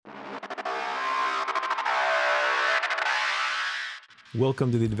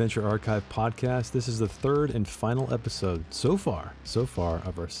Welcome to the Adventure Archive podcast. This is the third and final episode so far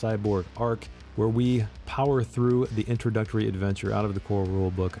of our Cyborg arc, where we power through the introductory adventure out of the core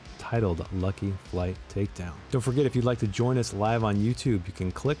rulebook titled Lucky Flight Takedown. Don't forget, if you'd like to join us live on YouTube, you can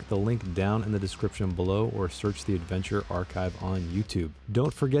click the link down in the description below or search the Adventure Archive on YouTube.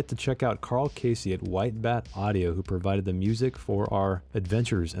 Don't forget to check out Carl Casey at White Bat Audio, who provided the music for our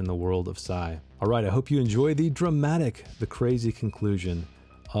adventures in the world of Psy. All right, I hope you enjoy the dramatic, the crazy conclusion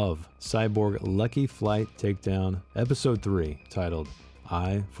of Cyborg Lucky Flight Takedown, Episode 3, titled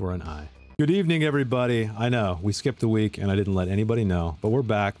Eye for an Eye. Good evening, everybody. I know, we skipped a week and I didn't let anybody know, but we're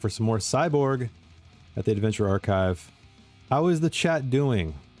back for some more Cyborg at the Adventure Archive. How is the chat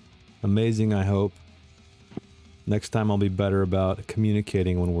doing? Amazing, I hope. Next time I'll be better about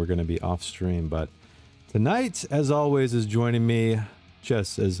communicating when we're going to be off stream, but tonight, as always, is joining me,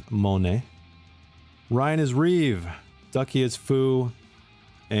 Jess as Monet, Ryan is Reeve, Ducky is Foo,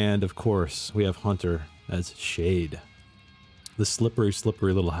 and of course, we have Hunter as Shade, the slippery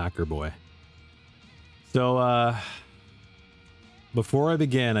little hacker boy. So, before I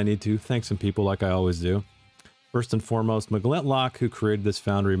begin, I need to thank some people like I always do. First and foremost, McGlintlock, who created this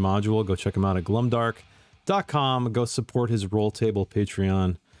Foundry module. Go check him out at glumdark.com. Go support his Roll Table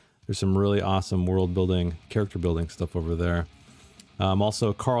Patreon. There's some really awesome world building, character building stuff over there.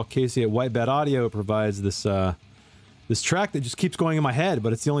 Also, Carl Casey at White Bat Audio provides this this track that just keeps going in my head,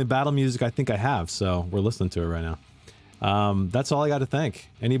 but it's the only battle music I think I have, so we're listening to it right now. That's all I got to thank.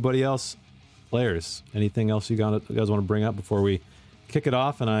 Anybody else, players, anything else you guys want to bring up before we kick it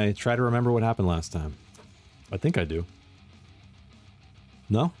off and I try to remember what happened last time? I think I do.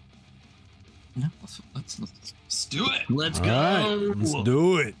 No? No, let's do it. Let's All go. right, let's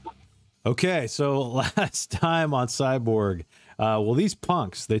do it. Okay, so last time on Cyborg, well, these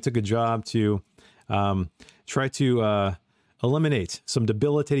punks, they took a job to try to eliminate some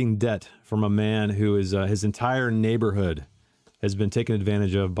debilitating debt from a man who is his entire neighborhood has been taken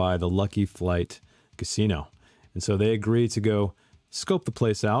advantage of by the Lucky Flight Casino. And so they agreed to go scope the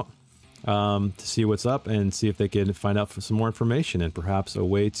place out to see what's up and see if they can find out some more information and perhaps a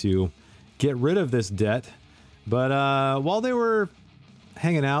way to get rid of this debt. But while they were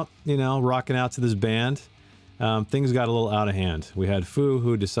hanging out, you know, rocking out to this band, things got a little out of hand. We had Foo,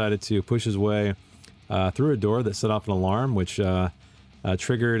 who decided to push his way through a door that set off an alarm, which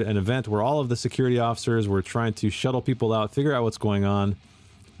triggered an event where all of the security officers were trying to shuttle people out, figure out what's going on.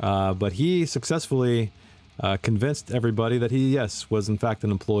 But he successfully convinced everybody that he, yes, was in fact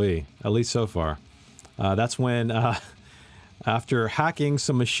an employee, at least so far. That's when, after hacking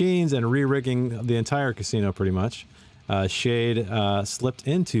some machines and re-rigging the entire casino pretty much, Shade slipped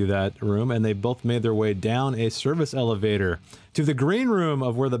into that room, and they both made their way down a service elevator to the green room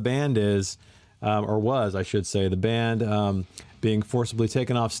of where the band is, or was, I should say. The band, being forcibly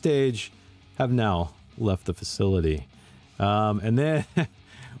taken off stage, have now left the facility. And then,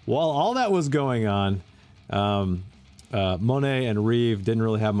 while all that was going on, Monet and Reeve didn't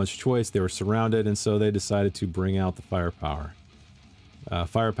really have much choice. They were surrounded, and so they decided to bring out the firepower.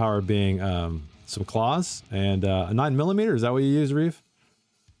 Firepower being some claws and a 9mm. Is that what you use, Reeve?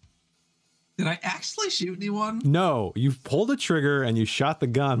 Did I actually shoot anyone? No, you pulled a trigger and you shot the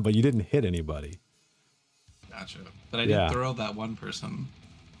gun, but you didn't hit anybody. Gotcha. But I did throw that one person.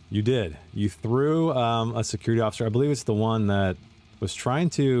 You did. You threw a security officer. I believe it's the one that was trying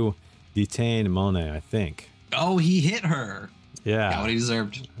to detain Monet, I think. Oh, he hit her. Yeah. Got what he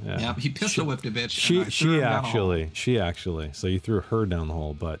deserved. Yeah, he pistol whipped a bitch. She actually. So you threw her down the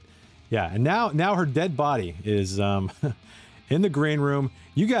hole, but yeah, and now her dead body is in the green room.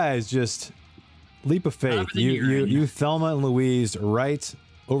 You guys just leap of faith. You Thelma and Louise right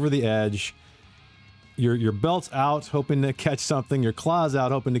over the edge. Your belt's out, hoping to catch something. Your claws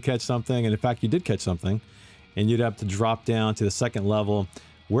out, hoping to catch something. And in fact, you did catch something. And you'd have to drop down to the second level,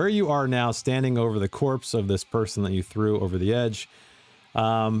 where you are now, standing over the corpse of this person that you threw over the edge.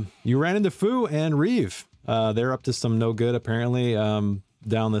 You ran into Foo and Reeve. They're up to some no good, apparently,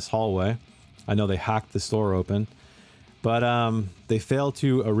 down this hallway. I know they hacked this door open, but they failed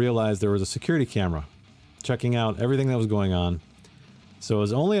to realize there was a security camera checking out everything that was going on. So it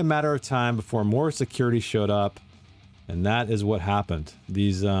was only a matter of time before more security showed up, and that is what happened.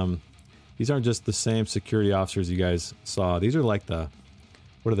 These aren't just the same security officers you guys saw. These are like the,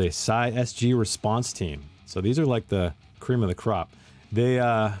 what are they, Psy SG response team. So these are like the cream of the crop. They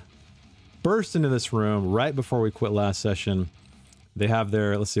burst into this room right before we quit last session. They have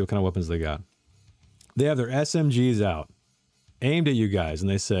their, let's see what kind of weapons they got. They have their SMGs out, aimed at you guys, and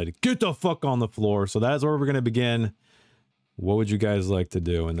they said, "Get the fuck on the floor." So that is where we're going to begin. What would you guys like to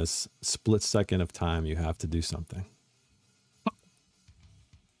do in this split second of time? You have to do something.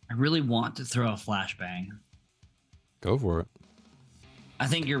 I really want to throw a flashbang. Go for it. I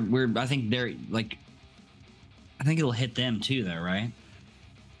think I think they're like. I think it'll hit them too, though, right?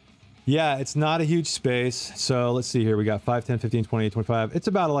 Yeah, it's not a huge space. So let's see here. We got 5, 10, 15, 20, 25. It's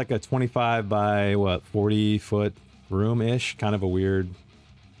about like a 25 by 40-foot room-ish. Kind of a weird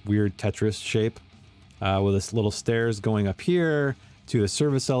Tetris shape. With this little stairs going up here to the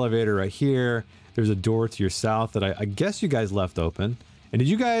service elevator right here. There's a door to your south that I guess you guys left open. And did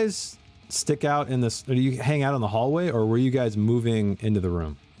you guys stick out in this? Or do you hang out in the hallway, or were you guys moving into the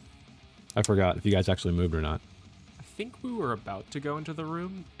room? I forgot if you guys actually moved or not. I think we were about to go into the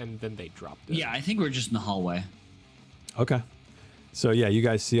room, and then they dropped it. Yeah, I think we're just in the hallway. Okay. So yeah, you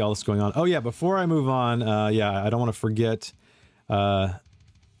guys see all this going on. Oh yeah, before I move on, yeah, I don't want to forget,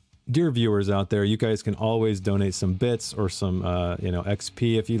 dear viewers out there, you guys can always donate some bits or some,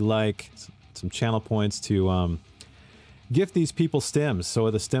 XP if you like, some channel points to gift these people stims. So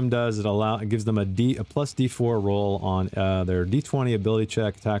what the stim does, it gives them a plus D4 roll on their D20 ability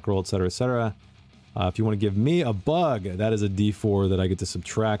check, attack roll, etc., etc. If you want to give me a bug, that is a D4 that I get to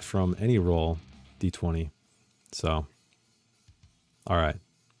subtract from any roll, D20. So, all right.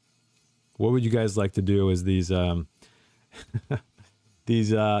 What would you guys like to do as these these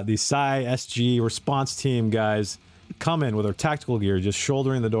Psi SG response team guys come in with their tactical gear, just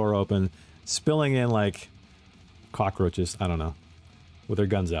shouldering the door open, spilling in like cockroaches, I don't know, with their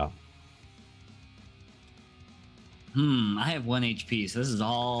guns out? I have 1 HP, so this is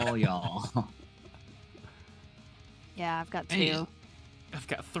all y'all. Yeah, I've got 2. Hey. I've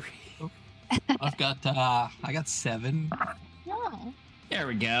got 3. I got 7. Oh. There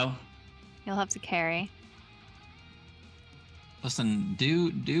we go. You'll have to carry. Listen,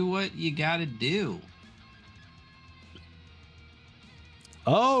 do what you gotta do.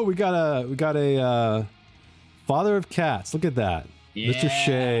 Oh, we got a father of cats. Look at that. Yeah. Mr.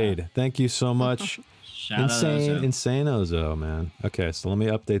 Shade. Thank you so much. Shout out Ozo. Insane Ozo, man. Okay, so let me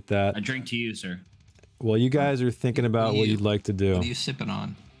update that. A drink to you, sir. Well, you guys are thinking about what you'd like to do. What are you sipping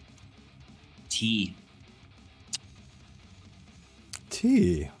on? Tea.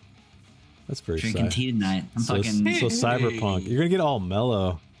 Tea. That's very Drinking tea tonight. I'm so, fucking. so cyberpunk. You're gonna get all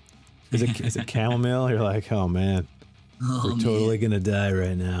mellow. Is it chamomile? You're like, oh man, we're totally gonna die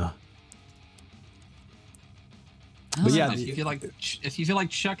right now. But yeah, if you feel like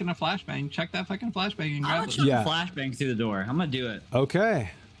chucking a flashbang, chuck that fucking flashbang and grab it. I'm gonna chuck a flashbang through the door. I'm gonna do it.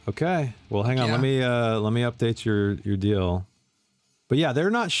 Okay. Well, hang on. Yeah. Let me update your deal. But yeah, they're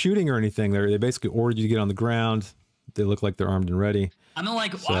not shooting or anything. They basically ordered you to get on the ground. They look like they're armed and ready. I'm gonna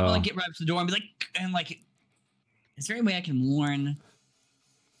get right up to the door and be like, is there any way I can warn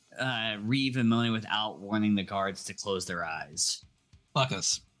Reeve and Moni without warning the guards to close their eyes? Fuck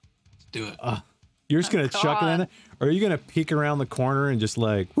us. Let's do it. You're just gonna chuck it in there? Or are you gonna peek around the corner and just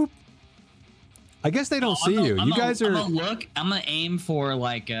like, whoop? I guess they don't see you. You guys are. I'm gonna look. I'm gonna aim for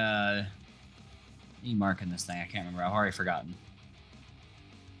like you marking this thing? I can't remember. I've already forgotten.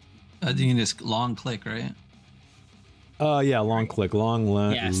 You can just long click, right? Yeah, long click, long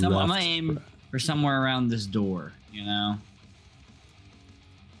left. Yeah, I'm gonna aim for somewhere around this door. You know.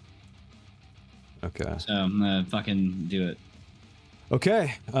 Okay. So I'm gonna fucking do it.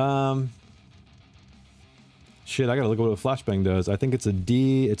 Okay. Shit, I gotta look at what a flashbang does. I think it's a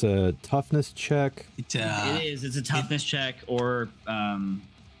D. It's a toughness check. It is. It's a toughness check or hold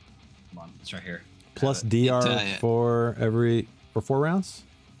on, it's right here. Plus DR for 4 rounds.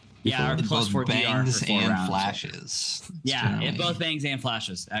 Yeah, or plus 4 bangs DR for 4 and rounds. flashes. Yeah, it both bangs and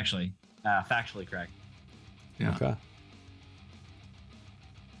flashes. Actually, factually correct. Yeah. Okay.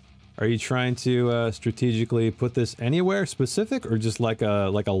 Are you trying to strategically put this anywhere specific, or just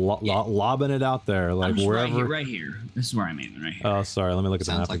lobbing it out there, like wherever? Right here. This is where I'm aiming. Right here. Oh, sorry. Let me look at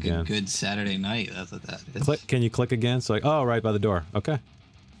the map Sounds like again. a good Saturday night. That's what that is. Click. Can you click again? So like, oh, right by the door. Okay.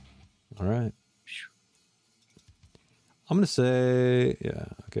 All right. I'm gonna say, yeah.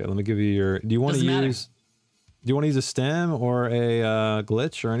 Okay. Let me give you your. Do you want to use? Do you want to use a stem or a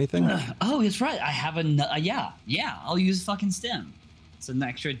glitch or anything? Oh, it's right. I have a yeah. I'll use fucking stem. It's an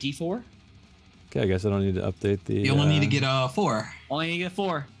extra D4. Okay, I guess I don't need to update the. You only need to get a 4. Only need to get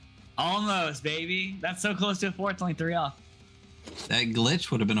 4. Almost, baby. That's so close to a 4. It's only 3 off. That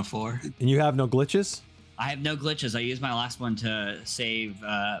glitch would have been a 4. And you have no glitches? I have no glitches. I used my last one to save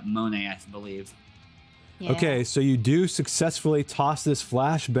Monet, I believe. Yeah. Okay, so you do successfully toss this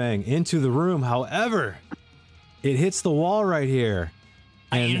flashbang into the room. However, it hits the wall right here.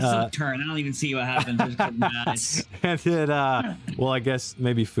 And turn. I don't even see what happens. And it, well, I guess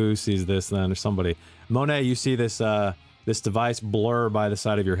maybe Fu sees this then, or somebody. Monet, you see this this device blur by the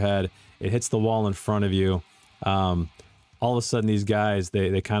side of your head. It hits the wall in front of you. all of a sudden these guys,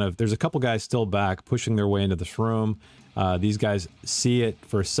 they kind of, there's a couple guys still back pushing their way into this room. These guys see it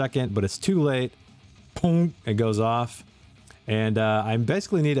for a second, but it's too late. Boom, it goes off. And I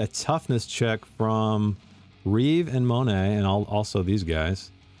basically need a toughness check from Reeve and Monet, and also these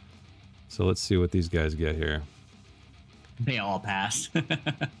guys. So let's see what these guys get here. They all pass.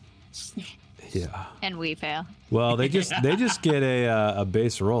 Yeah. And we fail. Well, they just get a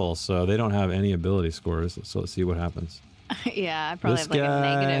base roll, so they don't have any ability scores. So let's see what happens. Yeah, I probably This have like guy-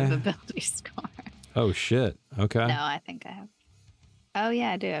 a negative ability score. Oh shit. Okay. No, I think I have. Oh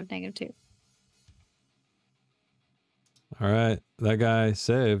yeah, I do have -2. All right. That guy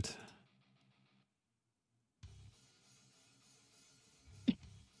saved.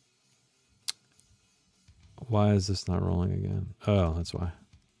 Why is this not rolling again? Oh, that's why.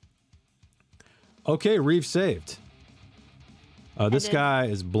 Okay, Reeve saved. This did. guy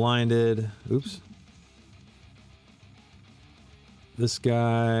is blinded. Oops. This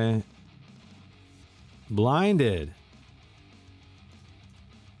guy blinded.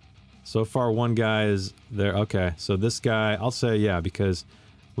 So far, one guy is there. Okay, so this guy, I'll say yeah, because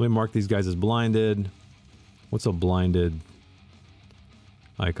let me mark these guys as blinded. What's a blinded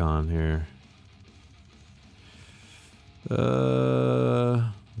icon here?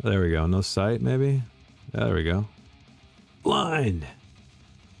 There we go. No sight, maybe? Yeah, there we go. Blind!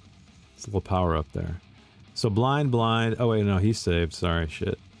 It's a little power up there. So blind. Oh, wait, no, he saved. Sorry,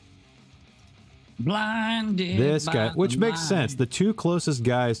 shit. Blinded. This by guy, the which makes sense. light. The two closest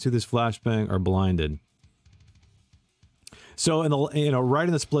guys to this flashbang are blinded. So in the right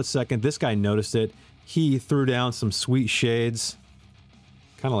in the split second, this guy noticed it. He threw down some sweet shades,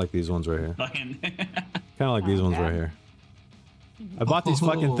 kind of like these ones right here. Fucking. Kind of like these ones right Okay. here. I bought these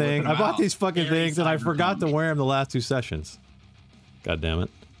fucking Oh, things. look I bought out. these fucking Very things, and I forgot to cyberpunk. wear them the last 2 sessions. God damn it.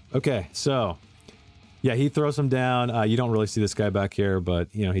 Okay, so yeah, he throws them down. You don't really see this guy back here, but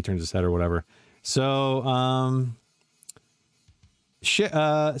he turns his head or whatever. So shit.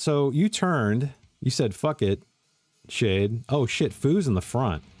 So you turned. You said fuck it, Shade. Oh shit, Foo's in the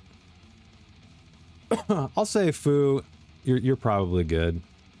front. I'll say Foo. You're probably good.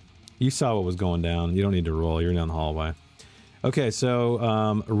 You saw what was going down. You don't need to roll. You're down the hallway. Okay,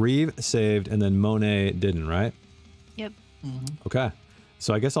 so Reeve saved, and then Monet didn't, right? Yep. Okay.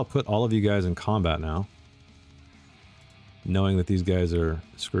 So I guess I'll put all of you guys in combat now, knowing that these guys are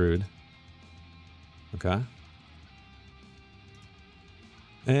screwed. Okay.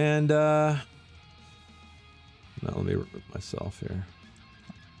 And now let me remove myself here.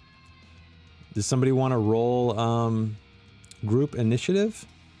 Does somebody want to roll group initiative?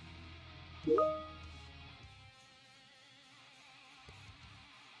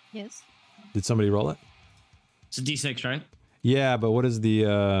 Yes. Did somebody roll it? It's a D6, right? Yeah, but what is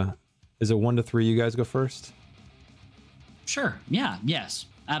the is it 1 to 3 you guys go first? Sure. Yeah. Yes.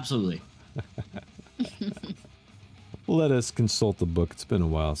 Absolutely. Let us consult the book. It's been a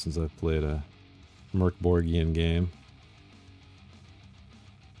while since I've played a Merkborgian game.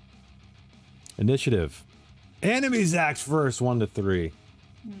 Initiative. Enemies act first, 1 to 3.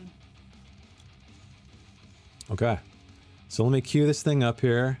 Okay. So let me cue this thing up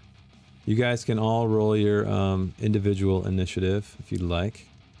here. You guys can all roll your individual initiative if you'd like.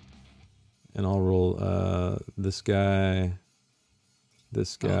 And I'll roll this guy,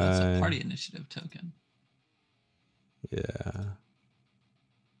 this guy. Oh, that's a party initiative token. Yeah.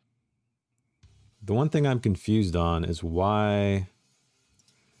 The one thing I'm confused on is why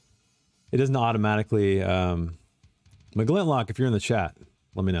it doesn't automatically. McGlintlock, if you're in the chat,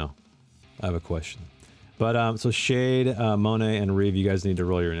 let me know. I have a question. But so Shade, Monet, and Reeve, you guys need to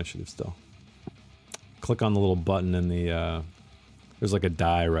roll your initiative still. Click on the little button in the. There's like a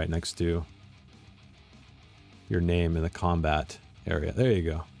die right next to your name in the combat area. There you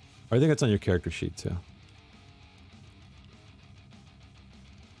go. I think it's on your character sheet too.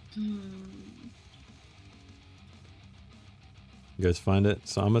 You guys find it?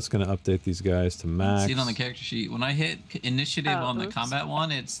 So I'm just going to update these guys to max. See it on the character sheet. When I hit initiative Oh, on the oops. combat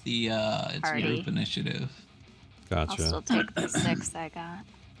one, it's the Party. group initiative. I'll Gotcha. still take the 6 I got.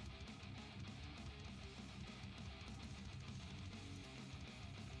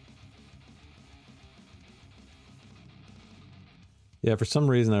 Yeah, for some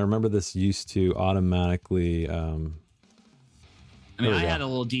reason I remember this used to automatically. I mean, There we I go. had a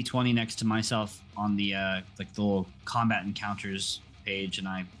little D20 next to myself on the like the little combat encounters page, and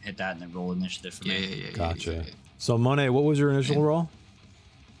I hit that and then roll initiative for Yeah, me. yeah, yeah. Gotcha. Yeah. So Monet, what was your initial Yeah. roll?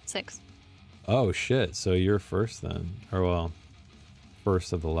 6. Oh shit! So you're first then, or well,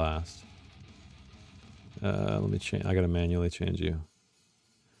 first of the last. Let me change. I gotta manually change you.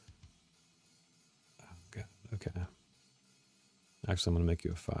 Oh, God. Okay. Actually, I'm going to make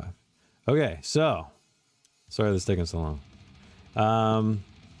you a 5. Okay, so sorry this is taking so long.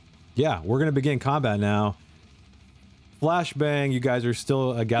 Yeah, we're going to begin combat now. Flashbang, you guys are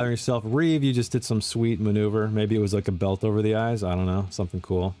still gathering yourself. Reeve, you just did some sweet maneuver. Maybe it was like a belt over the eyes. I don't know. Something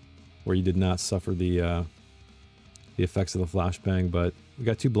cool where you did not suffer the effects of the flashbang. But we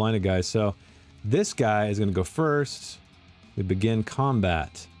got 2 blinded guys. So this guy is going to go first. We begin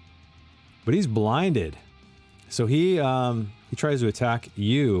combat. But he's blinded. So he tries to attack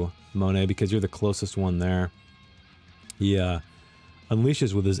you, Monet, because you're the closest one there. He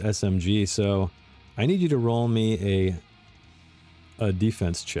unleashes with his SMG. So I need you to roll me a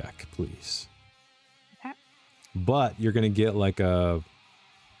defense check, please. Okay. But you're going to get like a...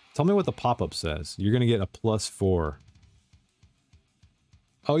 Tell me what the pop-up says. You're going to get a +4.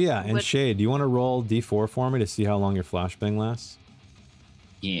 Oh, yeah, and Shade, do you want to roll D4 for me to see how long your flashbang lasts?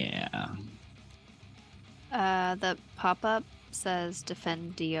 Yeah. The pop-up says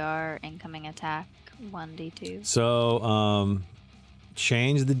defend DR incoming attack 1d2. So,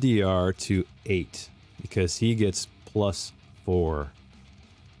 change the DR to 8 because he gets +4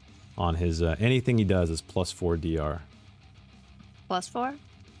 on his anything he does is +4 DR. +4?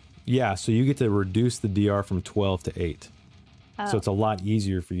 Yeah, so you get to reduce the DR from 12 to 8. Oh. So it's a lot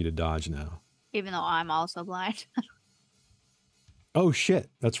easier for you to dodge now. Even though I'm also blind. Oh shit,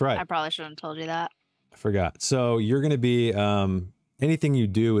 that's right. I probably shouldn't have told you that. I forgot. So you're going to be anything you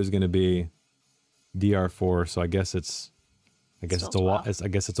do is going to be DR4, so I guess it's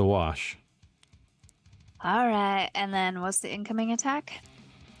a wash. All right, and then what's the incoming attack?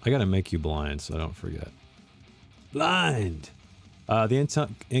 I got to make you blind so I don't forget. Blind. The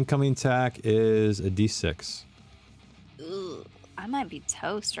incoming attack is a D6. Ooh, I might be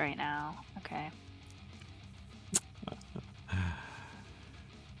toast right now. Okay.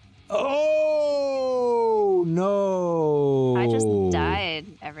 Oh no! I just died,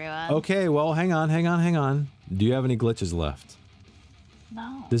 everyone. Okay, well, hang on. Do you have any glitches left?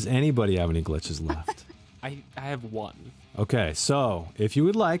 No. Does anybody have any glitches left? I have 1. Okay, so if you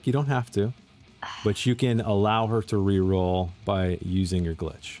would like, you don't have to, but you can allow her to re-roll by using your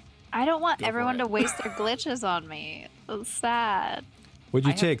glitch. I don't want Go for everyone it. to waste their glitches on me. It's sad. Would you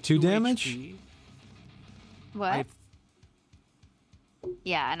I have take 2 2 damage? HP. What? I have-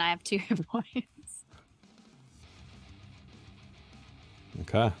 Yeah, and I have 2 hit points.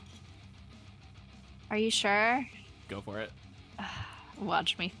 Okay. Are you sure? Go for it.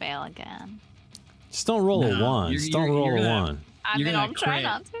 Watch me fail again. Just don't roll a No, 1. Just don't roll you're a gonna- 1. I You're mean, gonna I'm trying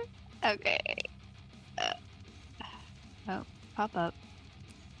crit. not to. Okay. Oh, pop up.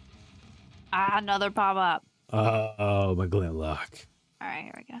 Ah, another pop up. Oh, my glint luck. All right,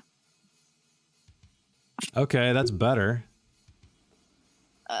 here we go. Okay, that's better.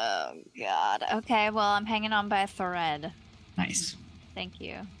 Oh, God. Okay, well, I'm hanging on by a thread. Nice. Thank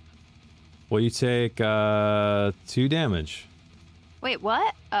you. Well, you take 2 damage. Wait,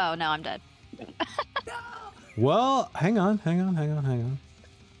 what? Oh, no, I'm dead. Well, hang on.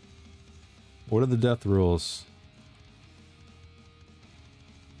 What are the death rules?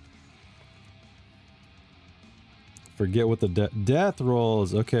 Forget what the death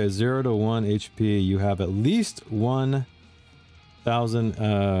rolls. Okay, 0 to 1 HP. You have at least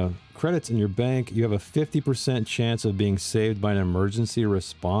 1,000 credits in your bank. You have a 50% chance of being saved by an emergency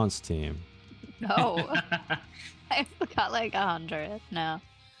response team. No. I got like 100. No.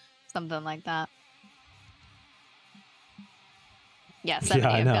 Something like that. Yeah, 70.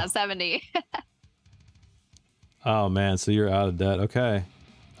 I I've know. got 70. Oh man, so you're out of debt. Okay.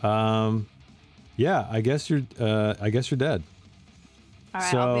 Yeah, I guess you're dead. All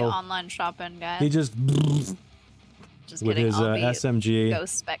right, I'll be So- online shopping, guys. He just Just with kidding. his I'll be SMG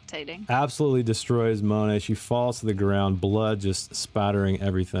ghost spectating. absolutely destroys Monet. She falls to the ground, blood just spattering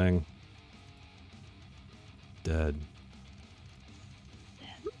everything. Dead.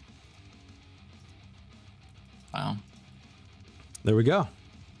 Wow. There we go.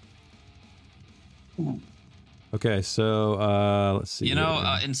 Okay, so let's see. You know,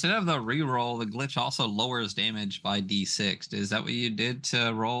 here. instead of the reroll, the glitch also lowers damage by D6. Is that what you did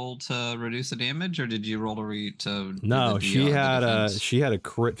to roll to reduce the damage, or did you roll to do No, the she the had defense? she had a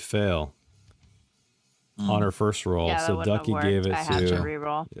crit fail on her first roll, Yeah, that so wouldn't have Ducky worked. gave it I had to to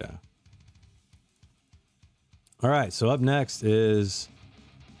reroll. yeah. All right, so up next is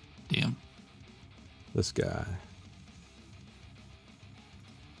Damn. this guy.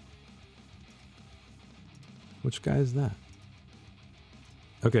 Which guy is that?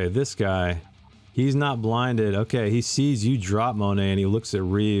 Okay, this guy. He's not blinded. Okay, he sees you drop, Monet, and he looks at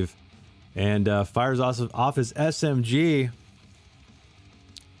Reeve and fires off his SMG.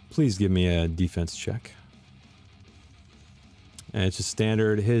 Please give me a defense check. And it's just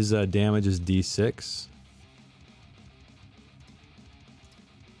standard. His damage is D6.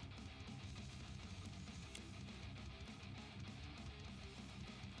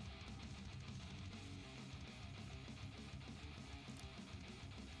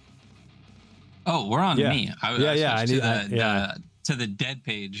 Oh, we're on Yeah. me. I to the dead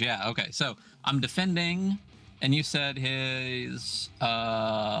page. Yeah. Okay. So I'm defending, and you said his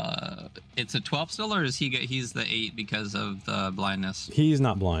it's a 12 still, or is he's the 8 because of the blindness? He's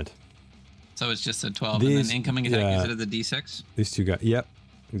not blind. So it's just a 12, and then incoming attack, is it a D6? These two guys. Yep,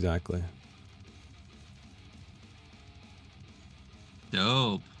 exactly.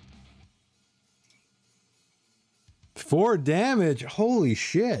 Dope. 4 damage. Holy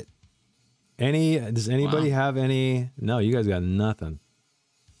shit. Does anybody have any? No, you guys got nothing.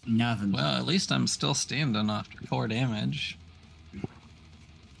 Nothing. Well, at least I'm still standing after 4 damage.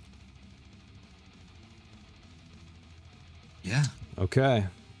 Yeah. Okay.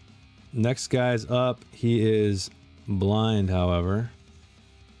 Next guy's up. He is blind, however.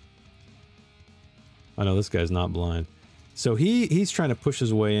 I know this guy's not blind. So he's trying to push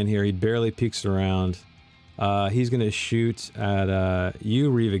his way in here. He barely peeks around. He's going to shoot at you,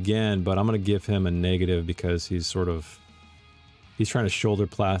 Reeve, again, but I'm going to give him a negative because he's trying to shoulder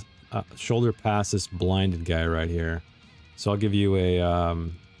pass this blinded guy right here. So I'll give you a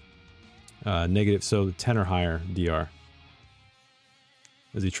negative, so 10 or higher DR.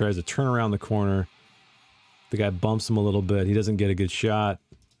 As he tries to turn around the corner, the guy bumps him a little bit. He doesn't get a good shot.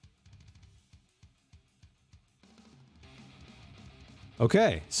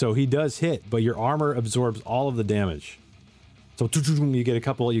 Okay, so he does hit, but your armor absorbs all of the damage. So you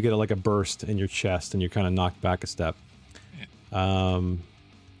get like a burst in your chest, and you're kind of knocked back a step.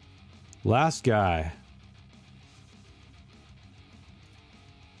 Last guy.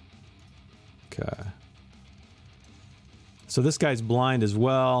 Okay. So this guy's blind as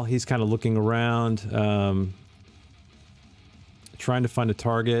well. He's kind of looking around, trying to find a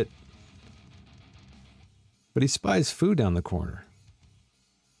target. But he spies Fu down the corner.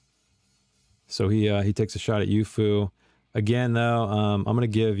 So he takes a shot at you, Fu. Again, though, I'm going to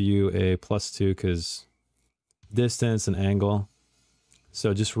give you a +2 because distance and angle.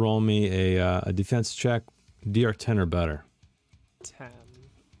 So just roll me a defense check, DR 10 or better. 10.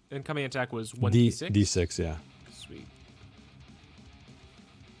 Incoming attack was 1d6? D6, yeah. Sweet.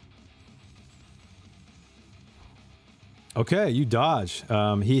 Okay, you dodge.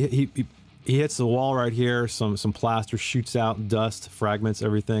 He hits the wall right here. Some plaster shoots out, dust, fragments,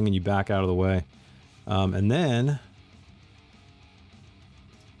 everything, and you back out of the way. And then...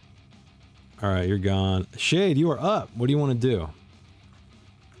 All right, you're gone. Shade, you are up. What do you want to do?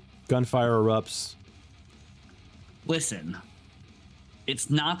 Gunfire erupts. Listen,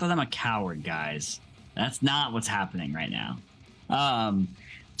 it's not that I'm a coward, guys. That's not what's happening right now.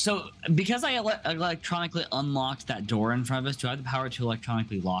 So because I electronically unlocked that door in front of us, do I have the power to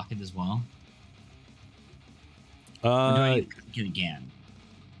electronically lock it as well? Or do I need to click it again?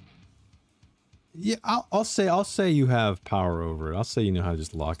 Yeah, I'll say you have power over it. I'll say you know how to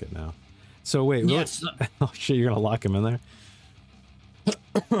just lock it now. So wait, Yes. oh shit, you're gonna lock him in there?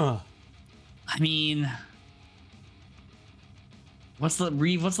 I mean, what's the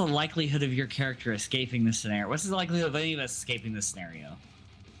likelihood of your character escaping this scenario? What's the likelihood of any of us escaping this scenario?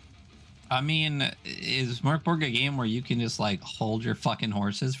 I mean, is Merkborg a game where you can just like hold your fucking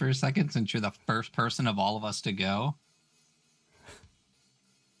horses for a second since you're the first person of all of us to go?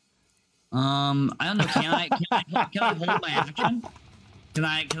 I don't know. Can I hold my action? Can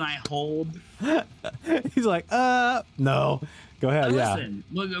I hold? He's like, no. Go ahead, yeah. Listen,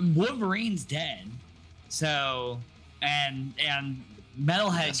 look, Wolverine's dead. So, and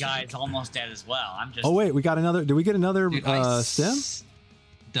Metalhead guy is almost dead as well. I'm just. Oh wait, we got another. Did we get another Dude, stem?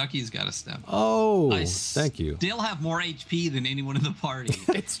 Ducky's got a stem. Oh, I thank you. Still have more HP than anyone in the party.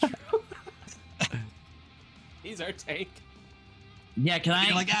 It's true. He's our tank. Yeah, can I?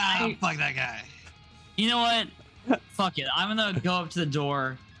 You're like, fuck that guy. You know what? Fuck it. I'm gonna go up to the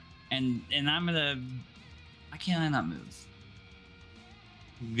door, and I'm gonna. Why can't I not move?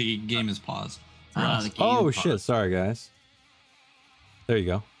 The game is paused. The game Oh paused. shit! Sorry, guys. There you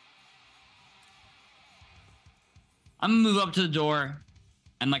go. I'm gonna move up to the door,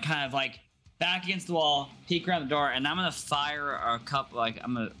 and like kind of like back against the wall, peek around the door, and I'm gonna fire a couple. Like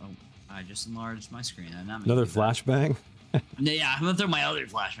I'm gonna. Oh, I just enlarged my screen. I'm not Another making that. flashbang. Yeah, I'm gonna throw my other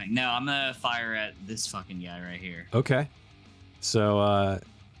flashbang. No, I'm gonna fire at this fucking guy right here. Okay. So,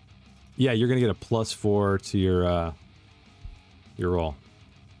 yeah, you're gonna get a +4 to your roll.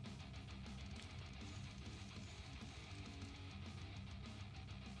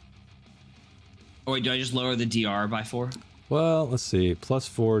 Oh wait, do I just lower the DR by 4? Well, let's see.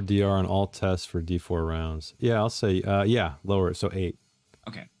 +4 DR on all tests for D4 rounds. Yeah, I'll say, yeah, lower it. So 8.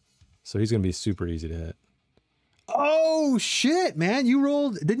 Okay. So he's going to be super easy to hit. Oh, shit, man.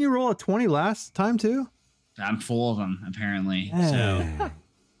 Didn't you roll a 20 last time too? I'm full of them, apparently. Yeah. So.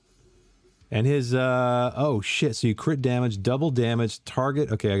 And his, oh, shit. So you crit damage, double damage,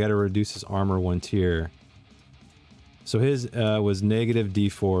 target. Okay, I got to reduce his armor 1 tier. So his was negative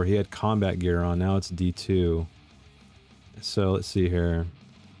D4. He had combat gear on. Now it's D2. So let's see here.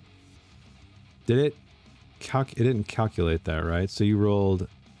 It didn't calculate that, right? So you rolled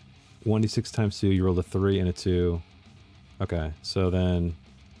 1d6 times 2. You rolled a 3 and a 2. Okay, so then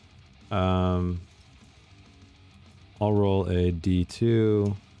I'll roll a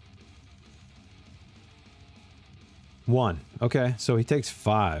D2. 1. Okay, so he takes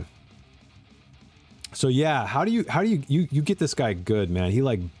 5. So yeah, how do you get this guy good, man? He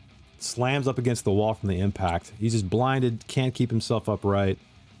like slams up against the wall from the impact. He's just blinded, can't keep himself upright.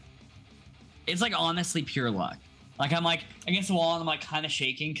 It's like honestly pure luck. Like I'm like against the wall and I'm like kind of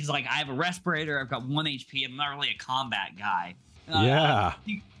shaking because like I have a respirator, I've got 1 HP, I'm not really a combat guy. And Yeah.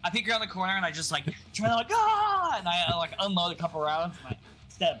 I peek around the corner and I just like try to like and I like unload a couple rounds and I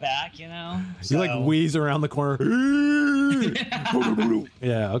step back, you know. You like wheeze around the corner.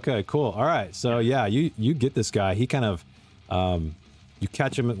 Yeah. Okay. Cool. All right. So yeah, you get this guy. He kind of, you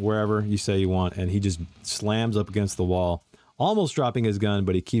catch him wherever you say you want, and he just slams up against the wall, almost dropping his gun,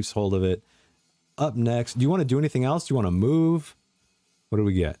 but he keeps hold of it. Up next, do you want to do anything else? Do you want to move? What do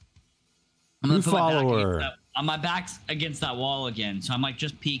we get? I'm gonna New put my back follower. against my back's against that wall again, so I'm like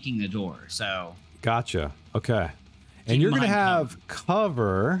just peeking the door. So Gotcha. Okay. And Keep you're in gonna mind have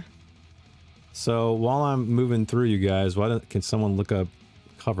cover. So while I'm moving through you guys, can someone look up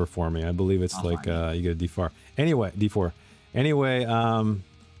cover for me? I believe it's I'll like find you get a D4. Anyway, D4. Anyway,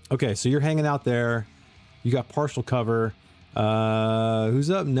 okay, so you're hanging out there. You got partial cover. Who's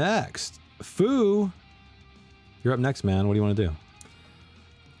up next? Foo. You're up next, man. What do you want to do?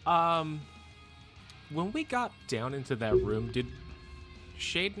 When we got down into that room, did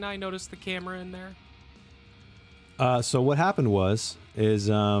Shade and I notice the camera in there? So what happened is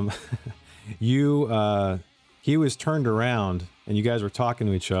he was turned around and you guys were talking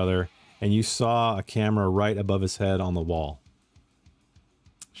to each other and you saw a camera right above his head on the wall.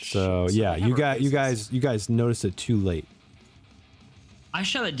 So yeah, you guys noticed it too late. I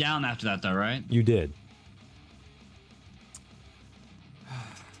shut it down after that though, right? You did.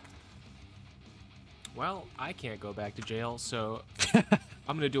 Well, I can't go back to jail, so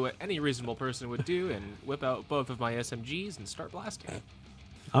I'm gonna do what any reasonable person would do and whip out both of my SMGs and start blasting.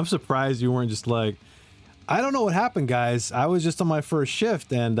 I'm surprised you weren't just like, I don't know what happened, guys. I was just on my first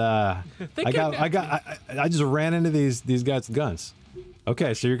shift and I just ran into these guys with guns.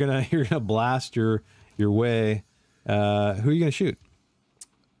 Okay, so you're gonna blast your way. Who are you gonna shoot?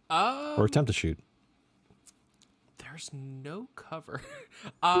 Or attempt to shoot? There's no cover.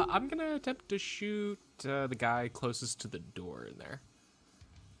 I'm gonna attempt to shoot the guy closest to the door in there.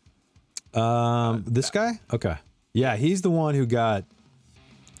 This guy? Okay. Yeah, he's the one who got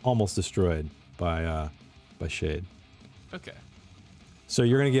almost destroyed by Shade. Okay. So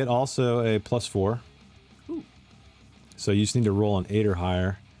you're gonna get also a +4. Ooh. So you just need to roll an 8 or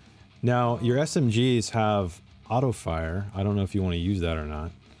higher. Now your SMGs have auto fire. I don't know if you want to use that or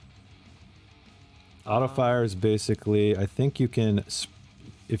not. Auto fire is basically, I think you can,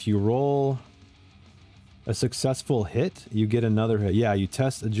 if you roll a successful hit, you get another hit. Yeah, you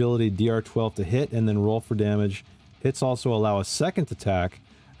test agility DR12 to hit and then roll for damage. Hits also allow a second attack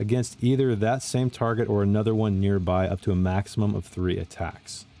against either that same target or another one nearby up to a maximum of 3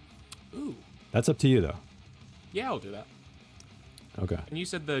 attacks. Ooh. That's up to you though. Yeah, I'll do that. Okay. And you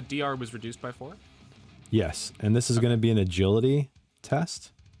said the DR was reduced by 4? Yes, and this is going to be an agility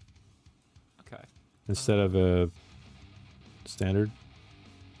test Okay. instead of a standard.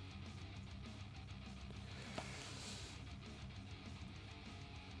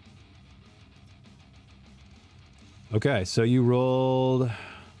 Okay, so you rolled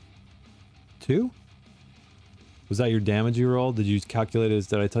 2? Was that your damage you rolled? Did you calculate his,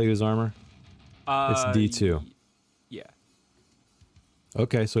 did I tell you his armor? It's D2. Yeah.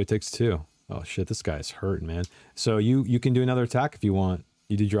 Okay, so he takes 2. Oh shit, this guy's hurt, man. So you can do another attack if you want.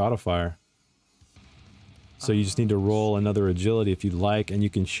 You did your auto fire. So you just need to roll another agility if you'd like, and you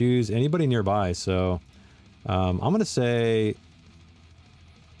can choose anybody nearby. So I'm gonna say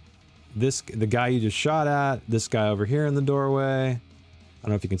the guy you just shot at, this guy over here in the doorway. I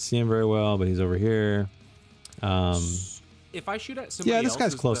don't know if you can see him very well, but he's over here. If I shoot at somebody Yeah, this else,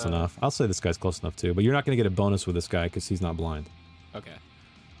 guy's is close the- enough. I'll say this guy's close enough too, but you're not gonna get a bonus with this guy because he's not blind. Okay.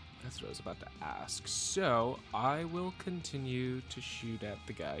 That's what I was about to ask. So I will continue to shoot at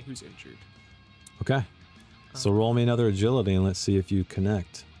the guy who's injured. Okay. So roll me another agility and let's see if you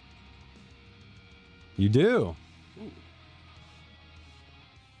connect. You do. Ooh.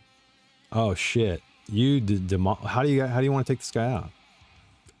 Oh shit! You did. How do you want to take this guy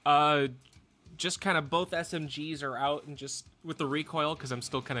out? Just kind of both SMGs are out, and just with the recoil, because I'm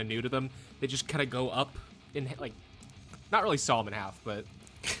still kind of new to them, they just kind of go up in like, not really saw them in half, but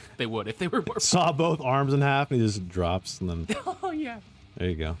they would if they were more. Saw both arms in half, and he just drops, and then. Oh yeah. There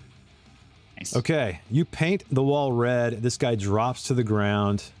you go. Nice. Okay, you paint the wall red. This guy drops to the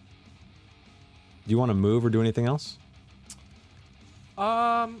ground. Do you want to move or do anything else?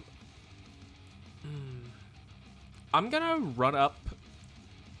 I'm gonna run up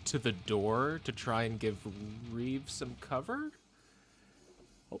to the door to try and give Reeve some cover.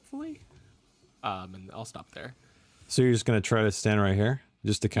 Hopefully. And I'll stop there. So you're just gonna try to stand right here,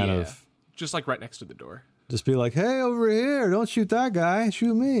 just to kind Yeah. of, Just like right next to the door. just be like, "Hey, over here! Don't shoot that guy.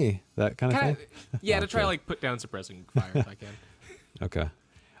 Shoot me." That kind of Kinda, thing. yeah, to try Okay. like put down suppressing fire if I can. Okay.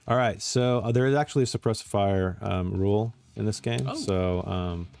 All right. So there is actually a suppress fire rule in this game. Oh.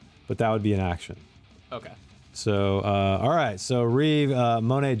 So, but that would be an action. Okay. So, all right. So Reeve,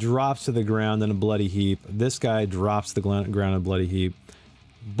 Monet drops to the ground in a bloody heap. This guy drops to the ground in a bloody heap.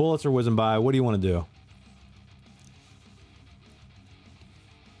 Bullets are whizzing by. What do you want to do?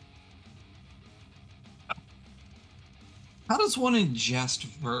 How does one ingest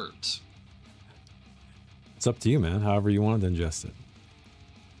Vert? It's up to you, man. However you want to ingest it.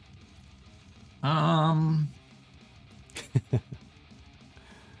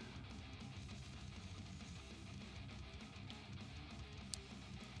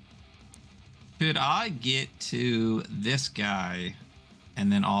 Could I get to this guy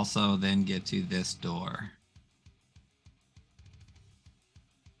and then also then get to this door?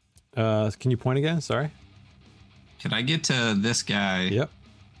 Can you point again? Sorry. Could I get to this guy Yep.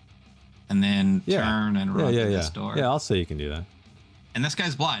 and then Yeah. turn and run to this door? Yeah, I'll say you can do that. And this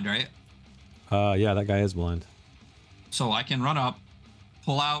guy's blind, right? Yeah, that guy is blind. So I can run up,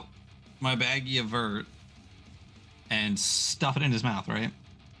 pull out my baggie of Vert, and stuff it in his mouth, right?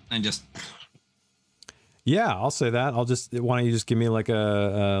 And just Yeah, I'll say that. Why don't you just give me like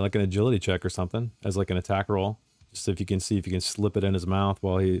like an agility check or something as like an attack roll, just if you can see if you can slip it in his mouth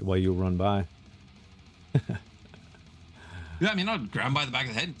while you run by. yeah, I mean, I'll grab him by the back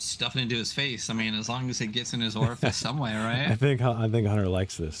of the head and stuff it into his face. I mean, as long as it gets in his orifice some way, I right? think Hunter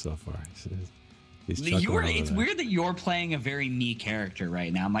likes this so far. He's chuckling over It's there. weird that you're playing a very me character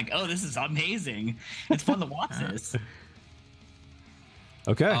right now. I'm like, oh, this is amazing. It's fun to watch this.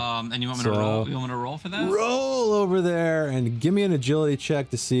 Okay. And you want me to roll? You want me to roll for that? Roll over there and give me an agility check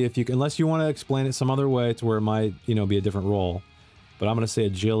to see if you can, unless you want to explain it some other way to where it might, be a different roll. But I'm going to say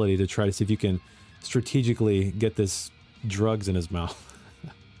agility to try to see if you can strategically get this drugs in his mouth.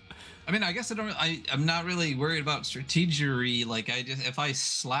 I mean, I guess I'm not really worried about strategery. Like, if I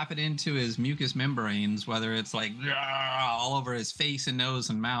slap it into his mucous membranes, whether it's like all over his face and nose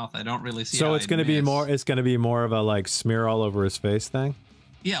and mouth, I don't really see. So how it's I'd going to be miss. it's going to be more of a like smear all over his face thing.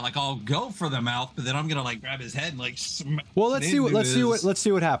 Yeah, like I'll go for the mouth, but then I'm gonna like grab his head and like. Well, let's see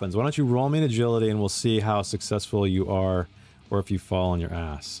what happens. Why don't you roll me an agility and we'll see how successful you are, or if you fall on your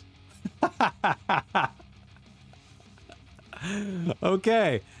ass.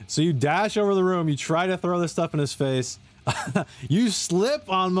 Okay, so you dash over the room. You try to throw this stuff in his face. You slip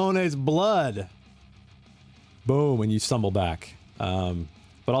on Monet's blood. Boom, and you stumble back.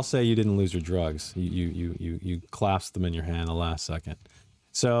 But I'll say you didn't lose your drugs. You clasped them in your hand the last second.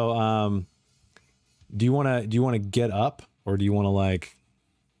 So, do you want to get up, or do you want to like,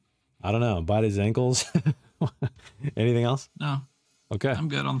 I don't know, bite his ankles? Anything else? No, Okay, I'm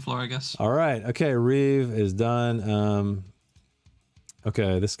good on the floor, I guess. all right. Okay, Reeve is done.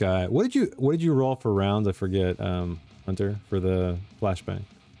 Okay, this guy. What did you roll for rounds? I forget. Hunter, for the flashbang.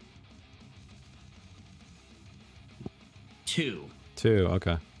 2. 2.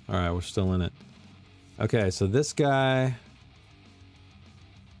 Okay. All right, we're still in it. Okay, so this guy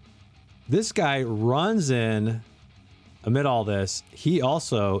runs in amid all this. He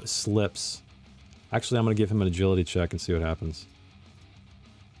also slips. Actually, I'm going to give him an agility check and see what happens.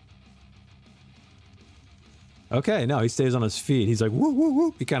 Okay, no, he stays on his feet. He's like, woo, woo,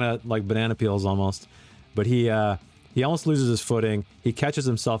 woo. He kind of like banana peels almost. But he almost loses his footing. He catches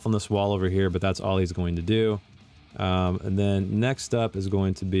himself on this wall over here, but that's all he's going to do. And then next up is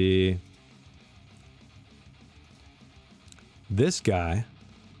going to be this guy.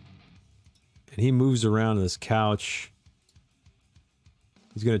 And he moves around this couch.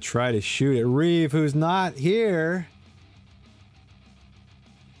 He's going to try to shoot at Reeve, who's not here.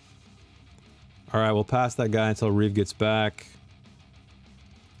 All right, we'll pass that guy until Reeve gets back.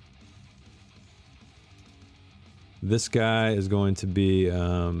 This guy is going to be... he's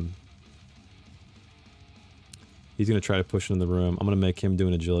going to try to push into the room. I'm going to make him do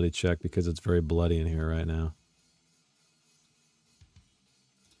an agility check because it's very bloody in here right now.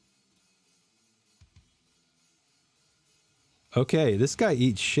 Okay, this guy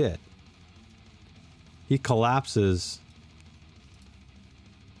eats shit. He collapses.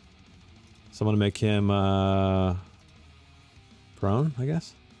 So I'm going to make him prone, I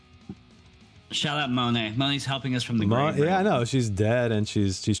guess. Shout out Monet. Monet's helping us from the grave. Yeah, I know. She's dead and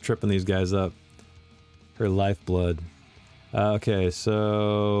she's tripping these guys up. Her lifeblood. Okay,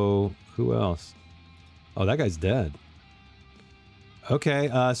 so who else? Oh, that guy's dead. Okay,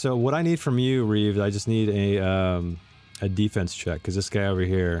 so what I need from you, Reeve, I just need a defense check because this guy over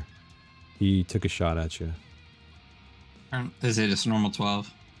here, he took a shot at you. Is it just normal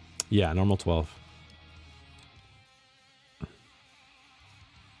 12? Yeah, normal 12.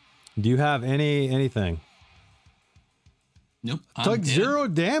 Do you have anything? Nope. It's like 0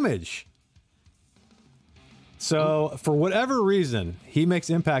 damage. So for whatever reason, he makes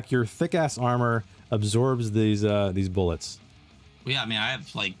impact. Your thick ass armor absorbs these bullets. Well, yeah, I mean, I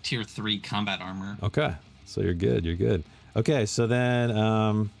have like tier 3 combat armor. Okay, so you're good. You're good. Okay, so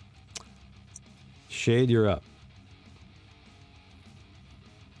then Shade, you're up.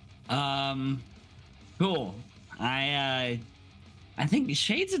 Cool. I think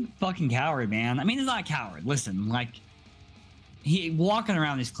Shade's a fucking coward, man. I mean, he's not a coward. Listen, like, he walking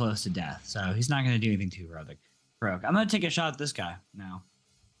around, he's close to death, so he's not gonna do anything too heroic. I'm gonna take a shot at this guy now.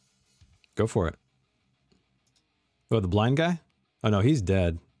 Go for it. Oh, the blind guy? Oh no, he's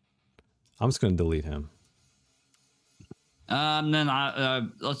dead. I'm just gonna delete him. Then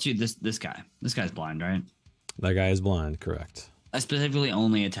let's do this guy. This guy's blind, right? That guy is blind, correct. I specifically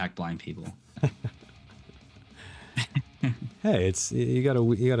only attack blind people. Hey, it's you got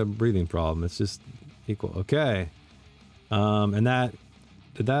a breathing problem. It's just equal. Okay. And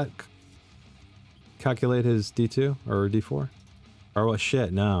did that calculate his D2 or D4? Or what?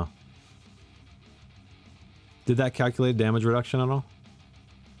 Shit, no. Did that calculate damage reduction at all?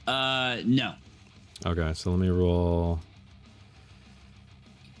 No. Okay, so let me roll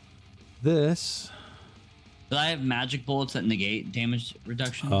this. But I have magic bullets that negate damage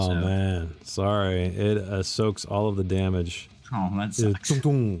reduction. Oh so. man, sorry. It soaks all of the damage. Oh, that sucks.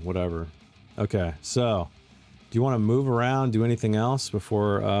 Whatever. Okay, so do you want to move around, do anything else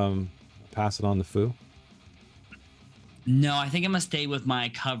before pass it on to Fu? No, I think I'm gonna stay with my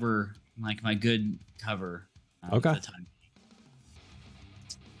cover, like my good cover. Okay.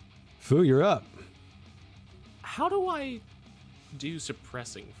 Fu, you're up. How do I do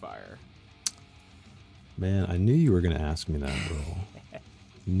suppressing fire? Man, I knew you were gonna ask me that roll.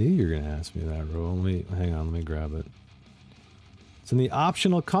 Knew you were gonna ask me that roll. Hang on, let me grab it. It's in the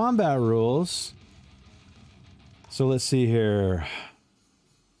optional combat rules. So let's see here.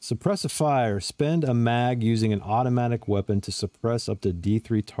 Suppress a fire. Spend a mag using an automatic weapon to suppress up to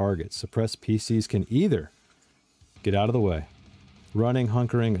D3 targets. Suppress PCs can either get out of the way, running,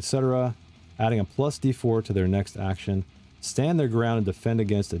 hunkering, etc., adding a plus D4 to their next action, stand their ground and defend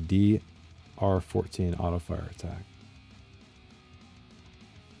against a DR14 auto fire attack.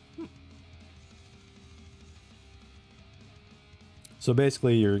 So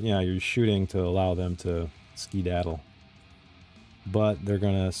basically, you're shooting to allow them to skedaddle, but they're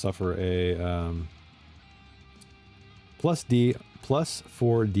gonna suffer a plus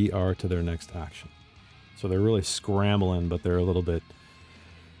 4 DR to their next action. So they're really scrambling, but they're a little bit,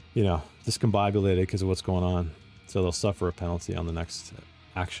 discombobulated because of what's going on. So they'll suffer a penalty on the next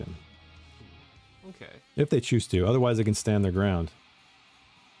action. Okay. If they choose to. Otherwise, they can stand their ground.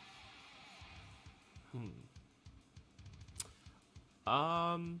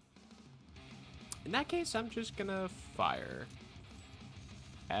 In that case, I'm just gonna fire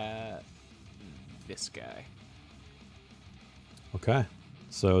at this guy. Okay.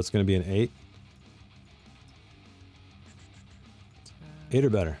 So it's going to be an 8. 8 or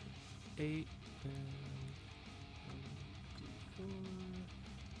better. 8.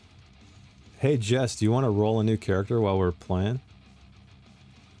 Hey, Jess, do you want to roll a new character while we're playing?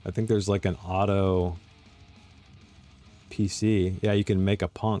 I think there's like an auto PC. Yeah, you can make a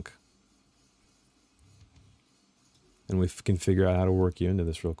punk. And we can figure out how to work you into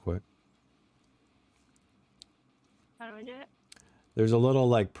this real quick. How do we do it? There's a little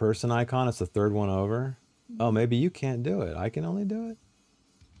like person icon. It's the third one over. Oh, maybe you can't do it. I can only do it.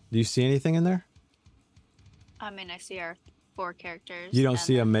 Do you see anything in there? I mean, I see our 4 characters. You don't and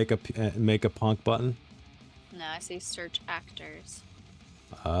see a then- make a punk button? No, I see search actors.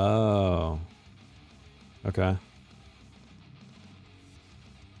 Oh. Okay.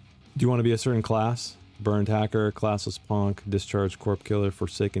 Do you want to be a certain class? Burned Hacker, Classless Punk, Discharged Corp Killer,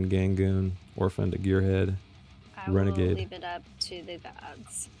 Forsaken Gangoon, Orphaned Gearhead, Renegade. I will leave it up to the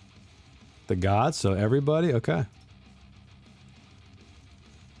gods. The gods? So everybody? Okay.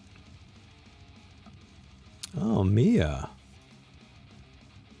 Oh, Mia.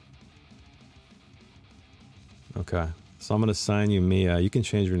 Okay. So I'm going to assign you Mia. You can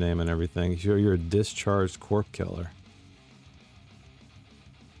change your name and everything. You're a Discharged Corp Killer.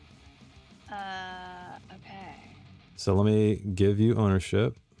 Okay. So let me give you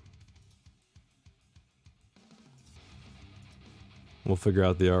ownership. We'll figure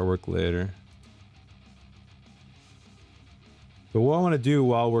out the artwork later. But what I want to do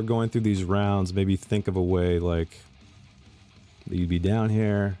while we're going through these rounds, maybe think of a way like you'd be down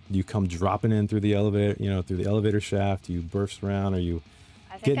here, you come dropping in through the elevator, you know, through the elevator shaft, you burst around, or you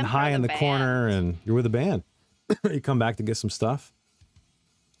getting high in the corner and you're with a band. You come back to get some stuff.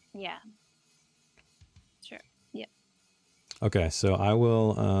 Yeah. Sure. Yep. Okay, so I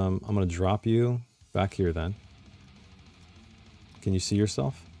will, I'm going to drop you back here then. Can you see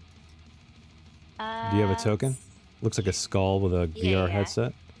yourself? Do you have a token? Looks like a skull with a VR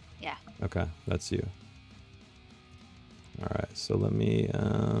headset. Yeah. Okay, that's you. All right, so let me,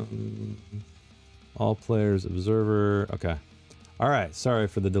 all players, observer. Okay. All right, sorry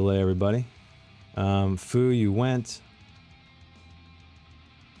for the delay, everybody. Fu, you went.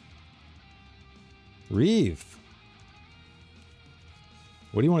 Reeve.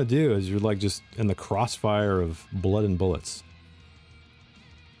 What do you want to do as you're like just in the crossfire of blood and bullets?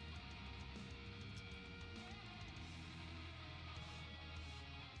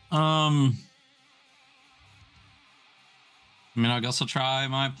 I mean, I guess I'll try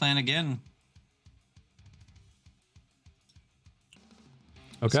my plan again.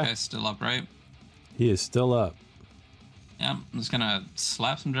 Okay. This guy's still up, right? He is still up. Yeah, I'm just gonna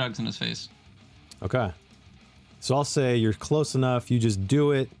slap some drugs in his face. Okay. So I'll say you're close enough. You just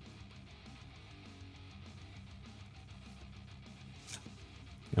do it.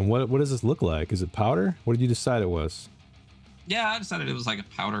 And what does this look like? Is it powder? What did you decide it was? Yeah, I decided it was like a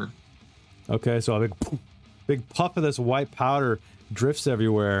powder. Okay, so a big puff of this white powder drifts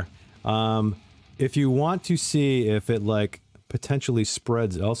everywhere. If you want to see if it like potentially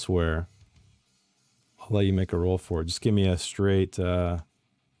spreads elsewhere, I'll let you make a roll for it. Just give me a straight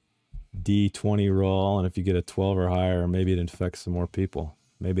D20 roll, and if you get a 12 or higher, maybe it infects some more people.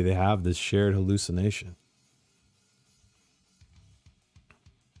 Maybe they have this shared hallucination.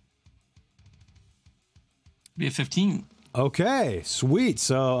 Be a 15. Okay, sweet.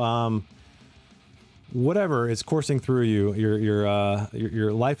 So, whatever is coursing through you,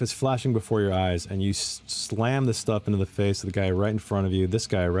 your life is flashing before your eyes, and you slam this stuff into the face of the guy right in front of you. This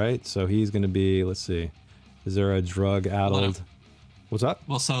guy, right? So he's going to be. Let's see. Is there a drug-addled? What's up?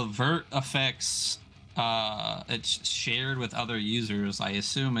 Well, so Vert affects. It's shared with other users. I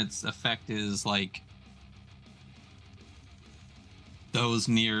assume its effect is like those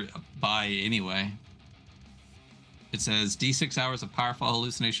nearby anyway. It says D6 hours of powerful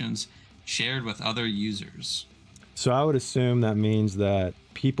hallucinations shared with other users. So I would assume that means that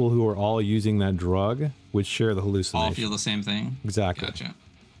people who are all using that drug would share the hallucination. All feel the same thing? Exactly. Gotcha.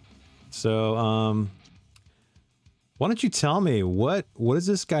 So, why don't you tell me what does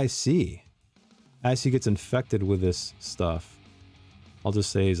this guy see as he gets infected with this stuff? I'll just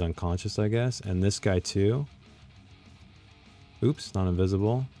say he's unconscious, I guess. And this guy too. Oops, not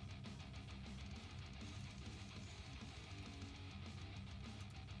invisible.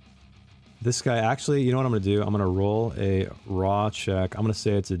 This guy, actually, you know what I'm going to do? I'm going to roll a raw check. I'm going to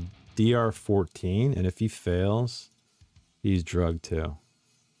say it's a DR14, and if he fails, he's drugged too.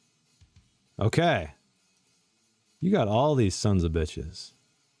 Okay. You got all these sons of bitches.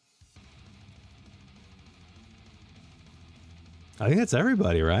 I think that's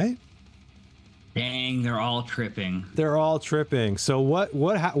everybody, right? Dang, they're all tripping. They're all tripping. So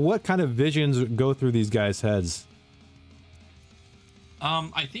what kind of visions go through these guys' heads?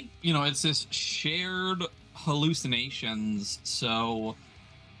 I think, it's this shared hallucinations. So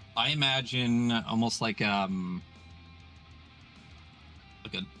I imagine almost like a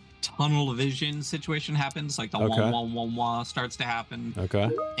tunnel vision situation happens, like the wah starts to happen. Okay.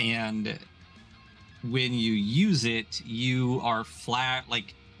 And when you use it, you are flat,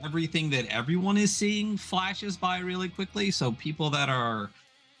 like everything that everyone is seeing flashes by really quickly. So people that are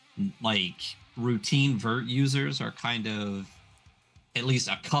like routine Vert users are kind of at least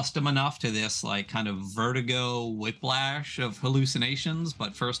accustomed enough to this like kind of vertigo whiplash of hallucinations,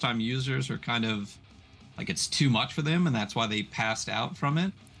 but first time users are kind of like it's too much for them, and that's why they passed out from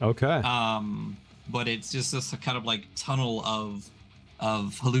it. Okay. but it's just this kind of like tunnel of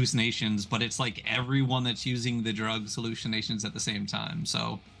hallucinations, but it's like everyone that's using the drugs hallucinations at the same time.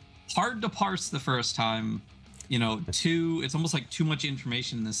 So hard to parse the first time. You know, it's almost like too much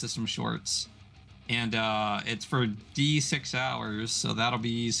information in the system shorts. And it's for D6 hours, so that'll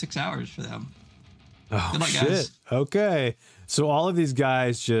be 6 hours for them. Oh, good luck, shit. guys. Okay. So all of these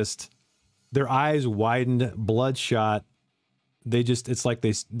guys just, their eyes widened, bloodshot. They just, it's like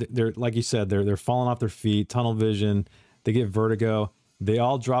they're like you said, they're falling off their feet, tunnel vision. They get vertigo. They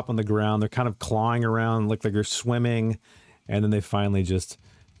all drop on the ground. They're kind of clawing around like they're swimming, and then they finally just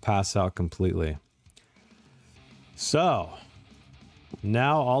pass out completely. So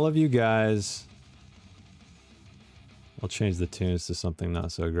now all of you guys, I'll change the tunes to something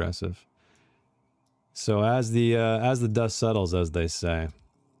not so aggressive. So as the dust settles, as they say,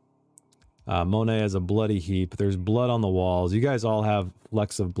 Monet has a bloody heap. There's blood on the walls. You guys all have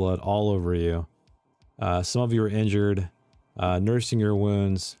flecks of blood all over you. Some of you are injured, nursing your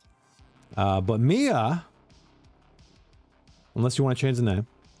wounds. But Mia, unless you want to change the name,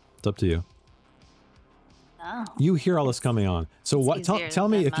 it's up to you. No. You hear all this coming on. So what? Tell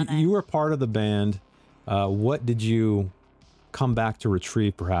me, if you were part of the band, what did you come back to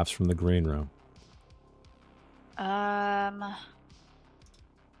retrieve, perhaps from the green room?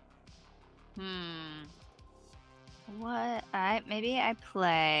 What? Maybe I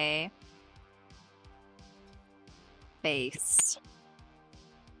play bass,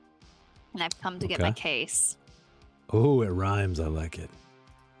 and I've come to get my case. Oh, it rhymes. I like it.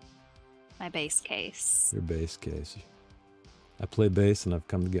 My bass case. Your bass case. I play bass, and I've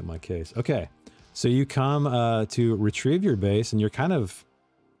come to get my case. Okay, so you come to retrieve your bass, and you're kind of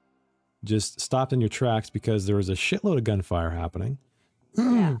just stopped in your tracks because there was a shitload of gunfire happening.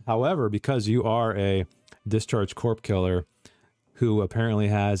 Yeah. However, because you are a discharged corp killer who apparently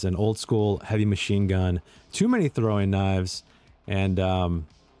has an old school heavy machine gun, too many throwing knives, and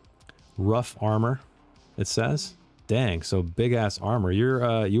rough armor, it says. Dang, so big ass armor.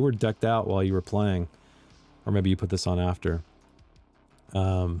 You were decked out while you were playing, or maybe you put this on after.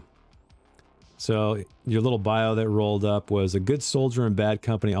 So your little bio that rolled up was a good soldier in bad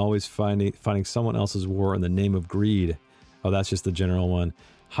company, always fighting someone else's war in the name of greed. Oh, that's just the general one.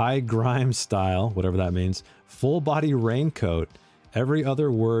 High grime style, whatever that means. Full body raincoat. Every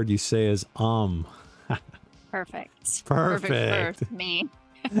other word you say is Perfect. Perfect. For me.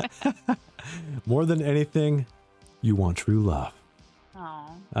 More than anything, you want true love.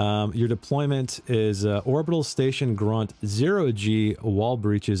 Oh. Your deployment is orbital station grunt. 0G wall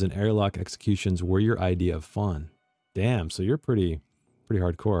breaches and airlock executions were your idea of fun. Damn, so you're pretty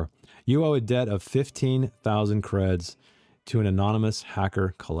hardcore. You owe a debt of 15,000 creds to an anonymous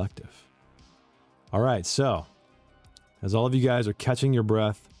hacker collective. All right, so as all of you guys are catching your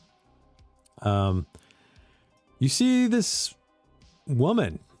breath, you see this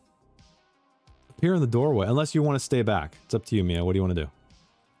woman appear in the doorway. Unless you want to stay back, it's up to you, Mia. What do you want to do?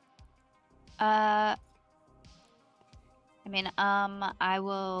 I'm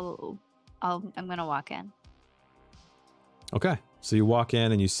gonna walk in. Okay, so you walk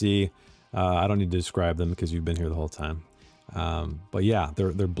in and you see. I don't need to describe them because you've been here the whole time. But yeah,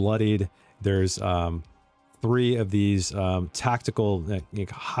 they're bloodied. There's 3 of these tactical,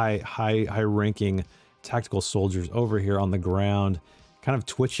 high-ranking tactical soldiers over here on the ground, kind of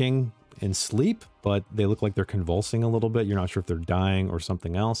twitching in sleep, but they look like they're convulsing a little bit. You're not sure if they're dying or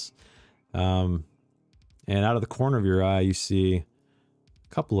something else. And out of the corner of your eye, you see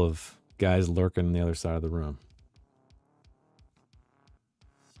a couple of guys lurking on the other side of the room.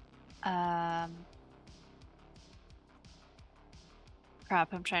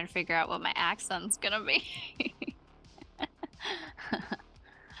 Crap, I'm trying to figure out what my accent's gonna be.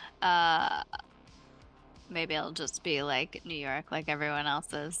 Maybe it'll just be like New York, like everyone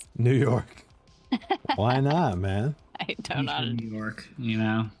else's. New York. Why not, man? I don't know. New York, you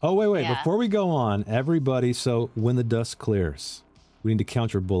know. Oh, wait. Yeah. Before we go on, everybody, so when the dust clears, we need to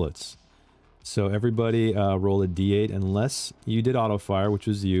count your bullets. So everybody roll a d8 unless you did auto fire, which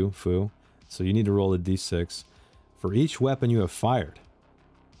was you, Fu. So you need to roll a d6. For each weapon you have fired,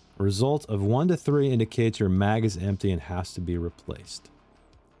 a result of 1 to 3 indicates your mag is empty and has to be replaced.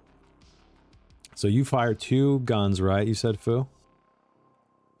 So you fired 2 guns, right? You said, Fu?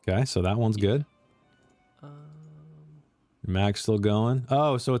 Okay, so that one's good. Mag's still going.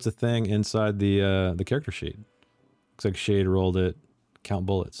 Oh, so it's a thing inside the character sheet. Looks like Shade rolled it. Count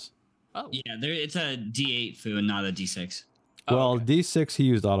bullets. Oh. Yeah, it's a D8 Fu and not a D6. Well, okay. D6 he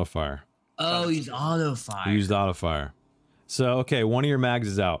used auto fire. Oh, he's auto fire. He used auto fire. So okay, one of your mags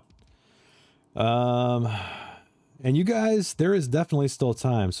is out. And you guys, there is definitely still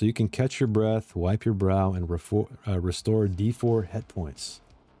time, so you can catch your breath, wipe your brow, and restore D4 hit points.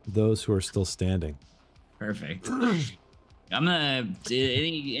 Those who are still standing. Perfect. I'm gonna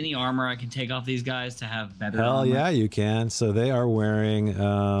any armor I can take off these guys to have better. Hell armor? yeah, you can. So they are wearing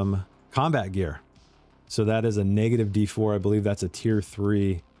combat gear. So that is a negative D4. I believe that's a tier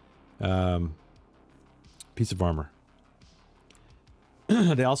 3 piece of armor.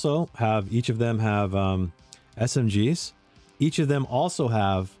 They also have, each of them have SMGs. Each of them also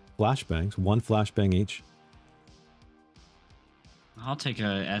have flashbangs, 1 flashbang each. I'll take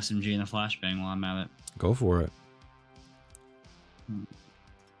a SMG and a flashbang while I'm at it. Go for it.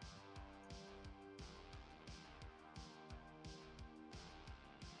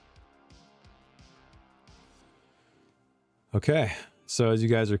 Okay, so as you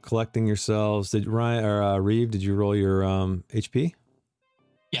guys are collecting yourselves, did Ryan or Reeve, did you roll your HP?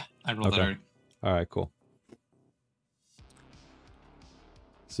 Yeah, I rolled that already. All right, cool.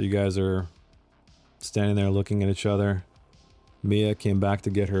 So you guys are standing there looking at each other. Mia came back to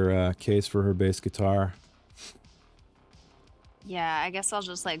get her case for her bass guitar. Yeah, I guess I'll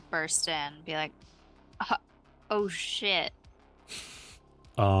just like burst in, be like, "Oh shit."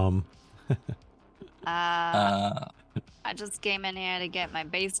 I just came in here to get my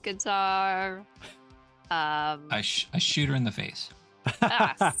bass guitar. I shoot her in the face.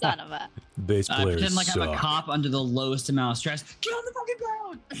 Son of a. Bass I players pretend like suck. I'm a cop under the lowest amount of stress. Get on the fucking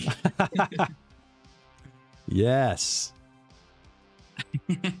ground! Yes.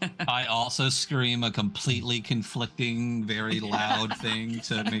 I also scream a completely conflicting, very loud thing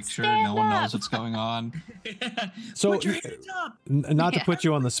to make sure no one knows what's going on. So, Put your hands up! not to put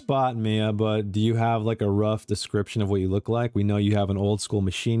you on the spot, Mia, but do you have like a rough description of what you look like? We know you have an old school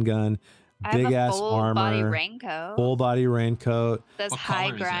machine gun, I have big a ass full armor, body raincoat. full body raincoat. This What high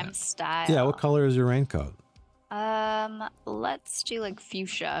color is grime it? style. Yeah, what color is your raincoat? Let's do like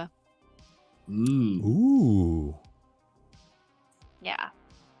fuchsia. Ooh. Ooh. Yeah.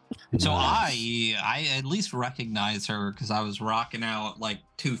 So Nice. I at least recognize her because I was rocking out like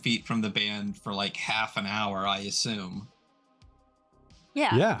 2 feet from the band for like half an hour, I assume.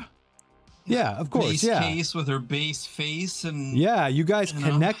 Yeah. Yeah. Yeah, of course. Bass Yeah. case with her bass face and Yeah, you guys You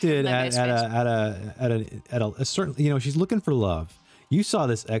know? connected My at a certain, you know, she's looking for love. You saw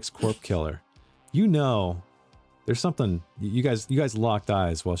this ex-corp killer. You know there's something, you guys locked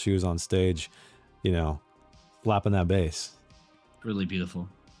eyes while she was on stage, you know, flapping that bass. Really beautiful.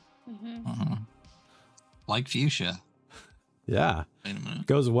 Mm-hmm. like fuchsia. Yeah. Wait a minute.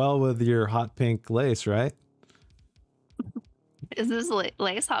 Goes well with your hot pink lace, right? Is this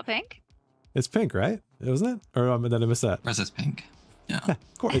lace hot pink? It's pink, right? Wasn't it? Or did I miss that? Where's this pink? Yeah.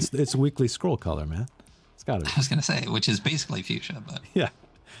 Of course, it's weekly scroll color, man. It's got to be. I was gonna say, which is basically fuchsia, but Yeah.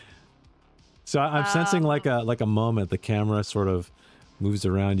 So I'm sensing like a moment. The camera sort of moves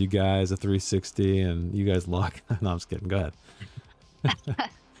around you guys, a 360, and you guys lock. No, I'm just kidding. Go ahead.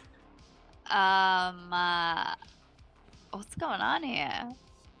 What's going on here?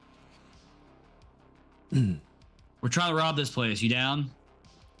 We're trying to rob this place. You down?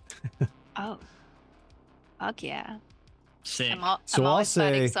 Oh. Fuck yeah. Sick. I'm So I'll always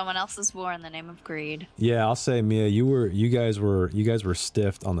fighting say- someone else's war in the name of greed. Yeah, I'll say, Mia, you guys were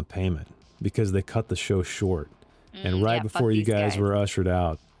stiffed on the payment because they cut the show short, and right Yeah, fuck before you these guys were ushered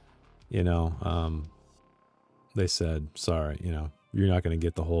out, you know, they said, sorry, you know, you're not going to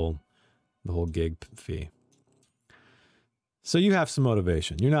get the whole gig fee. So you have some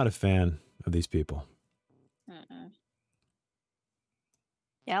motivation. You're not a fan of these people. Mm-mm.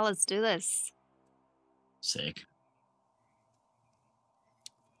 Yeah, let's do this. Sick.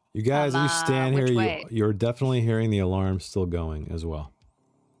 You guys, as you stand which here, way? you're definitely hearing the alarm still going as well.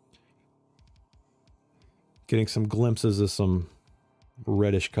 Getting some glimpses of some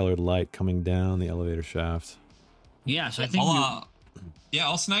reddish colored light coming down the elevator shaft. Yeah, so I think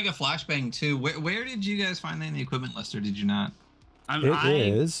I'll snag a flashbang too. Where did you guys find that in the equipment list, or did you not? I'm, It I,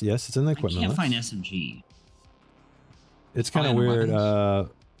 is, yes, it's in the I equipment can't list. find SMG. It's kind of Probably in weird. the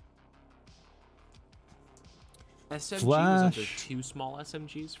SMG was under Flash. 2 small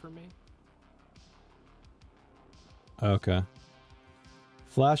SMGs for me. Okay.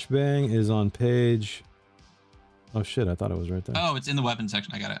 Flashbang is on page. Oh shit! I thought it was right there. Oh, it's in the weapon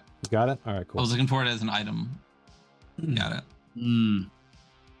section. I got it. Got it. All right, I cool. was looking for it as an item. Got it. Hmm.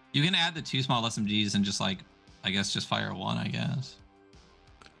 You can add the 2 small SMGs and just like, I guess, just fire 1. I guess.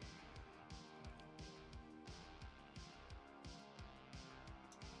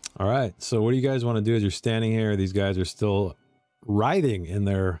 All right. So what do you guys want to do as you're standing here? These guys are still writhing in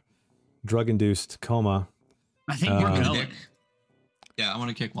their drug-induced coma. I think we're Um, going. Dick. Yeah, I want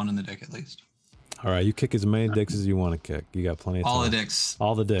to kick 1 in the dick at least. All right, you kick as many dicks as you want to kick. You got plenty of time. All the dicks.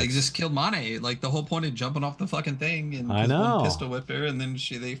 All the dicks. They just killed Mane. Like the whole point of jumping off the fucking thing and I know. one pistol whipped her, and then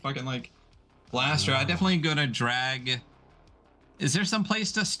they fucking like blast her. I definitely gonna drag. Is there some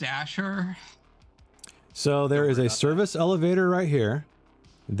place to stash her? So there is a service elevator right here.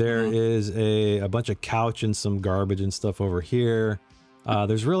 There is a bunch of couch and some garbage and stuff over here.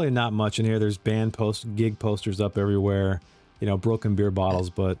 There's really not much in here. There's gig posters up everywhere. You know, broken beer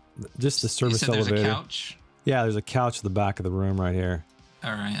bottles, but just the service elevator. There's a couch? Yeah, there's a couch at the back of the room right here. All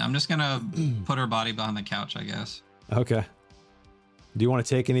right, I'm just gonna put her body behind the couch, I guess. Okay. Do you want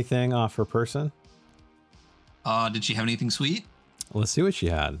to take anything off her person? Did she have anything sweet? Let's see what she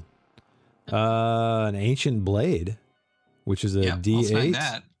had. An ancient blade, which is a D8. I'll snag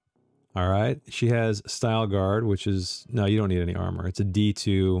that. All right. She has style guard, which is no, you don't need any armor. It's a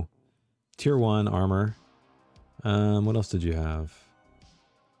D2 tier 1 armor. What else did you have?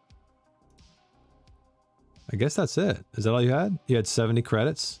 I guess that's it. Is that all you had? You had 70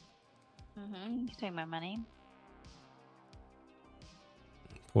 credits? Mm-hmm. You can take my money.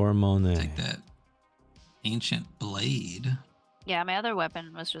 For Monet. Take that ancient blade. Yeah, my other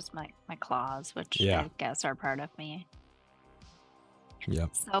weapon was just my claws, which I guess are part of me. Yep.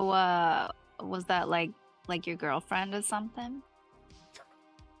 So, was that like your girlfriend or something?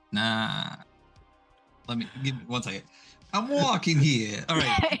 Nah. Let me give me 1 second. I'm walking here. All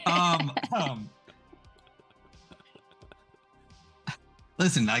right.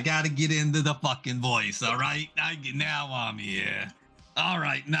 Listen, I gotta get into the fucking voice. All right. Now I'm here. All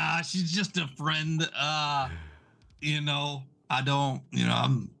right. Nah, she's just a friend. I'm not.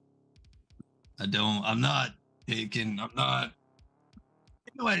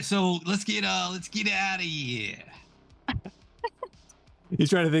 Anyway, so let's get out of here. He's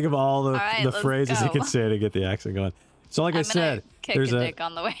trying to think of all the phrases go. he could say to get the accent going. So like I said, kick a dick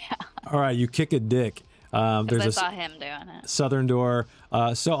on the way out. All right, you kick a dick. There's I saw him doing it. Southern door.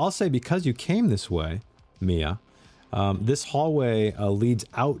 So I'll say because you came this way, Mia, this hallway leads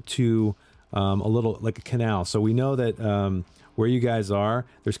out to a little like a canal. So we know that where you guys are,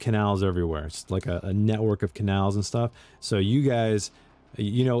 there's canals everywhere. It's like a network of canals and stuff. So you guys,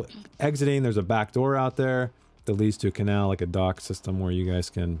 exiting, there's a back door out there that leads to a canal, like a dock system where you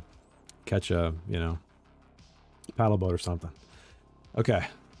guys can catch a, paddle boat or something. Okay.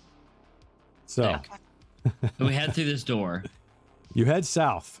 So we head through this door. You head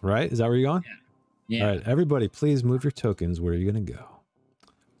south, right? Is that where you're going? Yeah. All right, everybody, please move your tokens. Where are you going to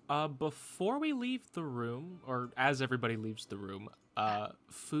go? Before we leave the room, or as everybody leaves the room,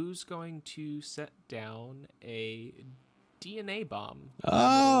 Foo's going to set down a DNA bomb.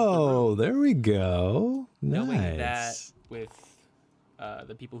 Oh, there we go. Knowing that Nice. with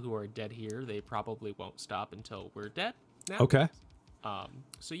the people who are dead here, they probably won't stop until we're dead now. Okay.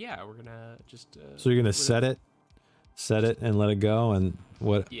 So yeah, we're gonna just. So you're going to set it and let it go and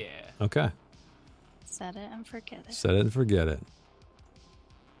what? Yeah. Okay. Set it and forget it. Set it and forget it.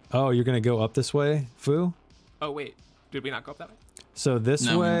 Oh, you're going to go up this way, Foo? Oh wait, did we not go up that way? So this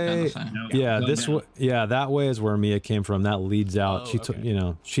No, way, No, yeah, go this down. way, yeah, that way is where Mia came from. That leads out. Oh, She took,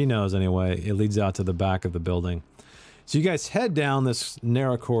 okay. she knows anyway. It leads out to the back of the building. So you guys head down this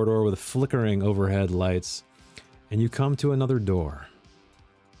narrow corridor with flickering overhead lights, and you come to another door.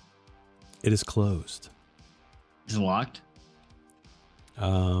 It is closed. Is it locked?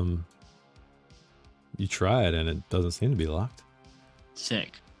 You try it, and it doesn't seem to be locked.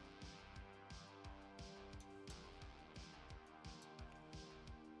 Sick.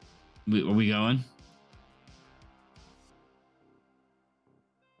 Are we going?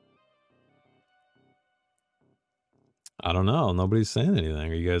 I don't know. Nobody's saying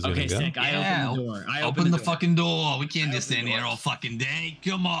anything. Are you guys Okay, gonna go? sick. I open the door. Open the fucking door. We can't just stand here all fucking day.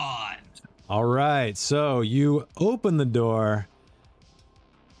 Come on. All right. So you open the door,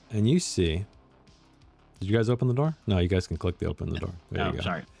 and you see. Did you guys open the door? No, you guys can click the open the door. There you go.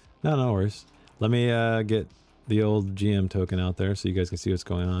 Sorry. No worries. Let me get the old GM token out there so you guys can see what's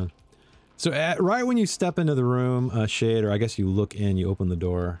going on. So right when you step into the room, Shade, or I guess you look in, you open the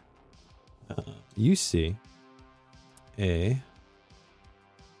door, you see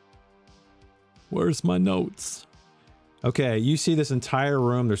where's my notes? Okay, you see this entire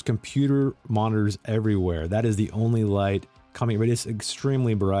room. There's computer monitors everywhere. That is the only light coming, but it's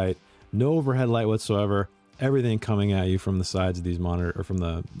extremely bright. No overhead light whatsoever. Everything coming at you from the sides of these monitors, or from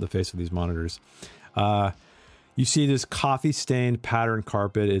the face of these monitors. You see this coffee-stained pattern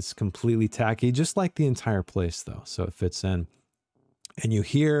carpet. It's completely tacky, just like the entire place, though, so it fits in. And you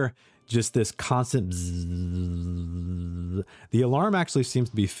hear just this constant bzzz. The alarm actually seems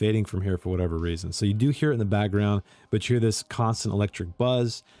to be fading from here for whatever reason. So you do hear it in the background, but you hear this constant electric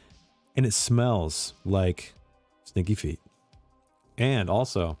buzz. and it smells like stinky feet. And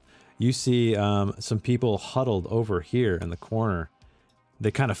also, you see some people huddled over here in the corner.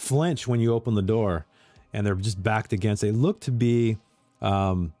 They kind of flinch when you open the door, and they're just backed against. They look to be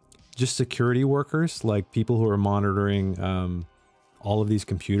just security workers, like people who are monitoring all of these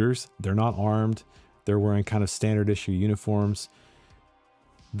computers. They're not armed. They're wearing kind of standard issue uniforms.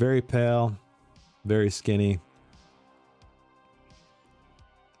 Very pale, very skinny.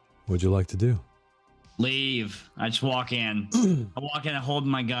 What'd you like to do? Leave. I just walk in. I walk in and hold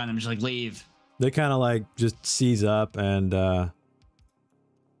my gun. I'm just like, leave. They kind of like just seize up and let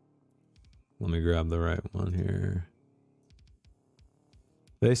me grab the right one here.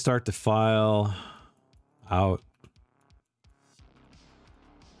 They start to file out.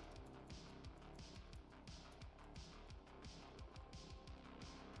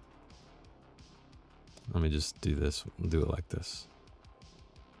 Let me just do this. We'll do it like this.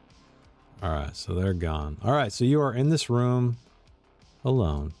 All right, so they're gone. All right, so you are in this room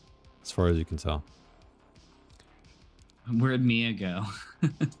alone, as far as you can tell. Where'd Mia go?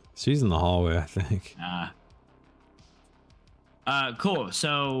 She's in the hallway, I think. Cool.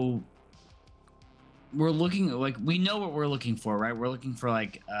 So we're looking, like, we know what we're looking for, right? We're looking for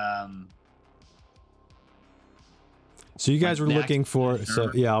like So you guys were looking for,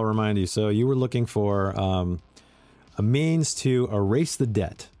 so yeah, I'll remind you. So you were looking for a means to erase the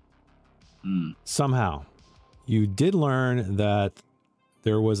debt. Somehow. You did learn that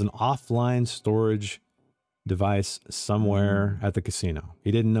there was an offline storage device somewhere at the casino. He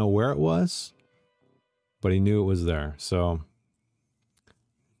didn't know where it was, but he knew it was there. So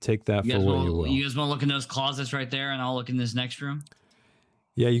take that for what you will. You guys want to look in those closets right there, and I'll look in this next room?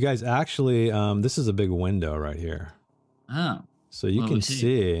 Yeah, you guys actually, this is a big window right here. Oh. So you can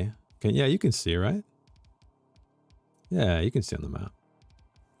see. Yeah, you can see, right? Yeah, you can see on the map.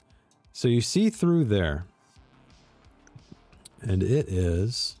 So you see through there. And it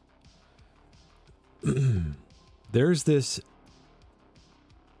is... there's this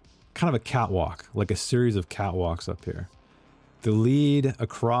kind of a catwalk, like a series of catwalks up here. The lead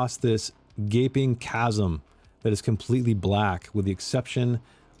across this gaping chasm that is completely black, with the exception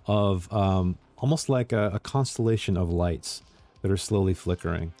of almost like a constellation of lights that are slowly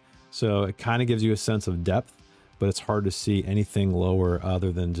flickering. So it kind of gives you a sense of depth, but it's hard to see anything lower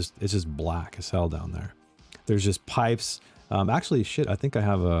other than just, it's just black as hell down there. There's just pipes. Actually, shit, I think I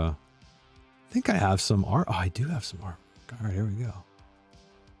have some art. Oh, I do have some art. All right, here we go.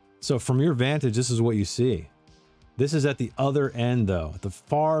 So from your vantage, this is what you see. This is at the other end, though, at the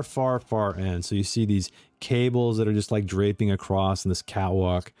far, far, far end. So you see these cables that are just like draping across, and this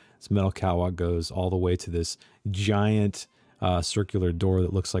catwalk, this metal catwalk goes all the way to this giant circular door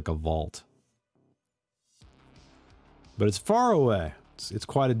that looks like a vault. But it's far away. It's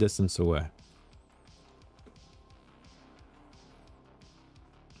quite a distance away.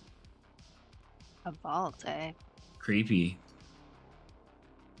 A vault, eh? Creepy.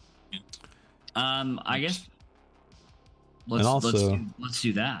 I guess let's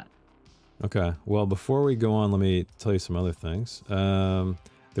do that. Okay. Well, before we go on, let me tell you some other things.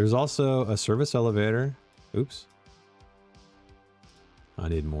 There's also a service elevator. Oops. I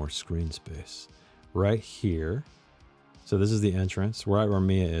need more screen space. Right here. So this is the entrance, right where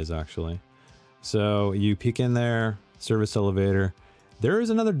Mia is, actually. So you peek in there, service elevator. There is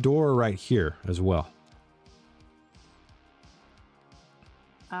another door right here as well.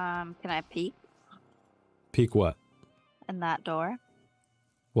 Can I peek Peek what? in that door?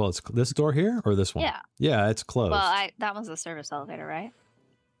 Well, it's this door here or this one? Yeah. Yeah, it's closed. Well, that was the service elevator, right?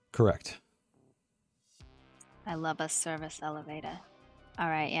 Correct. I love a service elevator. All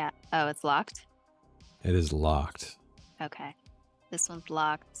right, yeah. Oh, it's locked? It is locked. Okay. This one's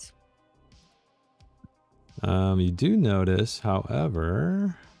locked. You do notice,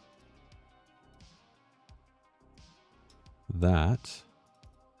 however, that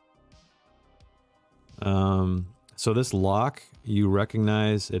so this lock, you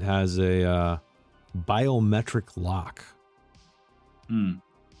recognize it has a biometric lock.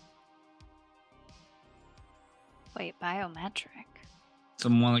 Wait, biometric?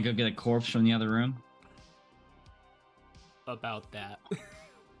 Someone want to go get a corpse from the other room? About that.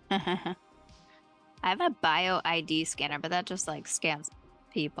 I have a bio ID scanner, but that just like scans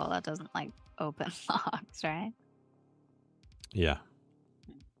people. That doesn't like open locks, right? Yeah.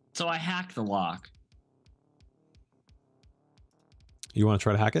 So I hacked the lock. You want to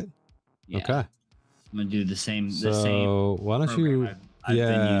try to hack it? Yeah. Okay. I'm gonna do the same. So why don't you?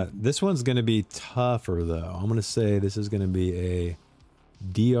 Yeah, this one's gonna be tougher though. I'm gonna say this is gonna be a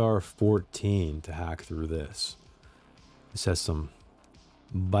DR14 to hack through this. This has some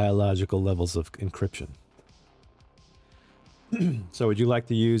biological levels of encryption. So would you like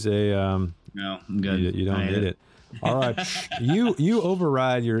to use a No, I'm good. You don't need it. All right. you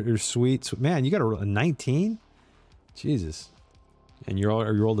override your sweet man, you got a 19? Jesus. And you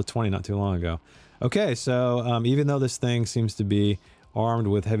rolled a 20 not too long ago. Okay, so even though this thing seems to be armed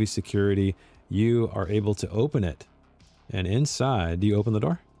with heavy security, you are able to open it. And inside, do you open the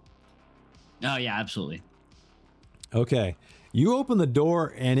door? Oh yeah, absolutely. Okay. You open the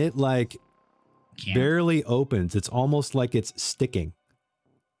door and it like barely opens. It's almost like it's sticking.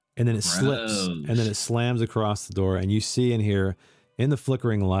 And then it slips and then it slams across the door. And you see in here, in the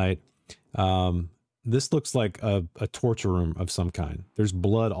flickering light, this looks like a torture room of some kind. There's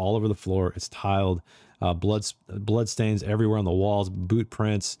blood all over the floor. It's tiled, blood stains everywhere on the walls, boot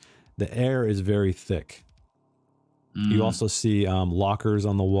prints. The air is very thick. You also see lockers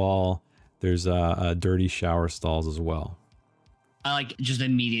on the wall. There's dirty shower stalls as well. I like just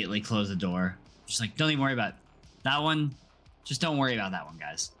immediately close the door. Just like, don't even worry about that one. Just don't worry about that one,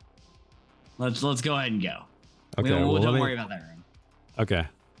 guys. Let's go ahead and go. Okay, don't worry about that room. Okay.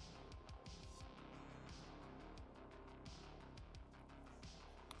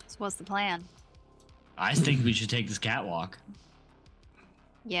 So what's the plan? I think we should take this catwalk.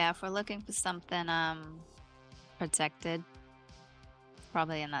 Yeah, if we're looking for something protected,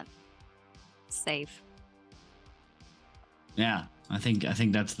 probably in that safe. Yeah, I think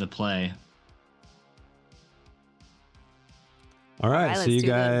that's the play. All right, so you let's do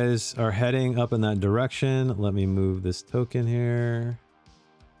that. guys are heading up in that direction. Let me move this token here.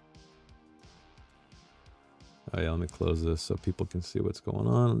 Oh yeah, let me close this so people can see what's going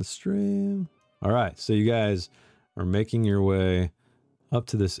on the stream. All right, so you guys are making your way up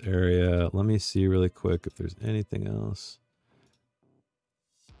to this area. Let me see really quick if there's anything else.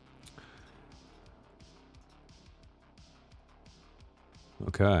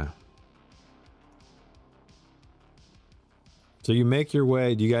 Okay. So you make your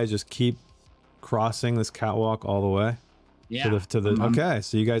way. Do you guys just keep crossing this catwalk all the way? Yeah. Okay,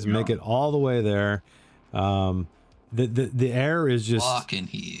 so you guys make it all the way there. The air is just walking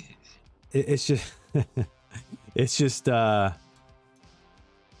here. It's just it's just there's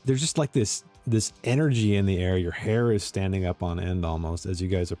just like this energy in the air. Your hair is standing up on end almost as you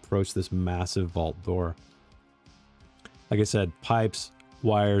guys approach this massive vault door. Like I said, pipes,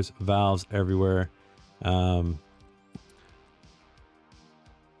 wires, valves everywhere.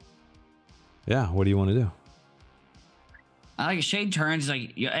 Yeah, what do you want to do? Like Shade turns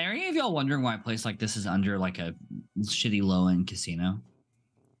like, are any of y'all wondering why a place like this is under like a shitty low-end casino?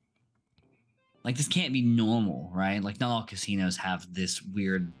 Like this can't be normal, right? Like not all casinos have this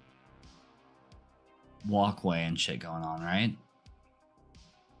weird walkway and shit going on, right?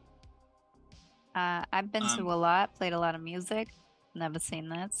 I've been to a lot, played a lot of music, never seen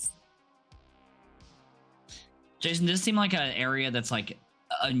this. Jason, does it seem like an area that's like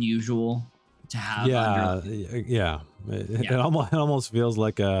unusual to have? Yeah. It almost feels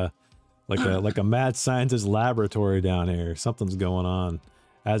like a mad scientist laboratory down here. Something's going on,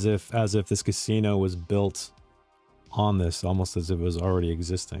 as if this casino was built on this, almost as if it was already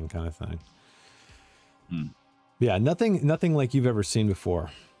existing, kind of thing. Yeah, nothing like you've ever seen before.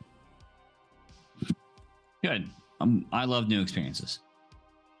 Good. I love new experiences.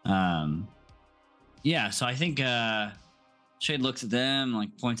 Yeah, so I think Shade looks at them,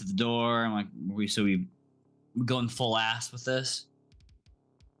 like points at the door. I'm like, we going full ass with this?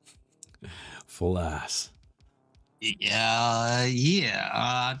 Full ass. Yeah.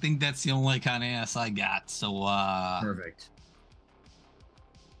 I think that's the only kind of ass I got. So Perfect.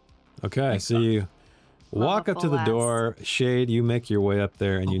 Okay, so you walk up to the door. Shade, you make your way up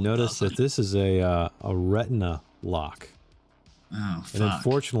there, and you notice that this is a retina lock. Oh, fuck. And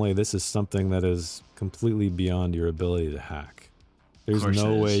unfortunately, this is something that is completely beyond your ability to hack. There's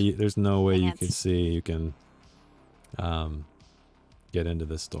no way you can see you can get into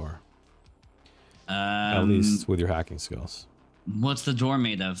this door. At least with your hacking skills. What's the door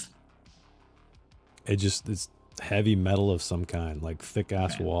made of? It's heavy metal of some kind, like thick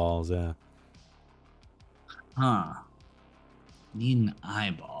ass walls. Yeah. Huh. Need an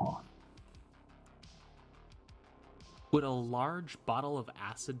eyeball. Would a large bottle of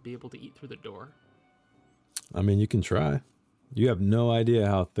acid be able to eat through the door? I mean, you can try. You have no idea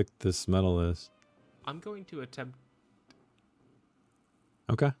how thick this metal is. I'm going to attempt.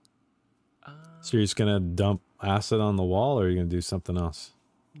 Okay. So you're just gonna dump acid on the wall, or are you gonna do something else?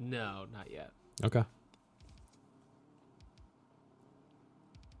 No, not yet. Okay.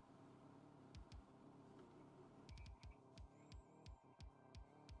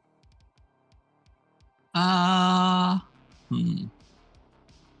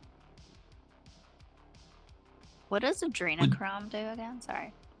 What does adrenochrome do again?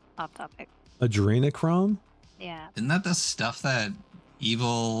 Sorry, off topic. Adrenochrome? Yeah. Isn't that the stuff that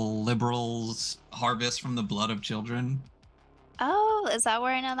evil liberals harvest from the blood of children? Oh, is that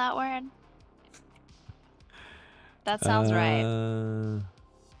where I know that word? That sounds right.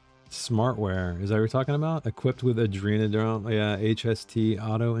 Smartwear. Is that what you're talking about? Equipped with adrenochrome. Yeah, HST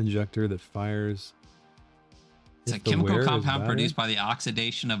auto injector that fires. It's a chemical compound produced by the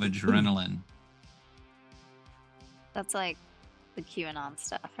oxidation of adrenaline. That's like the QAnon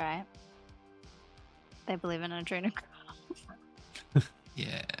stuff, right? They believe in adrenochrome.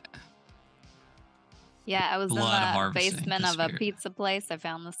 Yeah. Yeah, I was Blood in the harvesting basement the of a spirit. pizza place. I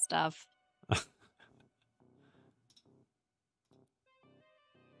found this stuff.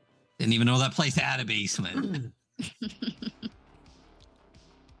 Didn't even know that place had a basement.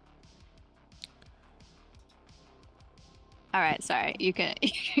 All right, sorry. You can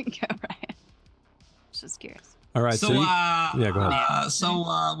go, Ryan. Just curious. All right. So, yeah, go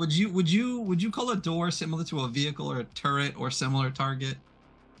ahead. would you call a door similar to a vehicle or a turret or similar target?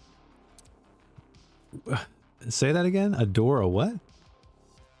 Say that again. A door, a what?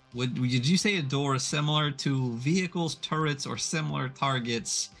 Did you say a door is similar to vehicles, turrets, or similar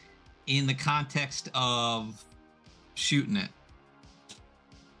targets in the context of shooting it?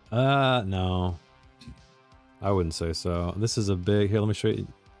 No. I wouldn't say so. This is a big. Here, let me show you.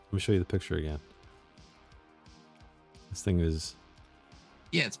 Let me show you the picture again. This thing is.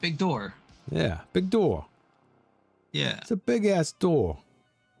 Yeah, it's big door. Yeah, big door. Yeah. It's a big ass door.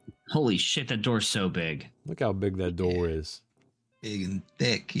 Holy shit, that door's so big. Look how big that door is. Big and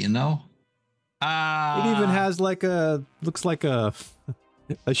thick, you know? It even has like a, looks like a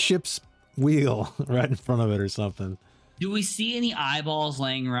ship's wheel right in front of it or something. Do we see any eyeballs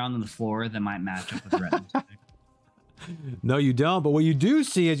laying around on the floor that might match up with red? No, you don't. But what you do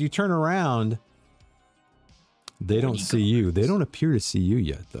see as you turn around, they don't see you. They don't appear to see you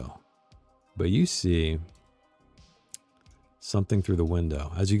yet, though. But you see something through the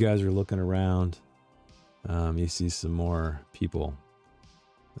window. As you guys are looking around, you see some more people.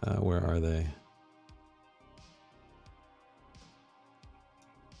 Where are they?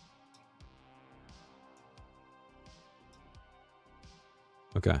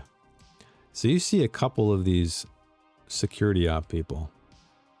 Okay. So you see a couple of these security op people.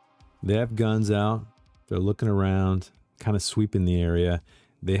 They have guns out. They're looking around, kind of sweeping the area.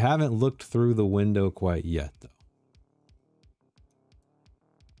 They haven't looked through the window quite yet, though.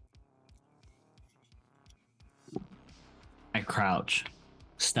 I crouch.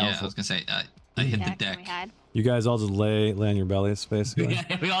 Stealth. Yeah, I was gonna say I hit the Can deck. we hide? You guys all just lay on your bellies, basically.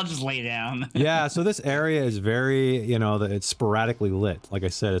 We all just lay down. Yeah, so this area is very, it's sporadically lit. Like I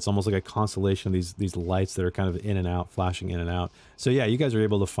said, it's almost like a constellation of these lights that are kind of in and out, flashing in and out. So yeah, you guys are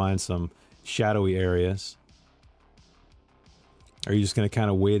able to find some shadowy areas. Are you just going to kind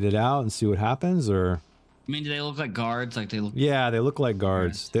of wait it out and see what happens, or? I mean, do they look like guards? Like they look? Yeah, they look like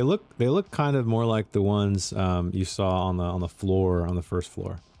guards. They look kind of more like the ones you saw on the floor, on the first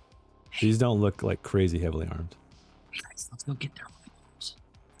floor. These don't look like crazy heavily armed. Guys, let's go get their rifles.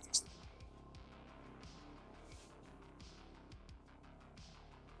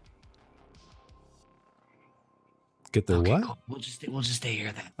 Get their what? Cool. We'll just stay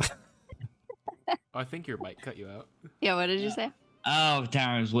here then. Oh, I think your mic cut you out. Yeah, what did you say? Oh,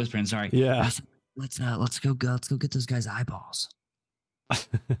 Darren was whispering. Sorry. Yeah. Let's go get those guys' eyeballs.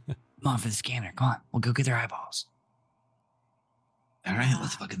 Come on for the scanner. Come on, we'll go get their eyeballs. All right,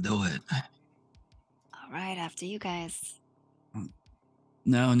 let's fucking do it. All right, after you guys.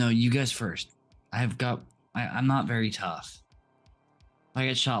 No, you guys first. I'm not very tough. If I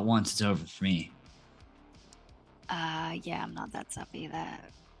get shot once, it's over for me. Yeah, I'm not that tough either.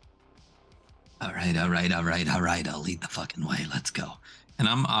 All right. I'll lead the fucking way. Let's go. And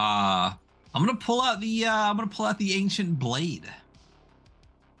I'm gonna pull out the ancient blade.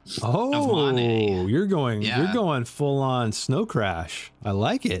 Oh, you're Yeah. going full on Snow Crash. I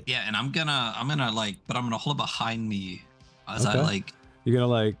like it. Yeah, and I'm gonna hold it behind me as Okay. I like. You're gonna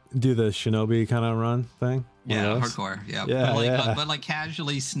like do the shinobi kind of run thing. One Yeah, of those? hardcore. Yeah, Yeah, but like, yeah. But like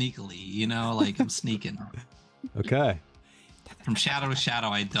casually, sneakily, like I'm sneaking Okay. from shadow to shadow.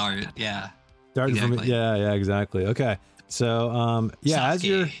 I dart. Yeah. Starting from Exactly. yeah, exactly. Okay. So yeah,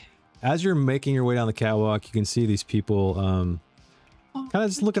 Sasuke. as you're making your way down the catwalk, you can see these people kind of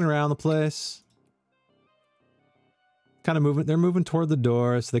just looking around the place. Kind of moving, they're moving toward the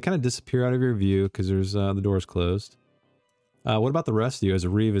door, so they kind of disappear out of your view because there's the door's closed. What about the rest of you? As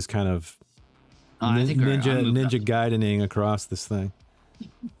Reeve is kind of I think I'm moved up. ninja guiding across this thing.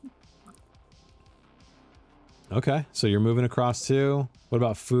 Okay, so you're moving across too. What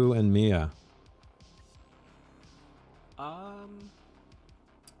about Fu and Mia?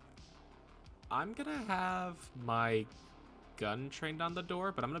 I'm gonna have my gun trained on the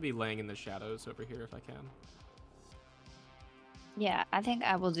door, but I'm gonna be laying in the shadows over here if I can. Yeah, I think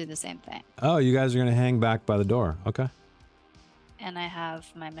I will do the same thing. Oh, you guys are going to hang back by the door. Okay. And I have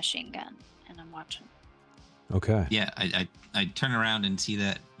my machine gun, and I'm watching. Okay. Yeah, I turn around and see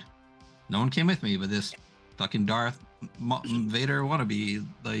that no one came with me, but this fucking Darth Vader wannabe,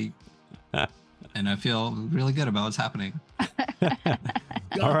 like, and I feel really good about what's happening.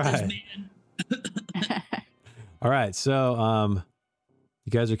 All right. All right. So, you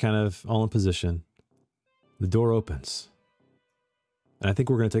guys are kind of all in position. The door opens. And I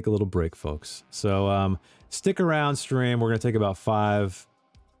think we're going to take a little break, folks. So stick around, stream. We're going to take about 5.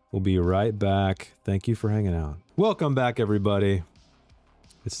 We'll be right back. Thank you for hanging out. Welcome back, everybody.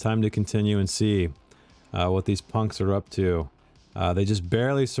 It's time to continue and see what these punks are up to. They just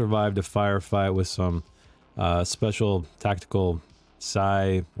barely survived a firefight with some special tactical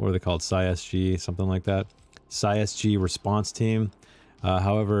what are they called? SG, something like that. SG response team.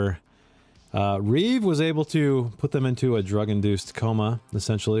 However, Reeve was able to put them into a drug-induced coma,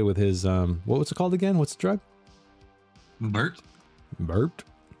 essentially, with his, what was it called again? What's the drug? Burped.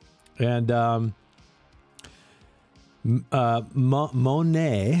 And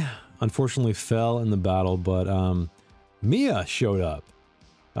Monet, unfortunately, fell in the battle, but Mia showed up,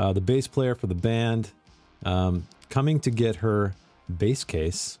 the bass player for the band, coming to get her bass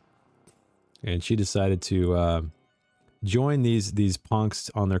case, and she decided to join these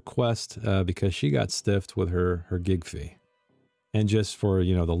punks on their quest because she got stiffed with her gig fee, and just for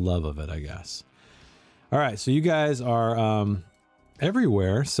the love of it, I guess. All right, so you guys are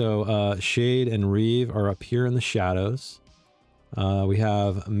everywhere. So Shade and Reeve are up here in the shadows. We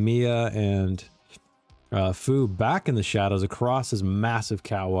have Mia and Fu back in the shadows across this massive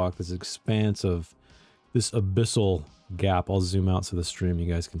catwalk, this expanse of this abyssal gap. I'll zoom out so the stream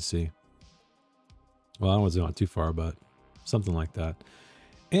you guys can see. Well, I don't want to zoom out too far, but something like that.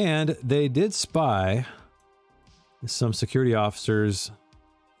 And they did spy some security officers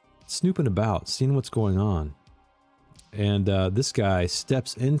snooping about, seeing what's going on. And this guy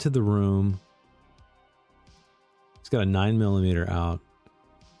steps into the room. He's got a 9mm out.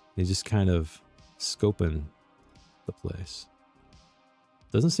 He's just kind of scoping the place.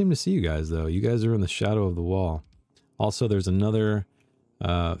 Doesn't seem to see you guys, though. You guys are in the shadow of the wall. Also, there's another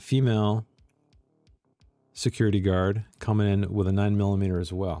female security guard coming in with a 9mm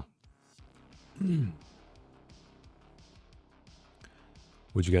as well.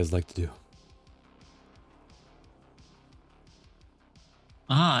 What'd you guys like to do?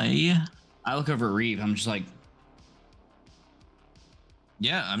 I look over at Reeve. I'm just like,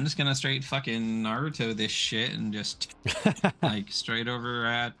 yeah, I'm just gonna straight fucking Naruto this shit and just like straight over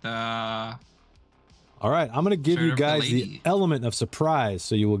at all right, I'm gonna give you guys the element of surprise,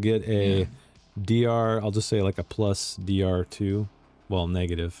 so you will get a DR, I'll just say like a plus DR2, well,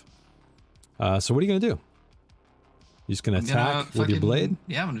 negative. So what are you gonna do? You just gonna attack with your blade?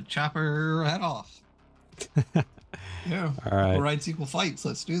 Yeah, I'm gonna chop her head off. Yeah. All right. Rights equal fights.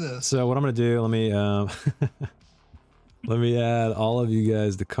 Let's do this. So what I'm gonna do? Let me let me add all of you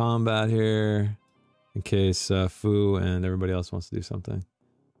guys to combat here, in case Fu and everybody else wants to do something.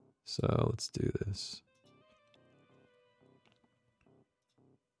 So let's do this.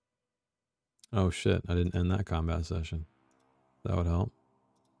 Oh shit! I didn't end that combat session. That would help.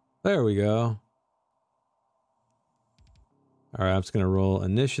 There we go. All right, I'm just gonna roll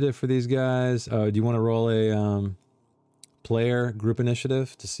initiative for these guys. Do you want to roll a player group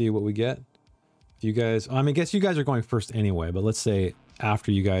initiative to see what we get? If you guys, I mean, I guess you guys are going first anyway, but let's say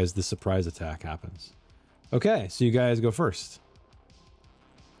after you guys, the surprise attack happens. Okay, so you guys go first.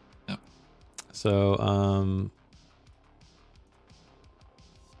 Yep. So,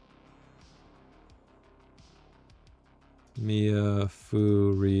 Mia,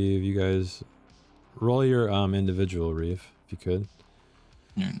 Fu, Reeve, you guys roll your individual, Reeve, if you could.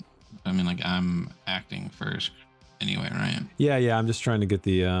 Yeah, I mean, like, I'm acting first anyway, right? Yeah, I'm just trying to get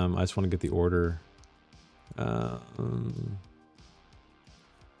the I just want to get the order.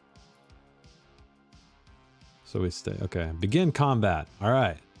 So we stay. Okay, begin combat. All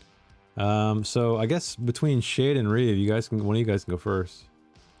right. So I guess between Shade and Reeve, you guys can, one of you guys can go first.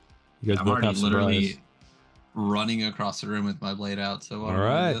 You guys both have surprise. Running across the room with my blade out. So all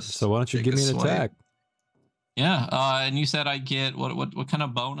right. So why don't you give me an attack? Yeah. And you said I get what kind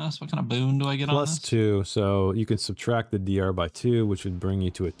of bonus? What kind of boon do I get on this? +2. So you can subtract the DR by 2, which would bring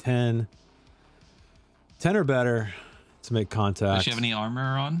you to a 10. 10 or better to make contact. Does she have any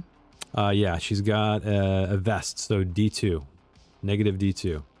armor on? Yeah, she's got a vest, so D2, negative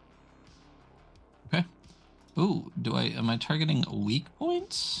D2. Okay. Ooh, am I targeting weak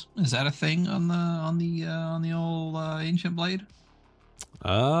points? Is that a thing on the old ancient blade?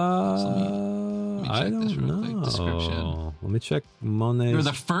 Let me I check this don't real quick. Description. know. Let me check Monet's. You're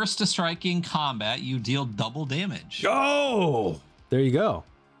the first to strike in combat. You deal double damage. Oh, there you go.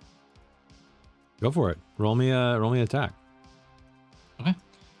 Go for it. Roll me an attack. Okay.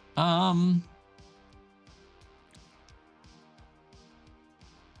 Oh,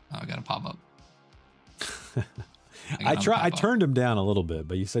 I gotta pop up. I turned him down a little bit,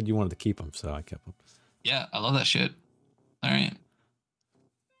 but you said you wanted to keep him, so I kept him. Yeah, I love that shit. All right.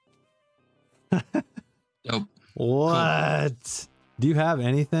 Dope. What? Cool. Do you have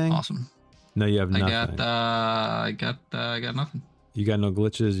anything? Awesome. No, you have nothing. I got nothing. You got no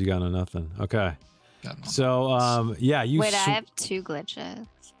glitches. You got no nothing. Okay. Got nothing. So, yeah, you. Wait, I have 2 glitches.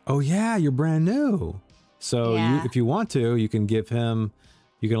 Oh yeah, you're brand new. So Yeah. if you want to, you can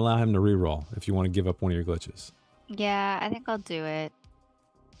allow him to reroll if you want to give up one of your glitches. Yeah, I think I'll do it.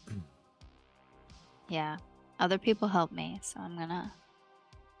 Yeah. Other people help me, so I'm gonna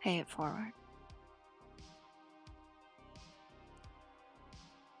pay it forward.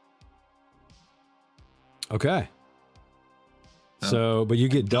 Okay. So, but you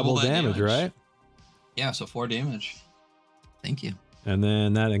get double damage, right? Yeah, so 4 damage. Thank you. And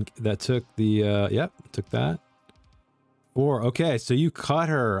then that took the took that. 4. Okay, so you cut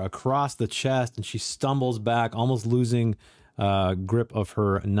her across the chest and she stumbles back, almost losing grip of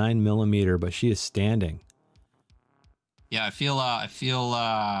her 9mm, but she is standing. Yeah, I feel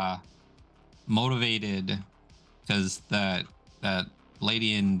motivated because that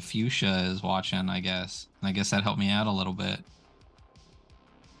lady in fuchsia is watching, I guess. And I guess that helped me out a little bit.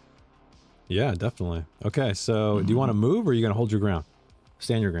 Yeah, definitely. Okay, so do you want to move or are you going to hold your ground?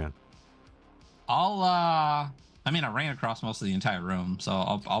 Stand your ground. I ran across most of the entire room, so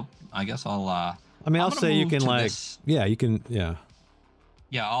I'll say you can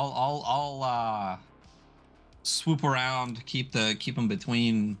I'll swoop around, keep them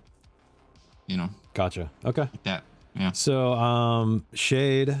between, Gotcha. Okay. Like that. Yeah. So,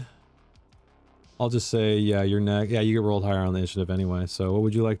 Shade, I'll just say, you're next. Yeah, you get rolled higher on the initiative anyway. So what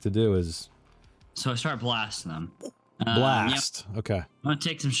would you like to do So I start blasting them. Blast. Yep. Okay. I'm going to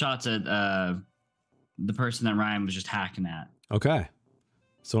take some shots at the person that Ryan was just hacking at. Okay.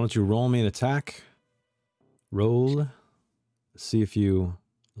 So why don't you roll me an attack? Roll. See if you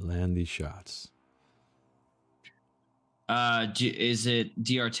land these shots. Is it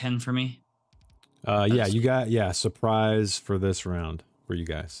DR10 for me? Yeah, you got, surprise for this round for you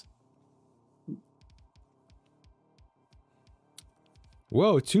guys.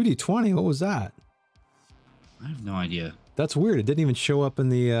 Whoa, 2d20. What was that? I have no idea. That's weird. It didn't even show up in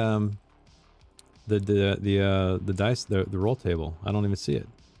the dice, the roll table. I don't even see it.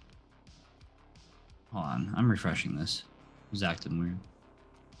 Hold on, I'm refreshing this. It was acting weird.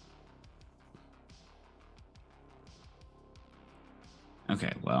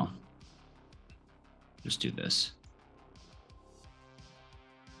 Okay, well, just do this.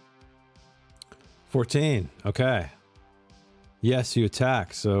 14. Okay. Yes, you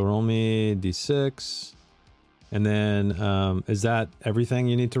attack. So roll me d6. And then is that everything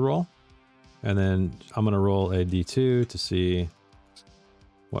you need to roll? And then I'm going to roll a d2 to see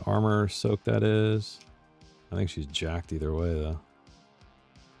what armor soak that is. I think she's jacked either way, though.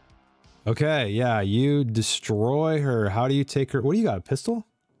 Okay, yeah, you destroy her. How do you take her? What do you got, a pistol?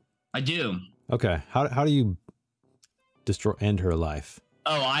 I do. Okay, how do you end her life?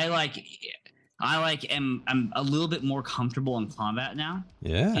 Oh, I'm a little bit more comfortable in combat now.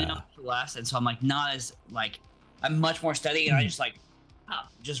 Yeah. And so I'm like not as I'm much more steady, and I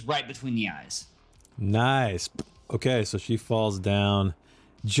just right between the eyes. Nice. Okay, so she falls down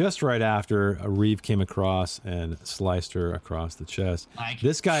just right after a Reeve came across and sliced her across the chest.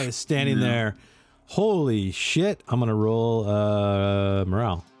 This guy is standing there. Holy shit. I'm going to roll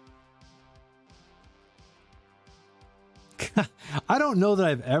morale. I don't know that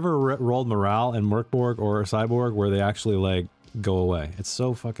I've ever rolled morale in Merkborg or Cyborg where they actually go away. It's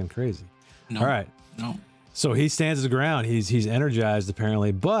so fucking crazy. No. All right. No. So he stands his ground. He's energized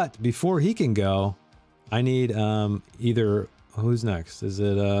apparently, but before he can go, I need either who's next? Is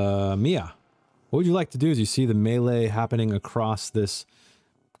it Mia? What would you like to do as you see the melee happening across this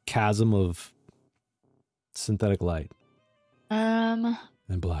chasm of synthetic light and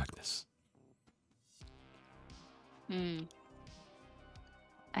blackness?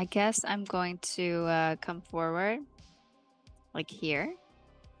 I guess I'm going to come forward, here.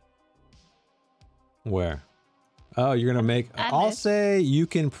 Where? Oh, you're gonna make. I'll say you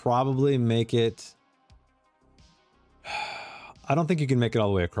can probably make it. I don't think you can make it all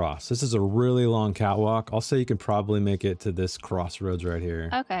the way across. This is a really long catwalk. I'll say you can probably make it to this crossroads right here.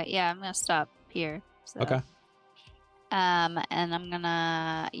 Okay, yeah, I'm gonna stop here. So. Okay. And I'm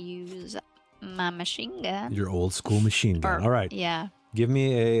gonna use my machine gun. Your old school machine gun. All right. Yeah. Give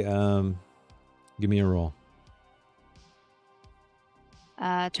me a roll.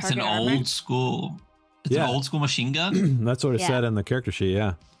 Target It's an armor. old school. It's an old school machine gun. That's what it Yeah. said in the character sheet.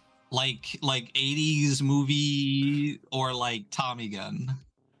 Yeah. like 80s movie or like Tommy gun.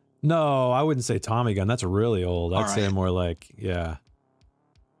 No, I wouldn't say Tommy gun. That's really old. I'd All say right. more like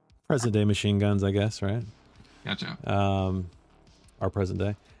present day machine guns, I guess. Right. Gotcha. Our present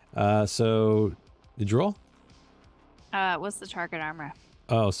day. So did you roll? What's the target armor?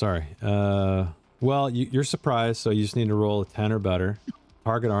 Oh, sorry. Well, you're surprised, so you just need to roll a 10 or better.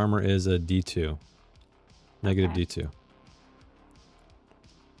 Target armor is a D2. Negative Okay. D2.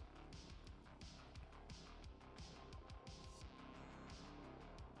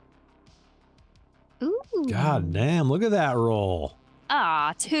 Ooh. God damn, look at that roll.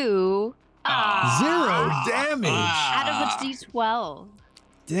 2. Zero damage. Out of a D12.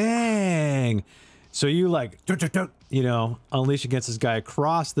 Dang. So you like, unleash against this guy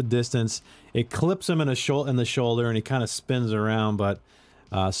across the distance. It clips him in the shoulder, and he kind of spins around, but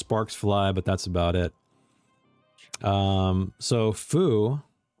sparks fly, but that's about it. So Fu,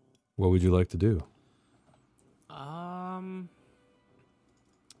 what would you like to do?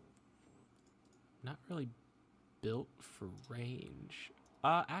 Not really built for range.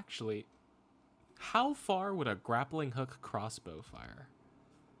 Actually, how far would a grappling hook crossbow fire?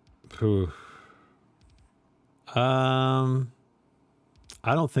 Phew. I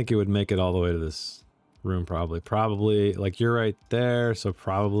don't think it would make it all the way to this room. Probably like you're right there, so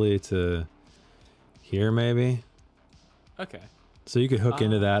probably to here maybe. Okay. So you could hook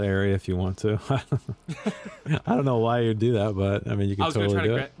into that area if you want to. I don't know why you'd do that, but I mean you could I was totally gonna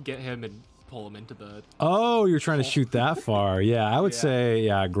do try it. to get him and pull him into the. Oh, you're trying to shoot that far? Yeah, I would Yeah.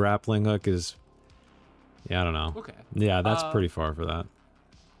 say grappling hook is. Yeah, I don't know. Okay. Yeah, that's pretty far for that.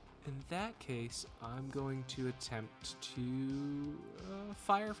 In that case, I'm going to attempt to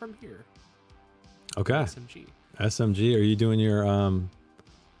fire from here. Okay. SMG. SMG. Are you doing your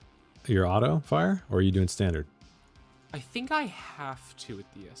auto fire, or are you doing standard? I think I have to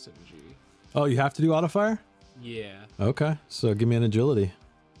with the SMG. Oh, you have to do auto fire? Yeah. Okay, so give me an agility.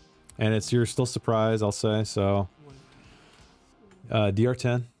 And you're still surprised, I'll say, so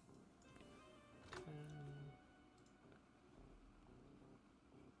DR10.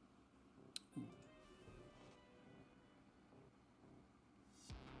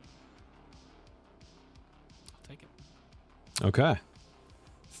 I'll take it. Okay.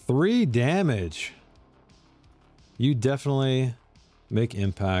 3 damage. You definitely make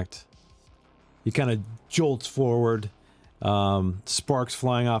impact. He kind of jolts forward. Sparks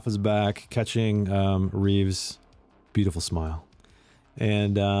flying off his back, catching Reeves' beautiful smile.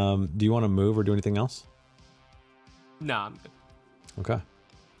 And do you want to move or do anything else? Nah, I'm good. Okay.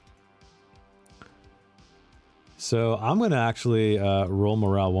 So I'm going to actually roll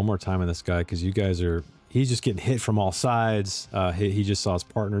morale one more time on this guy because you guys are... He's just getting hit from all sides. He just saw his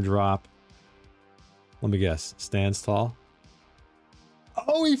partner drop. Let me guess. Stands tall.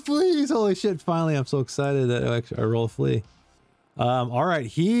 Oh, he flees. Holy shit. Finally, I'm so excited that I roll a flee. All right.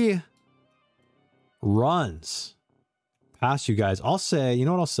 He runs past you guys. I'll say, you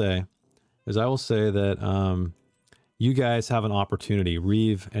know what I'll say? Is I will say that you guys have an opportunity,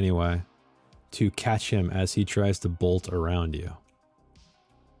 Reeve anyway, to catch him as he tries to bolt around you.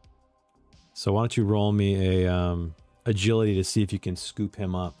 So why don't you roll me a agility to see if you can scoop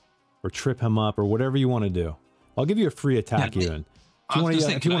him up or trip him up or whatever you want to do. I'll give you a free attack even. If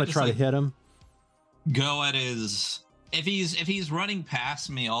you want to try to hit him, go at his. If he's running past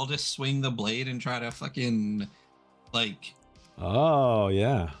me, I'll just swing the blade and try to fucking like. Oh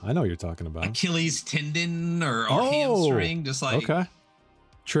yeah, I know what you're talking about. Achilles tendon or hamstring, just like okay.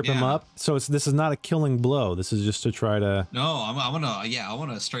 Trip him up. So this is not a killing blow. This is just to try to. No, I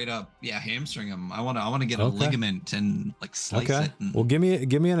want to straight up hamstring him. I want to get a ligament and like slice it. And... Well, give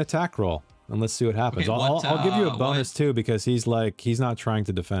me an attack roll and let's see what happens. Okay, I'll give you a bonus too because he's not trying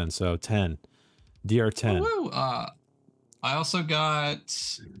to defend. So 10, DR10. Woo-woo. I also got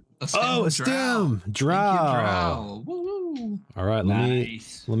a stem. Oh, a stem drow. Woo-woo. All right,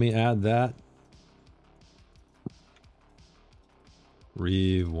 Nice. let me add that.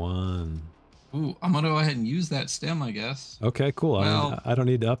 Reeve 1. Ooh, I'm gonna go ahead and use that stem, I guess. Okay, cool. Well, I don't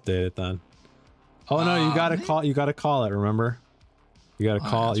need to update it then. Oh no, you gotta call. You gotta call it. Remember, you gotta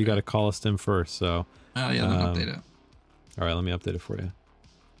call. You gotta call a stem first. So. Oh yeah, then update it. All right, let me update it for you.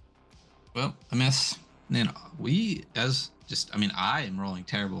 Well, I miss. you know, I am rolling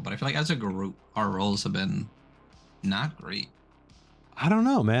terrible, but I feel like as a group, our rolls have been not great. I don't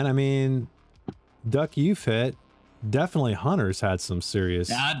know, man. I mean, Duck, you've hit. Definitely Hunter's had some serious.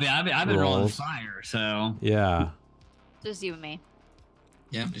 Yeah, I've been rolling rolls. fire, so. Yeah. Just you and me.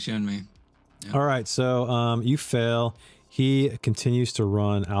 Yeah, just you and me. Yeah. All right, so you fail. He continues to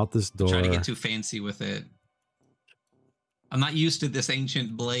run out this door. Trying to get too fancy with it. I'm not used to this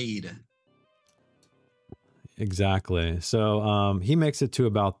ancient blade. Exactly. So he makes it to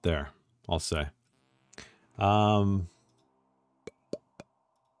about there, I'll say.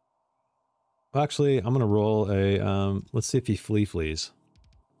 Actually, I'm gonna roll a let's see if he flees.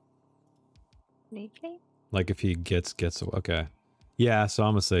 Leafy? Like if he gets okay. Yeah, so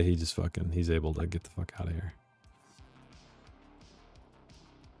I'm gonna say he's able to get the fuck out of here.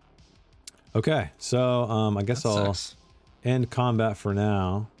 Okay, so I guess I'll end combat for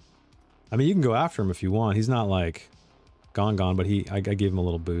now. I mean, you can go after him if you want. He's not like gone, but I gave him a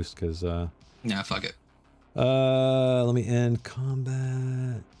little boost because yeah, fuck it. Let me end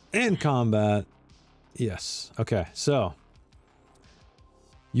combat. End combat. Yes. Okay, so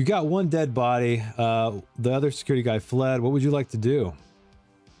you got one dead body. The other security guy fled. What would you like to do?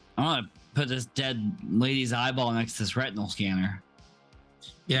 I want to put this dead lady's eyeball next to this retinal scanner.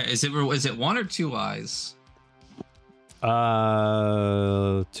 Yeah, is it one or two eyes? 2.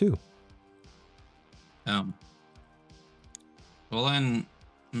 Well then,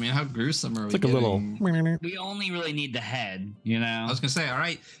 I mean, how gruesome are we? It's like a little. We only really need the head, you know? I was gonna say, all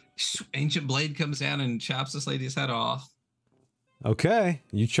right, ancient blade comes down and chops this lady's head off. Okay,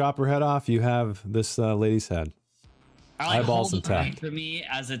 you chop her head off. You have this lady's head. I like Eyeballs hold it intact. for me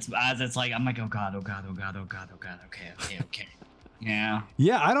as it's like, I'm like, oh god. Okay. Yeah.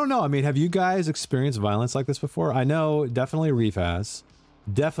 Yeah, I don't know. I mean, have you guys experienced violence like this before? I know definitely Reef has.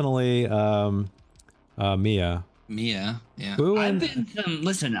 Definitely Mia. Yeah. Ooh, I've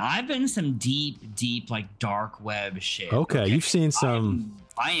been some deep like dark web shit. Okay, you've seen some.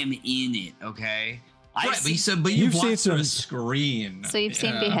 I am in it, okay? Right, but you've seen watched some a screen. So you've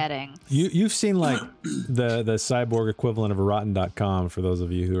seen beheading. You've seen like the cyborg equivalent of a Rotten.com for those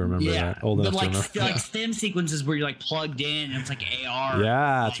of you who remember that. Old enough but to like, remember. like stem sequences where you're like plugged in and it's like AR.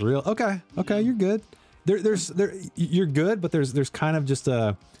 Yeah, it's real. Okay, you're good. You're good, but there's kind of just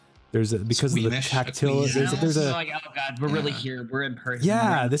because of the tactile. There's a like, oh god, we're really here. We're in person.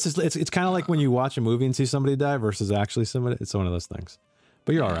 yeah. It's kind of like when you watch a movie and see somebody die versus actually somebody. It's one of those things.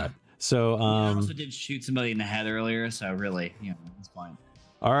 But you're all right. So I also did shoot somebody in the head earlier, so really, it's fine.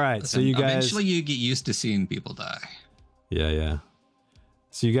 All right. So you guys eventually you get used to seeing people die. Yeah.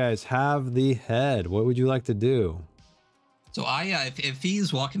 So you guys have the head. What would you like to do? So if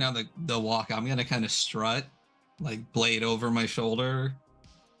he's walking down the walk, I'm gonna kind of strut, like blade over my shoulder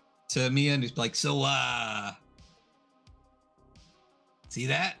to Mia, and he's like, so see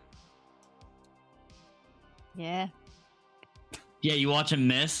that? Yeah. Yeah, you watch him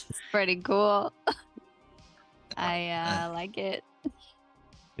miss. It's pretty cool. I like it.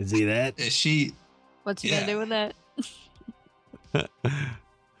 Is he that? Is she? What's you gonna do with it?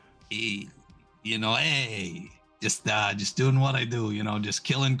 Hey, just doing what I do, just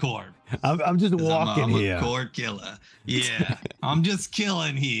killing Corp. I'm just walking I'm here. a Corp killer. Yeah, I'm just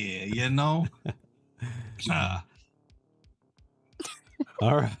killing here,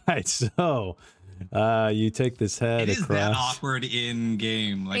 All right, so you take this head it is across. that awkward in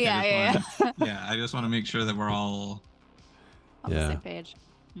game. Like, Yeah. I just want to make sure that we're all On the same page.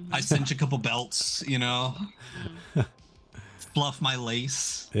 I cinch a couple belts, fluff my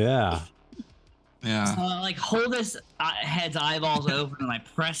lace. Yeah. Yeah. Like hold this head's eyeballs open and I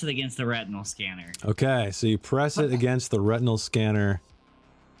press it against the retinal scanner. Okay, so you press it against the retinal scanner,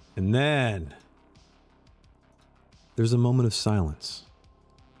 and then there's a moment of silence.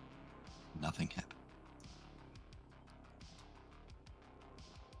 Nothing happened.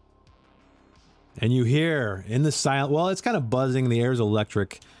 And you hear in the silence, well, it's kind of buzzing, the air's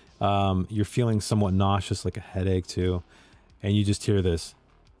electric. You're feeling somewhat nauseous, like a headache too. And you just hear this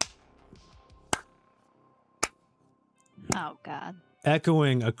Oh god.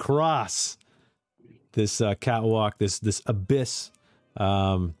 echoing across this catwalk, this abyss. That's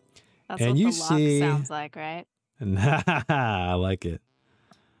and what you the lock see sounds like, right? And I like it.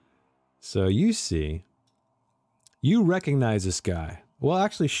 So you recognize this guy. Well,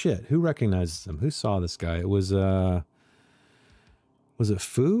 actually, shit. Who recognizes him? Who saw this guy? It was it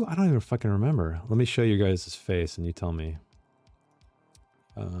Fu? I don't even fucking remember. Let me show you guys his face, and you tell me.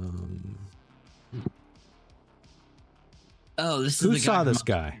 Oh, this is Who the guy saw from this up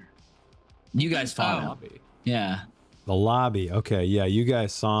guy? here. You guys follow. Oh, Yeah. The lobby. Okay, yeah, you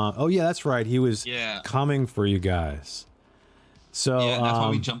guys saw him. Oh yeah, that's right. He was coming for you guys. So yeah, that's why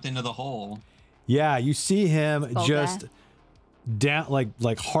we jumped into the hole. Yeah, you see him Okay. just down,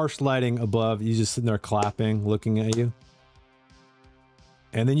 like harsh lighting above. He's just sitting there clapping, looking at you.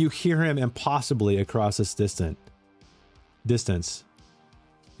 And then you hear him impossibly across this distance.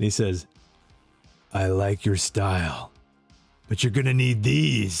 And he says, "I like your style, but you're gonna need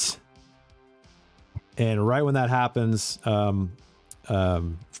these." And right when that happens, I'm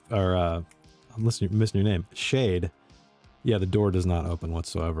missing your name, Shade. Yeah, the door does not open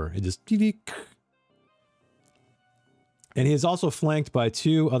whatsoever. It just... And he is also flanked by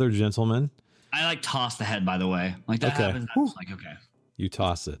 2 other gentlemen. I like toss the head, by the way. Like that happens. I'm just like, okay. You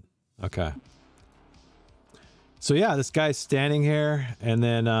toss it. Okay. So yeah, this guy's standing here, and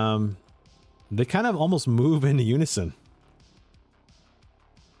then they kind of almost move into unison.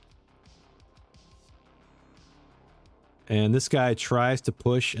 And this guy tries to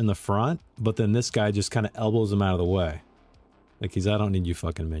push in the front, but then this guy just kind of elbows him out of the way. Like I don't need you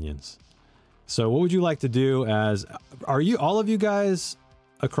fucking minions. So what would you like to do are you, all of you guys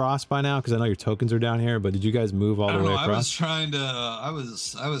across by now? Because I know your tokens are down here, but did you guys move all the way across? I was trying to, I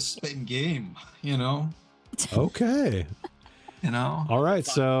was spitting game, you know? Okay. You know? All right.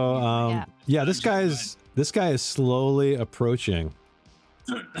 So, yeah, this guy is slowly approaching.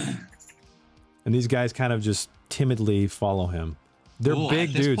 And these guys kind of just timidly follow him. They're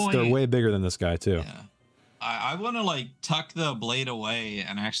big dudes. Point, they're way bigger than this guy too. Yeah. I want to like tuck the blade away,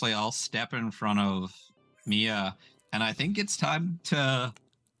 and actually I'll step in front of Mia, and I think it's time to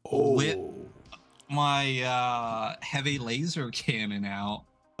whip my heavy laser cannon out.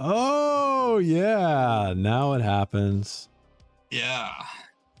 Oh yeah, now it happens. Yeah.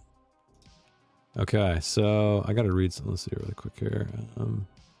 Okay, so I gotta read something. Let's see really quick here.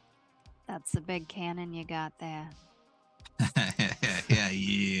 That's a big cannon you got there.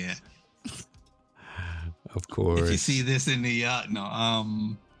 yeah. Of course. If you see this in the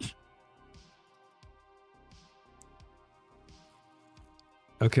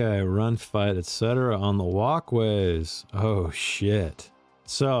Okay, run, fight, etc. on the walkways. Oh shit.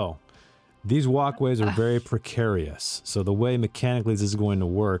 So these walkways are very precarious. So the way mechanically this is going to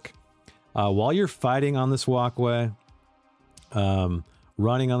work, while you're fighting on this walkway,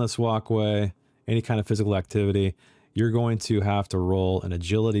 running on this walkway, any kind of physical activity, you're going to have to roll an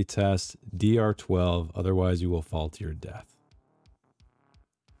agility test, DR12, otherwise you will fall to your death.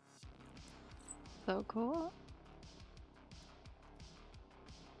 So cool.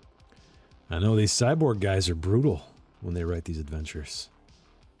 I know these cyborg guys are brutal when they write these adventures.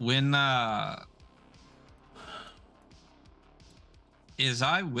 When as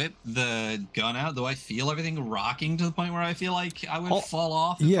I whip the gun out, do I feel everything rocking to the point where I feel like I would fall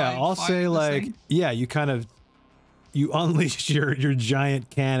off? Yeah, I'll say like thing? Yeah, you unleash your giant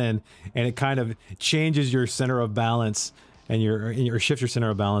cannon, and it kind of changes your center of balance, and your shift your center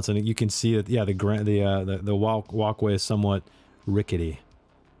of balance, and you can see that the walkway is somewhat rickety,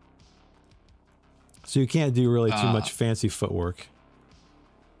 so you can't do really too much fancy footwork.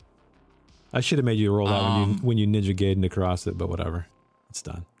 I should have made you roll that when you Ninja Gaiden across it, but whatever, it's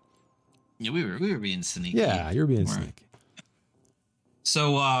done. Yeah, we were being sneaky. Yeah, you're being sneaky.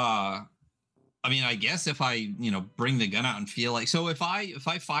 So I mean, I guess if I, bring the gun out and feel like, so if I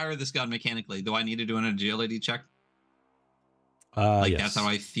fire this gun mechanically, do I need to do an agility check? Yes. That's how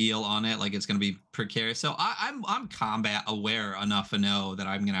I feel on it. Like it's going to be precarious. So I'm combat aware enough to know that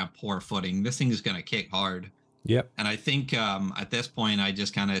I'm going to have poor footing. This thing is going to kick hard. Yep. And I think at this point, I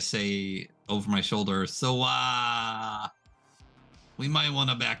just kind of say over my shoulder, so we might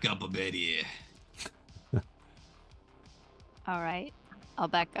want to back up a bit here. All right. I'll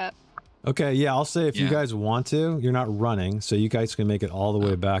back up. Okay, yeah, I'll say if you guys want to, you're not running, so you guys can make it all the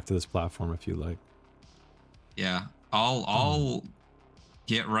way back to this platform if you like. Yeah, I'll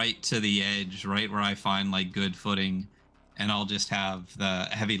get right to the edge, right where I find like good footing, and I'll just have the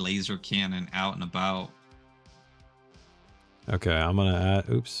heavy laser cannon out and about. Okay, I'm gonna add.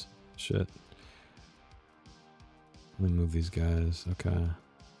 Oops, shit. Let me move these guys. Okay,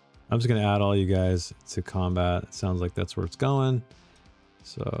 I'm just gonna add all you guys to combat. It sounds like that's where it's going.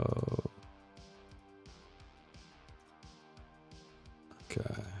 So,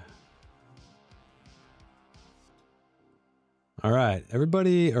 okay. All right,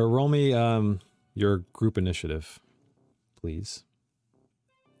 everybody, or roll me your group initiative, please.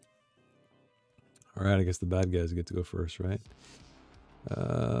 All right, I guess the bad guys get to go first, right?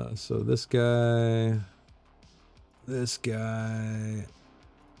 So this guy,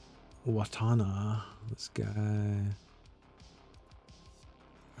 Watana, this guy.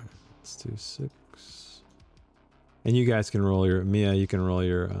 Let's do 6. And you guys can roll your Mia. You can roll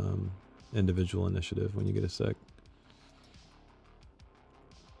your individual initiative when you get a sec.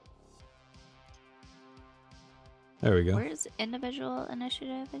 There we go. Where's individual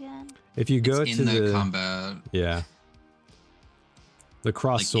initiative again? If you go It's to in the the combat. yeah, the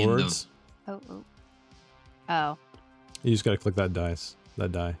cross Like in the- swords, Oh, you just got to click that dice.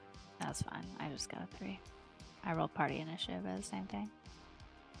 That die. that's fine. I just got a 3. I rolled party initiative at the same thing.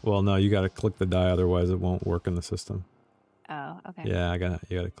 Well, no, you got to click the die, otherwise it won't work in the system. Oh, okay. Yeah, you got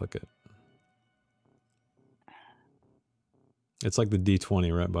to click it. It's like the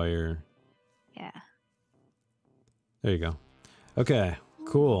D20 right by your. Yeah. There you go. Okay,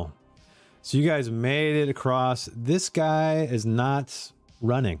 cool. So you guys made it across. This guy is not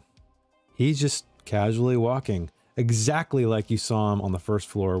running. He's just casually walking, exactly like you saw him on the first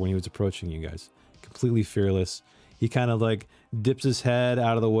floor when he was approaching you guys. Completely fearless. He kind of like dips his head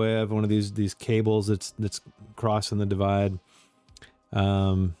out of the way of one of these cables that's crossing the divide.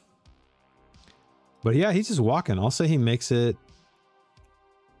 But yeah, he's just walking. I'll say he makes it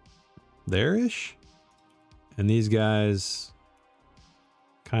there-ish. And these guys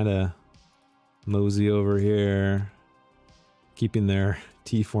kind of mosey over here, keeping their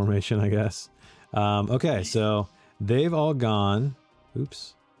T formation, I guess. Okay, so they've all gone.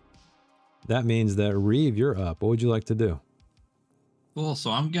 Oops. That means that Reeve, you're up. What would you like to do? Cool.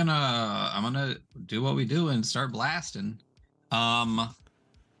 So I'm gonna do what we do and start blasting.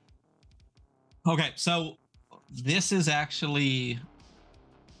 Okay, so this is actually.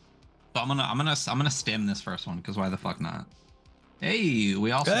 So I'm gonna stem this first one because why the fuck not? Hey,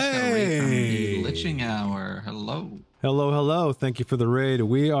 we also just got a raid from the Liching Hour. Hello. Hello. Thank you for the raid.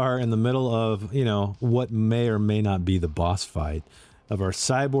 We are in the middle of, what may or may not be the boss fight of our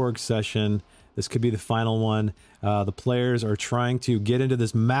Cyborg session. This could be the final one. The players are trying to get into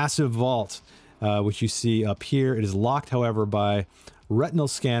this massive vault, which you see up here. It is locked, however, by retinal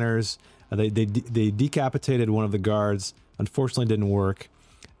scanners. They decapitated one of the guards. Unfortunately, didn't work.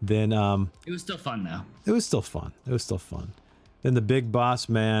 Then It was still fun though. It was still fun. Then the big boss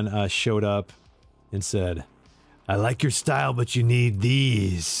man showed up and said, "I like your style, but you need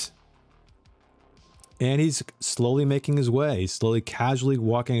these." And he's slowly making his way. He's slowly, casually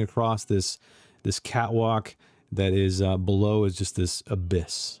walking across this catwalk that is below is just this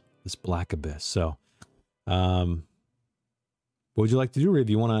abyss, this black abyss. So, what would you like to do, Riv?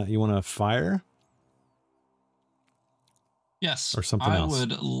 You wanna fire? Yes. Or something else.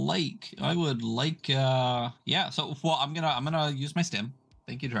 I would like yeah, so well I'm gonna use my stem.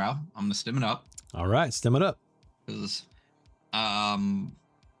 Thank you, Drow. I'm gonna stem it up. All right, stem it up. Because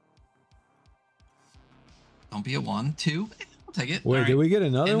don't be a 1, 2. I'll take it. Wait, All did right. we get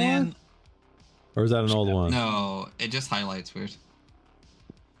another And then- one? Or is that an old one? No, it just highlights weird.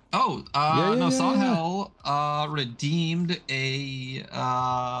 Oh, Yeah. Sawhell redeemed a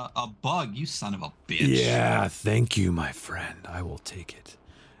bug. You son of a bitch. Yeah, thank you, my friend. I will take it.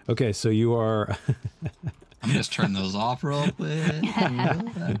 Okay, so you are. I'm gonna just turn those off real quick.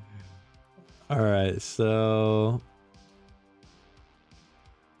 All right, so.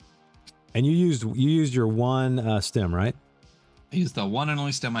 And you used your one stem, right? I used the one and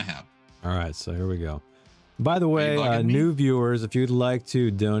only stem I have. All right, so here we go. By the you way, bugging me? new viewers, if you'd like to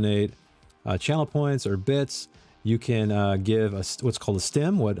donate channel points or bits, you can give what's called a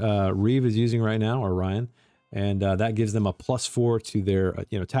stem, what Reeve is using right now, or Ryan, and that gives them a +4 to their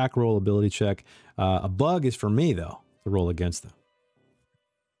attack roll, ability check. A bug is for me though to roll against them.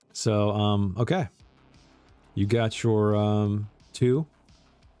 So okay, you got your 2.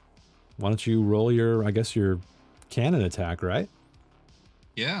 Why don't you roll your cannon attack, right?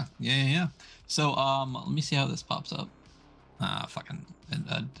 Yeah. So let me see how this pops up.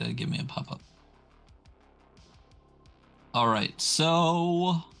 Give me a pop-up. All right,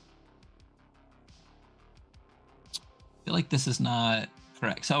 so I feel like this is not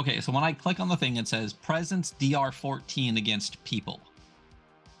correct. So okay, so when I click on the thing, it says presence DR14 against people.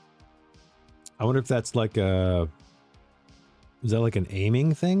 I wonder if that's like is that like an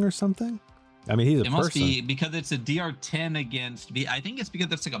aiming thing or something? I mean, he's a person. It must be because it's a DR10 against. I think it's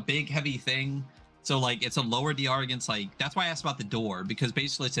because it's like a big heavy thing. So like it's a lower DR against that's why I asked about the door, because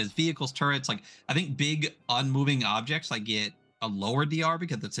basically it says vehicles, turrets. Like I think big unmoving objects get a lower DR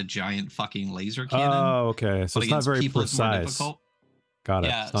because it's a giant fucking laser cannon. Oh, okay. So But it's not against very people, it's more precise. difficult. Got it.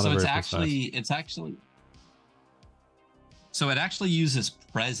 Yeah, It's not so a it's very actually so it actually uses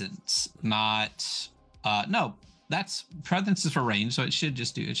presence, not no, that's presence is for range, so it should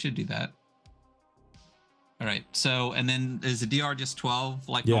do that. All right, so and then is the DR just 12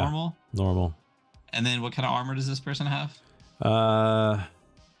 like Yeah. normal? Normal. And then what kind of armor does this person have?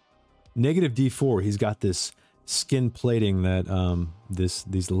 Negative D4. He's got this skin plating that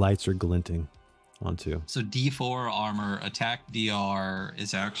these lights are glinting onto. So D4 armor attack DR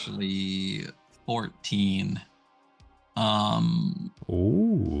is actually 14.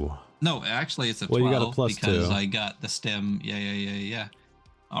 Ooh. No, actually it's a 12 Well, you got a plus because 2. I got the stem. Yeah.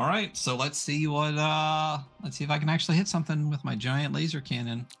 All right, so let's see if I can actually hit something with my giant laser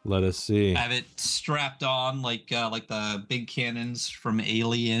cannon. Let us see. I have it strapped on like the big cannons from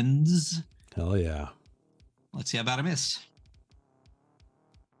Aliens. Hell yeah. Let's see how bad I miss.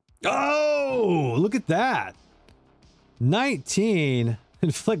 Oh, look at that. 19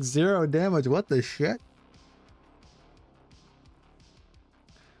 inflicts 0 damage. What the shit?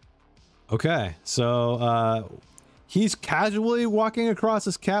 Okay, so he's casually walking across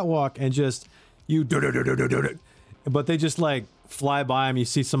this catwalk and just but they just like fly by him. You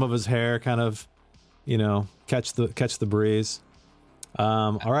see some of his hair kind of, catch the breeze.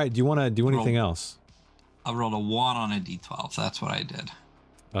 All right, do you want to do anything else? I rolled a 1 on a D12. So that's what I did.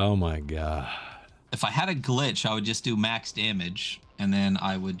 Oh my god. If I had a glitch, I would just do max damage, and then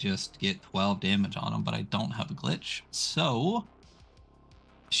I would just get 12 damage on him, but I don't have a glitch. So,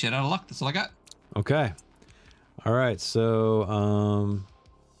 shit out of luck. That's all I got. Okay. All right, so,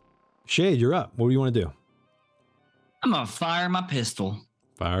 Shade, you're up. What do you want to do? I'm gonna fire my pistol.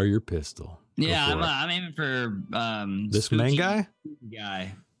 Fire your pistol. Go Yeah, for it. I'm aiming for This spooky main guy?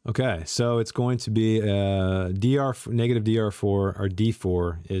 Guy. Okay, so it's going to be DR negative DR4 or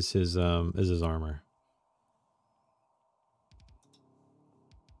D4 is his armor.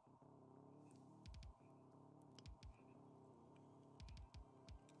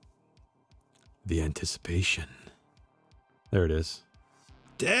 The anticipation. There it is.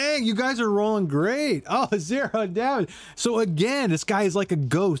 Dang, you guys are rolling great. Oh, 0 damage. So again, this guy is like a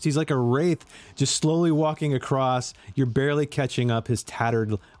ghost. He's like a wraith, just slowly walking across. You're barely catching up his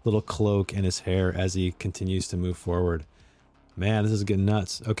tattered little cloak and his hair as he continues to move forward. Man, this is getting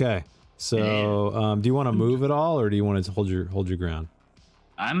nuts. Okay, so do you want to move at all, or do you want to hold your ground?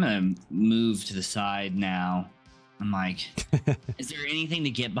 I'm gonna move to the side now. I'm like, is there anything to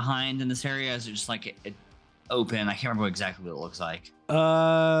get behind in this area? Is it just like open? I can't remember exactly what it looks like.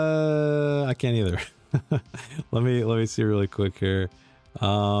 I can't either. let me see really quick here.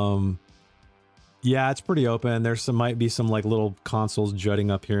 Yeah, it's pretty open. Might be some like little consoles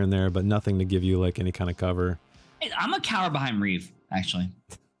jutting up here and there, but nothing to give you like any kind of cover. Hey, I'm a cower behind Reeve, actually.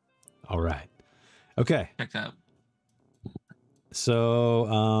 All right. Okay. Check that out.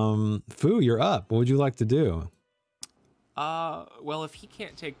 So, Fu, you're up. What would you like to do? Well, if he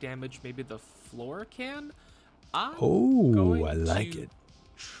can't take damage, maybe the floor can. I'm Oh, going I like to it.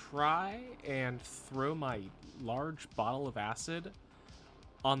 Try and throw my large bottle of acid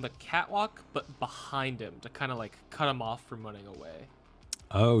on the catwalk, but behind him to kind of like cut him off from running away.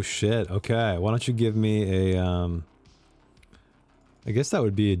 Oh shit. Okay. Why don't you give me a I guess that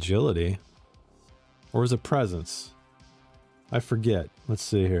would be agility. Or is it presence? I forget. Let's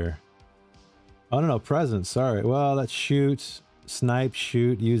see here. I don't know, presence. Sorry. Well, that's shoot, snipe,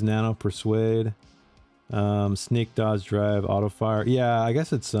 shoot, use nano, persuade, sneak, dodge, drive, auto fire. Yeah, I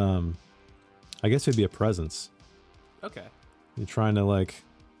guess it's I guess it'd be a presence. Okay. You're trying to like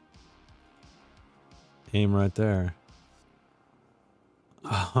aim right there.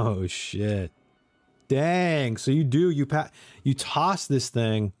 Oh shit. Dang. So you toss this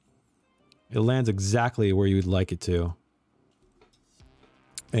thing. It lands exactly where you would like it to.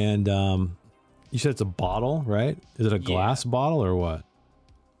 And you said it's a bottle, right? Is it a glass bottle or what?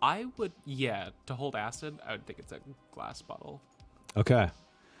 I would, to hold acid, I would think it's a glass bottle. Okay.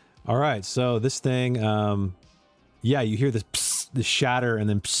 All right. So this thing, you hear this psst, this shatter, and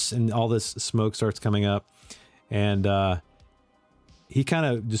then psst, and all this smoke starts coming up. And he kind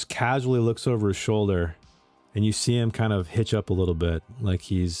of just casually looks over his shoulder, and you see him kind of hitch up a little bit, like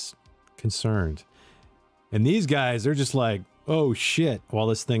he's concerned. And these guys, they're just like, oh shit, while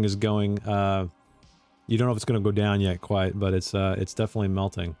this thing is going. You don't know if it's going to go down yet quite, but it's definitely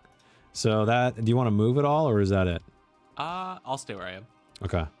melting. So do you want to move at all, or is that it? I'll stay where I am.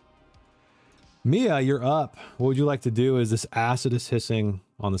 Okay. Mia, you're up. What would you like to do? Is this acid is hissing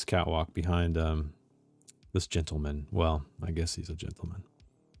on this catwalk behind this gentleman. Well, I guess he's a gentleman.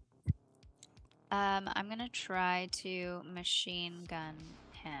 I'm gonna try to machine gun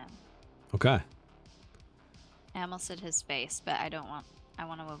him. Okay. I almost said his face, but I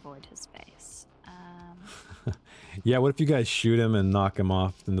want to avoid his face. Yeah, what if you guys shoot him and knock him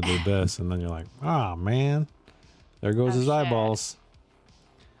off into the abyss, and then you're like, oh man, there goes his shit. eyeballs.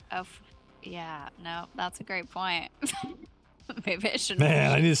 Oh, yeah, no, that's a great point. Maybe I should.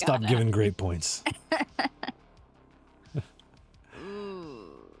 Man, I need to stop gun him. giving great points.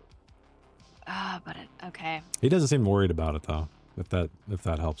 Ooh. But a Okay. He doesn't seem worried about it though. If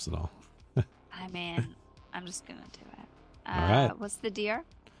that helps at all. I mean, I'm just gonna do it. All right. What's the DR?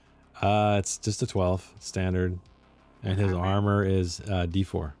 It's just a 12 standard, and his armor is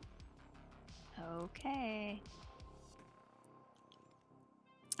D4. Okay.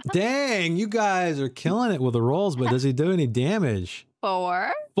 Dang, you guys are killing it with the rolls, but does he do any damage?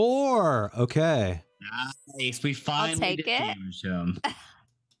 4. 4. Okay. Nice. We finally take did it. damage to him.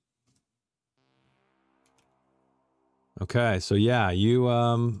 Okay, so yeah, you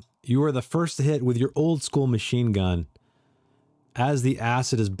were the first to hit with your old school machine gun as the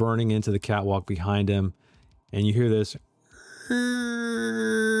acid is burning into the catwalk behind him, and you hear this,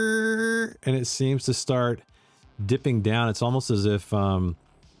 and it seems to start dipping down. It's almost as if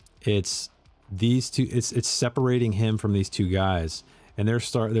it's these two. It's separating him from these two guys, and they're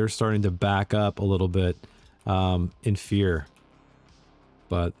starting to back up a little bit in fear,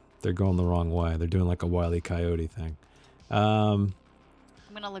 but they're going the wrong way. They're doing like a Wile E. Coyote thing. I'm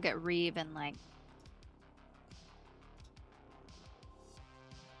gonna look at Reeve and like.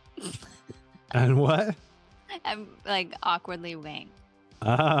 And what? I'm like awkwardly wink.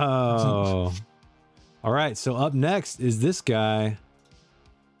 Oh. All right. So up next is this guy.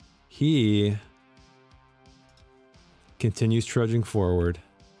 He continues trudging forward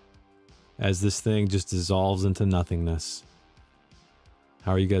as this thing just dissolves into nothingness.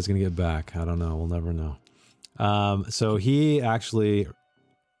 How are you guys going to get back? I don't know. We'll never know. So he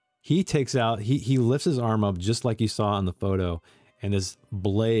takes out, he lifts his arm up just like you saw in the photo, and this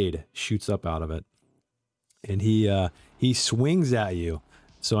blade shoots up out of it. And he swings at you.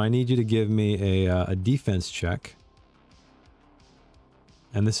 So I need you to give me a defense check.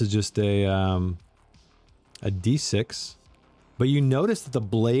 And this is just a D6. But you notice that the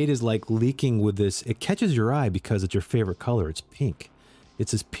blade is like leaking with this. It catches your eye because it's your favorite color. It's pink.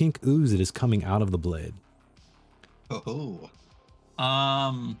 It's this pink ooze that is coming out of the blade. Oh.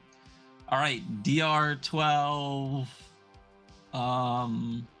 All right, DR12.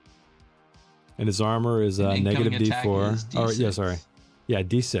 And his armor is negative D4. Oh, yeah, sorry. Yeah,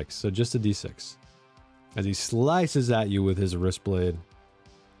 D6. So just a D6. As he slices at you with his wrist blade.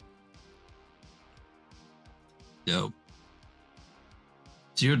 Dope.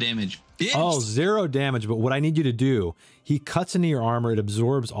 0 damage. Bitch. Oh, 0 damage. But what I need you to do, he cuts into your armor. It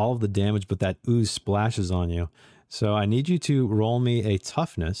absorbs all of the damage, but that ooze splashes on you. So I need you to roll me a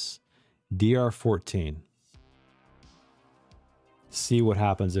toughness, DR14. See what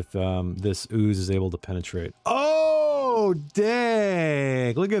happens if this ooze is able to penetrate. Oh,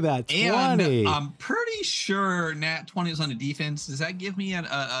 dang. Look at that, 20. And I'm pretty sure Nat 20 is on the defense. Does that give me an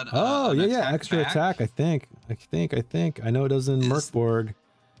extra attack, I think. I know it does in Merkborg.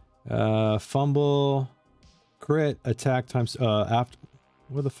 Fumble, crit, attack times, after.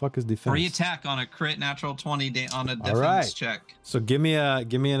 Where the fuck is defense? Free attack on a crit natural 20 on a defense check. So give me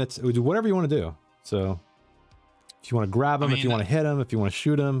whatever you want to do. So if you want to grab him, if you want to hit him, if you want to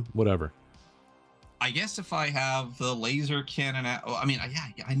shoot him, whatever. I guess if I have the laser cannon out, I need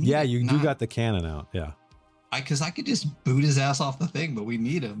you do got the cannon out. Yeah. Because I could just boot his ass off the thing, but we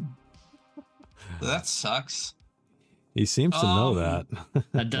need him. That sucks. He seems to know that.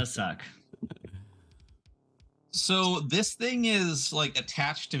 That does suck. So this thing is like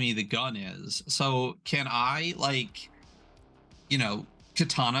attached to me, the gun is. So can I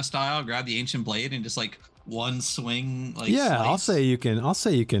katana style grab the ancient blade and just like one swing Yeah, slice? I'll say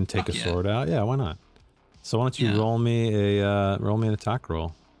you can take a sword out. Yeah, why not? So why don't you roll me an attack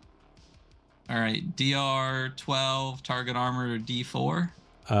roll? All right, DR12 target armor D4.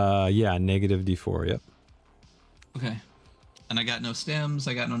 Yeah, negative D4, yep. Okay. And I got no stems,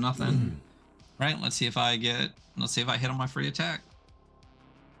 I got no nothing. Right, let's see if I hit on my free attack.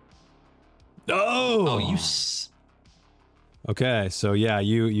 Oh, okay, so yeah,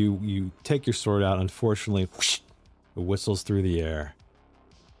 you take your sword out. Unfortunately, whoosh, it whistles through the air.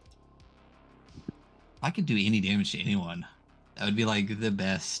 I could do any damage to anyone. That would be like the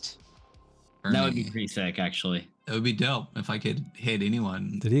best. That would be pretty sick, actually. It would be dope if I could hit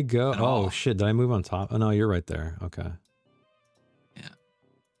anyone. Did he go? Oh all. shit! Did I move on top? Oh no, you're right there. Okay. Yeah.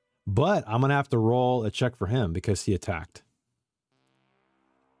 But I'm gonna have to roll a check for him because he attacked.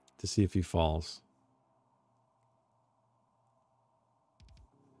 To see if he falls.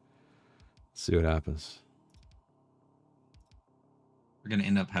 Let's see what happens. We're gonna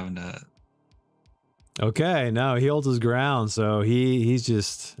end up having to. Okay, no, he holds his ground, so he's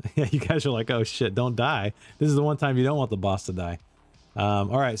just you guys are like, oh shit, don't die. This is the one time you don't want the boss to die. All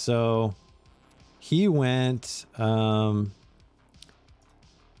right, so he went.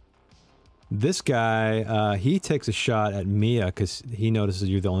 This guy, he takes a shot at Mia because he notices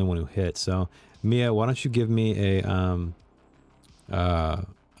you're the only one who hit. So Mia, why don't you give me an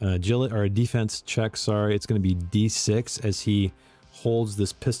agility or a defense check? Sorry, it's going to be D6 as he holds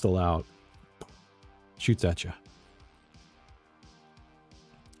this pistol out, shoots at you,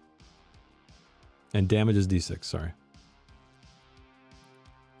 and damage is D6. Sorry.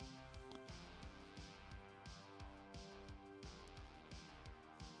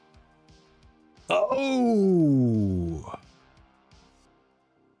 Oh!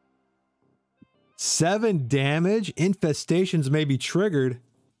 7 damage. Infestations may be triggered.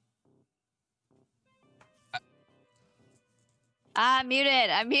 I'm muted.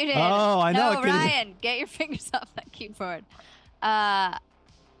 I'm muted. Oh, I know. No, Ryan, get your fingers off that keyboard. I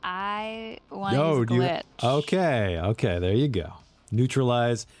want to use a glitch. Okay, there you go.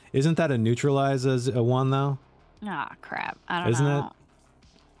 Neutralize. Isn't that a neutralize as a 1 though? Oh, crap. I don't Isn't know. it?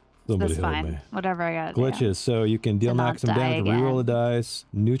 Somebody That's help fine. me. Whatever I gotta Glitches. do. So you can deal To not maximum die damage, reroll a again. dice,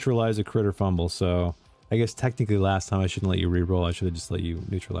 neutralize a critter fumble. So I guess technically last time I shouldn't let you reroll. I should have just let you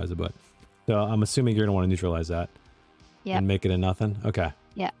neutralize it. But so I'm assuming you're gonna want to neutralize that. Yep. And make it a nothing. Okay.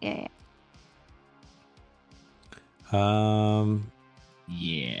 Yeah.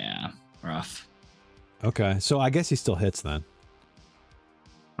 Yeah, rough. Okay. So I guess he still hits then.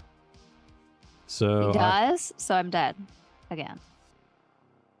 So He does, so I'm dead again.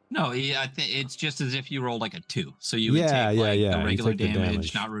 No, I think it's just as if you rolled like a 2. So you would Yeah, take like yeah. the You regular take the damage.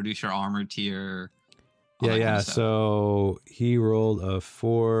 damage, not reduce your armor tier. all that Yeah. kind of stuff. So he rolled a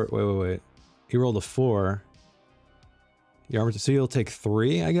 4. Wait. He rolled a 4. So you'll take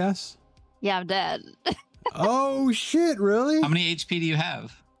 3, I guess. Yeah, I'm dead. Oh shit! Really? How many HP do you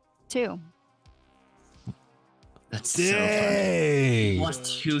have? 2. That's so funny. Dang!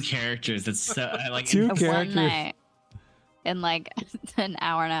 Plus 2 characters. That's so I like. Two One characters. night. In like an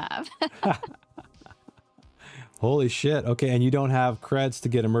hour and a half. Holy shit! Okay, and you don't have creds to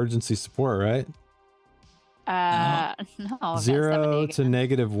get emergency support, right? No. I've got 0 to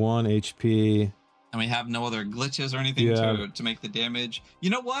 70. -1 HP. And we have no other glitches or anything Yeah. to make the damage. You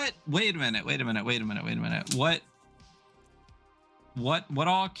know what? Wait a minute. What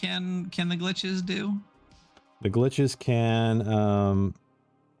all can the glitches do? The glitches can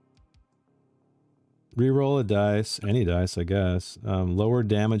reroll a dice, any dice, I guess. Lower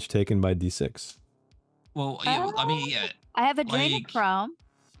damage taken by D6. Well, I mean, I have like- adrenochrome.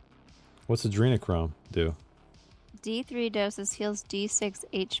 What's adrenochrome do? D3 doses heals D6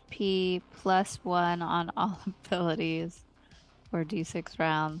 HP +1 on all abilities for D6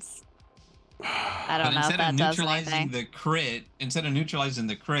 rounds. I don't but know if instead that of does neutralizing anything.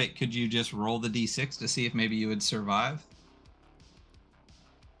 the crit, could you just roll the d6 to see if maybe you would survive?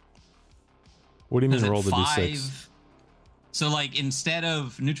 What do you mean Is it roll the 5? D6? So like instead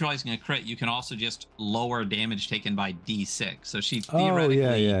of neutralizing a crit, you can also just lower damage taken by d6. So she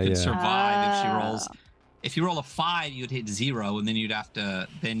theoretically could survive if she rolls. If you roll a 5, you'd hit 0, and then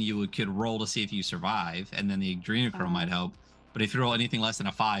could roll to see if you survive, and then the adrenochrome might help. But if you roll anything less than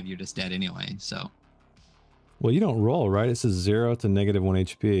a 5, you're just dead anyway. So Well, you don't roll, right? It says 0 to -1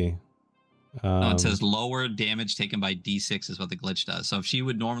 HP. no, it says lower damage taken by d6 is what the glitch does. So if she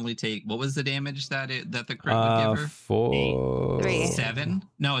would normally take, what was the damage that the crit would give her? 4. 3. 7?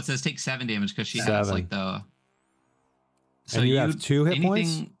 No, it says take 7 damage because she has 7. like the. And you have 2 hit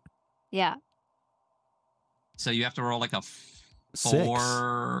points? Yeah. So you have to roll like a 6.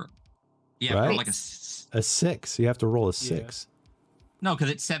 4. Yeah, Right? roll like A 6. You have to roll a 6. no, because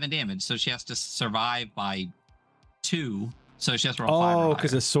it's 7 damage. So she has to survive by 2. So she has to roll 5 or Oh, higher.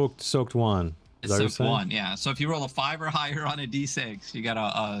 because it's soaked 1. It's soaked 1, yeah. So if you roll a 5 or higher on a d6, you got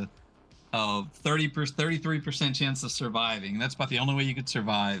a 33% chance of surviving. That's about the only way you could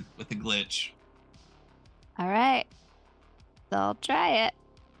survive with the glitch. All right. So I'll try it.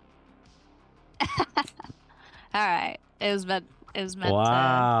 All right. It was meant to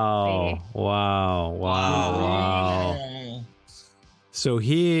Wow. be. Wow. So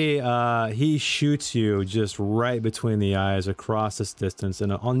he shoots you just right between the eyes across this distance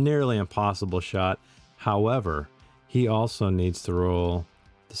in a nearly impossible shot. However, he also needs to roll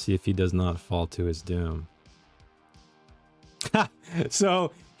to see if he does not fall to his doom.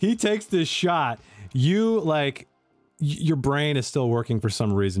 So he takes this shot. Your brain is still working for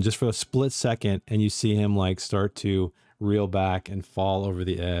some reason, just for a split second, and you see him start to reel back and fall over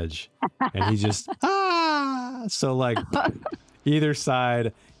the edge. And he just, So either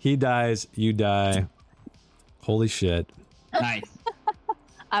side, he dies, you die. Holy shit. Nice.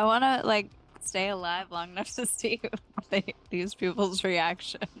 I want to stay alive long enough to see these people's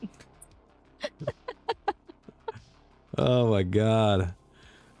reaction. Oh my god.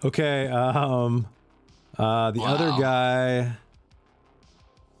 Okay, the other guy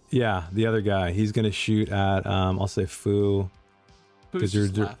Yeah, the other guy. He's gonna shoot at I'll say Fu. Who's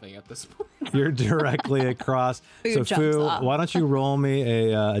just laughing at this point? You're directly across. Fu So jumps Fu, up. why don't you roll me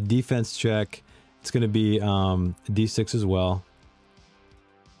a defense check? It's gonna be D6 as well.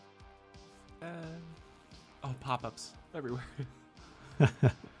 Oh, pop-ups everywhere.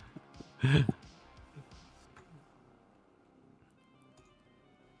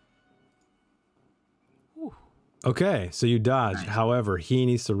 Okay, so you dodged. Nice. However, he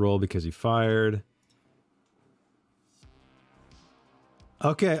needs to roll because he fired.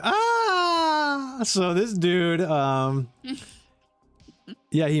 Okay. So this dude,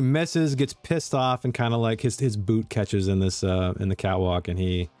 yeah, he misses, gets pissed off, and kind of like his boot catches in this in the catwalk, and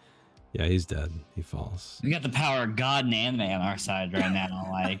he's dead. He falls. We got the power of God and anime on our side right now.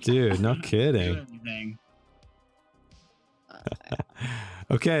 Like, Dude, no do kidding. everything.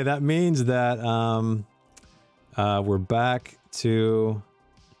 Okay, that means that we're back to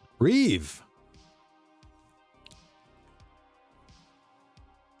Reeve.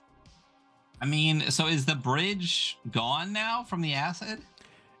 I mean, so is the bridge gone now from the acid?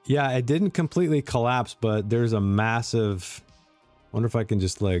 Yeah, it didn't completely collapse, but there's a massive. Wonder if I can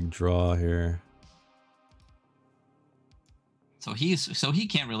just like draw here. So he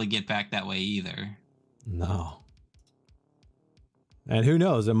can't really get back that way either. No. And who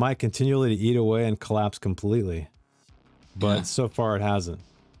knows? It might continually eat away and collapse completely. But Yeah. so far it hasn't.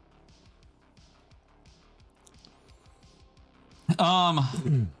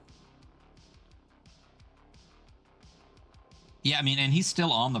 Yeah, I mean, and he's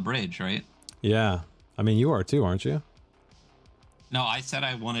still on the bridge, right? Yeah. I mean, you are too, aren't you? No, I said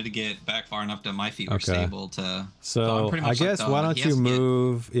I wanted to get back far enough that my feet were Okay. stable to. I'm So pretty I much like guess the- why don't he you has to get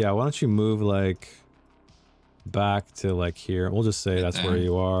move? Yeah, why don't you move like back to like here? We'll just say Right that's where there.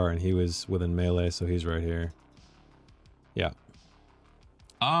 you are, and he was within melee, so he's right here. Yeah.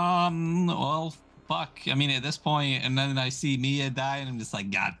 Well, fuck. I mean, at this point, and then I see Mia die, and I'm just like,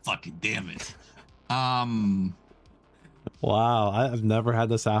 God fucking damn it. Wow, I've never had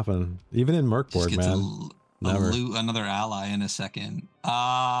this happen, even in Just Merkboard, get man. to Never. loot another ally in a second.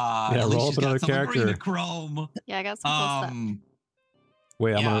 Yeah, At least roll she's up got another someone bring character. the chrome. Yeah, I got some cool stuff.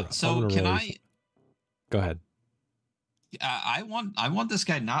 Wait, I'm Yeah. gonna. So I'm gonna can roll I? these. Go ahead. I want this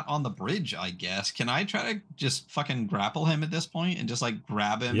guy not on the bridge. I guess. Can I try to just fucking grapple him at this point and just like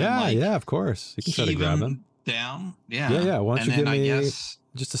grab him? Yeah, and, like, yeah, of course. You can try to heave grab him. down. Yeah. Yeah, yeah. Why don't And you give then me I guess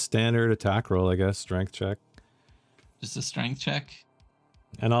just a standard attack roll, I guess, strength check, just a strength check.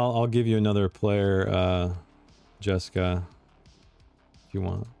 and I'll give you another player, Jessica, if you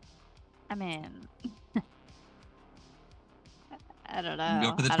want. I mean, I don't know.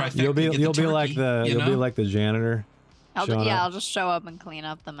 Go for the I don't- trifecta. You'll be get the you'll be like turkey, the you you'll be know? like the janitor. showing up. I'll just show up and clean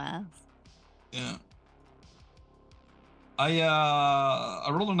up the mess. Yeah. I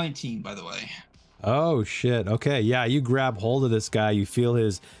rolled a 19, by the way. Oh shit. Okay, yeah. You grab hold of this guy. You feel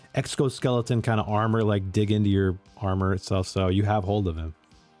his exoskeleton kind of armor like dig into your armor itself. So you have hold of him.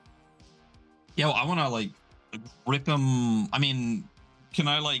 Yeah, well, I want to like rip him. I mean, can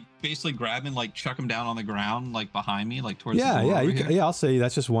I like basically grab him, like chuck him down on the ground, like behind me, like towards Yeah, the door yeah, over you here? can, yeah. I'll say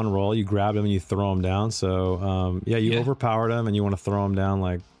that's just one roll. You grab him and you throw him down. So, yeah, you Yeah. overpowered him and you want to throw him down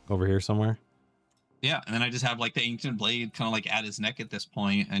like over here somewhere. Yeah, and then I just have like the ancient blade kind of like at his neck at this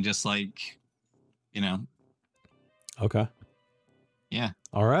point, and just like, you know, Okay. yeah.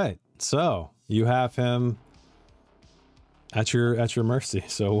 All right. So you have him at your mercy.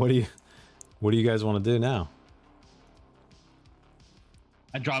 So what do you guys want to do now?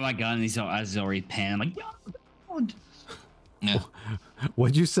 I draw my gun and he's already pinned. I'm like, "No, Yeah.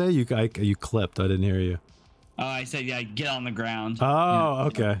 What'd you say? You clipped. I didn't hear you. oh, I said, yeah, get on the ground. Oh,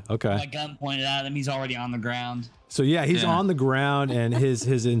 okay. Okay. My gun pointed at him. He's already on the ground. So yeah, he's Yeah. on the ground and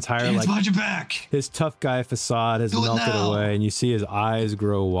his entire James, like watch your back. his tough guy facade has Do it melted now. away, and you see his eyes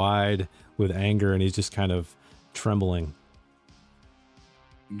grow wide with anger, and he's just kind of trembling.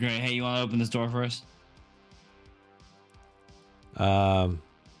 Great. Hey, you want to open this door for us?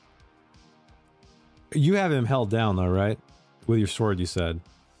 You have him held down though, right? With your sword, you said.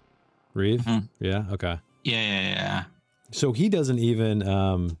 Reeve? Mhm. Yeah. Okay. Yeah. So he doesn't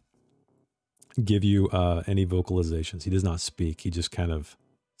even give you any vocalizations. He does not speak. He just kind of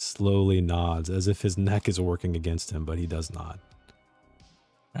slowly nods as if his neck is working against him, but he does not.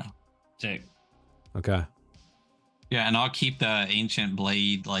 Sick. Okay. Yeah, and I'll keep the ancient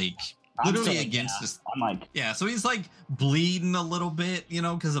blade like I'm literally still- against yeah, his. I'm like, Yeah, so he's like bleeding a little bit, you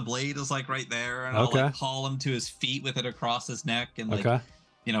know, because the blade is like right there, and I'll like Okay. haul him to his feet with it across his neck, and like Okay.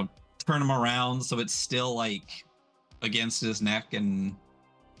 you know, turn him around so it's still like against his neck, and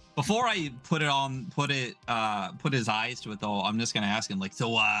Before I put his eyes to it though, I'm just gonna ask him like,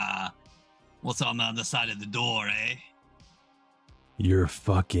 so what's on the other side of the door, eh? You're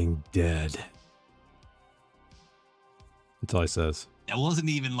fucking dead. That's all he says. That wasn't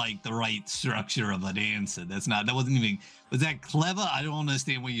even like the right structure of an answer. That wasn't even, was that clever? I don't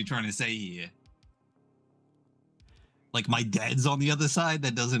understand what you're trying to say here. Like my dad's on the other side?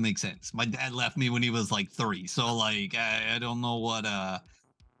 That doesn't make sense. My dad left me when he was like 3. So like, I don't know what,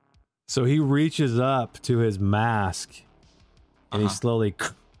 So he reaches up to his mask and he slowly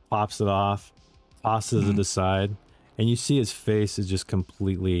pops it off, tosses it aside, and you see his face is just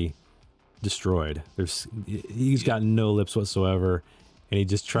completely destroyed. He's got no lips whatsoever, and he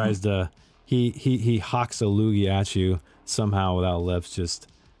just tries to he hawks a loogie at you somehow without lips, just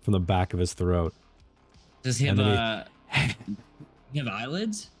from the back of his throat. Does he have he have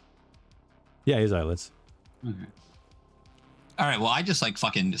eyelids? Yeah, he has eyelids. Okay. all right, well, I just like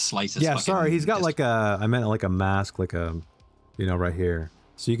fucking slice his Yeah, fucking, sorry, he's got just, like I meant like a mask, like a, right here,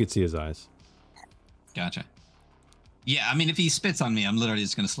 so you could see his eyes. Gotcha. Yeah, I mean, if he spits on me, I'm literally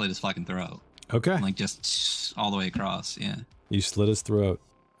just gonna slit his fucking throat. Okay. Like just all the way across, yeah. You slit his throat,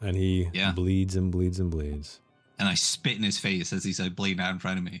 and he bleeds and bleeds and bleeds. And I spit in his face as he's like bleeding out in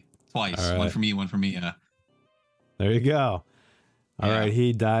front of me. Twice. All right. One for me, one for me. There you go. All right,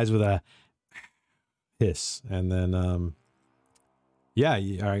 he dies with a hiss, and then all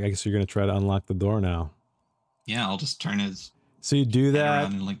right, I guess you're gonna try to unlock the door now. Yeah, I'll just turn his. So you do head that.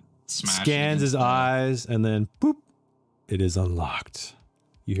 around and like smash it Scans his against the- eyes, and then boop, it is unlocked.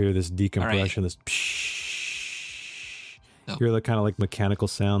 You hear this decompression, this pshh. Dope. You hear the kind of like mechanical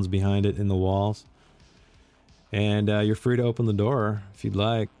sounds behind it in the walls. And you're free to open the door if you'd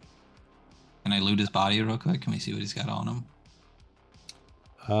like. Can I loot his body real quick? Can we see what he's got on him?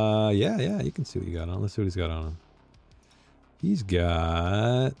 Yeah, you can see what you got on. Let's see what he's got on him. He's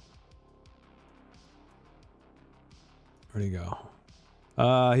got... Where'd he go?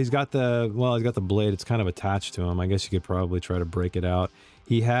 He's got the blade. It's kind of attached to him. I guess you could probably try to break it out.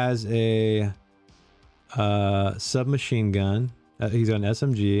 He has a submachine gun. He's got an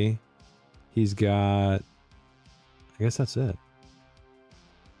SMG. He's got... I guess that's it.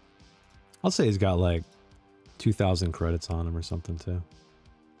 I'll say he's got like 2,000 credits on him or something too.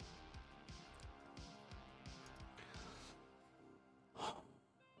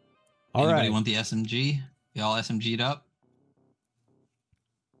 All Anybody right. want the SMG? Y'all SMG'd up?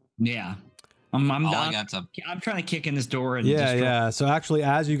 Yeah. I'm got to... I'm trying to kick in this door and Yeah. So actually,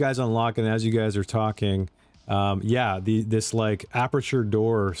 as you guys unlock it, and as you guys are talking, this like aperture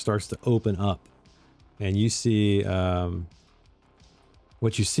door starts to open up, and you see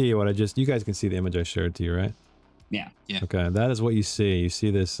what you see. You guys can see the image I shared to you, right? Yeah. Okay, that is what you see. You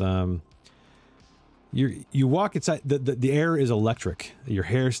see this. You walk inside. The air is electric. Your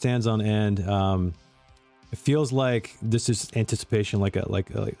hair stands on end. It feels like this is anticipation, like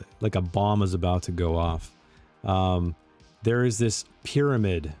a bomb is about to go off. There is this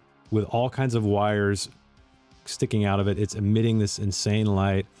pyramid with all kinds of wires sticking out of it. It's emitting this insane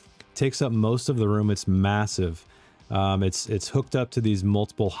light. Takes up most of the room. It's massive. It's hooked up to these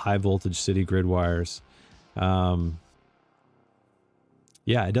multiple high voltage city grid wires. Yeah,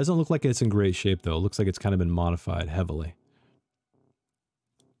 it doesn't look like it's in great shape though. It looks like it's kind of been modified heavily.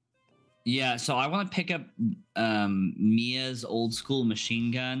 Yeah, so I want to pick up Mia's old school machine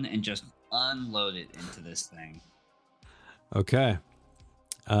gun and just unload it into this thing. Okay.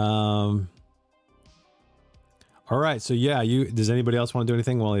 All right, so yeah, does anybody else want to do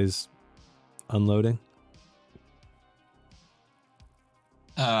anything while he's unloading?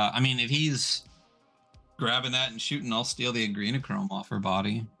 I mean, if he's grabbing that and shooting, I'll steal the adrenochrome off her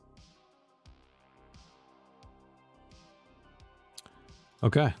body.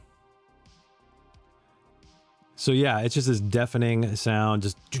 Okay. So yeah, it's just this deafening sound,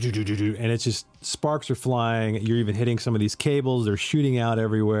 just and it's just sparks are flying. You're even hitting some of these cables. They're shooting out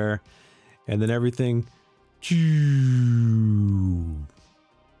everywhere, and then everything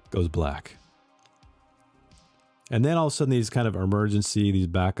goes black. And then all of a sudden, these kind of these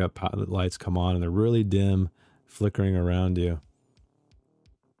backup lights come on, and they're really dim, flickering around you.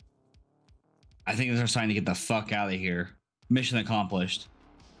 I think they're trying to get the fuck out of here. Mission accomplished.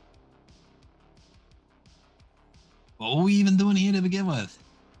 What were we even doing here to begin with?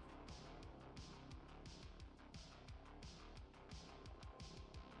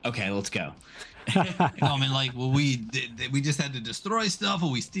 Okay, let's go. I mean, like, well, we just had to destroy stuff. Are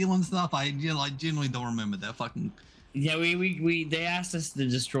we stealing stuff? I genuinely don't remember that fucking. Yeah, they asked us to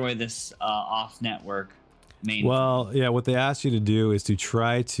destroy this off network main. Well, yeah, what they asked you to do is to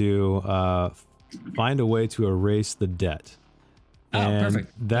try to find a way to erase the debt.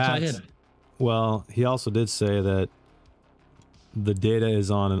 Perfect. That's what I did. Well, he also did say that the data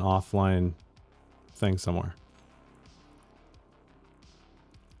is on an offline thing somewhere.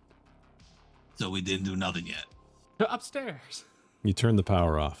 So we didn't do nothing yet. Upstairs. You turned the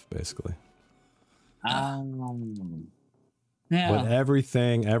power off, basically. Yeah. But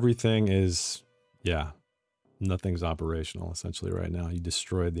everything is, nothing's operational essentially right now. You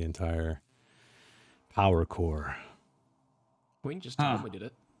destroyed the entire power core. Queen just told him we did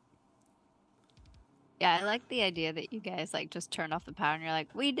it. Yeah, I like the idea that you guys like just turn off the power and you're like,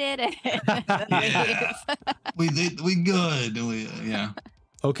 we did it. Yeah. we good. Yeah.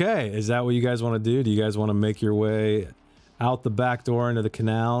 Okay, is that what you guys want to do? Do you guys want to make your way out the back door into the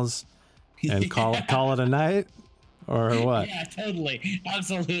canals and call it a night, or what? Yeah, totally,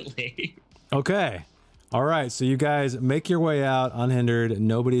 absolutely. Okay, all right. So you guys make your way out unhindered.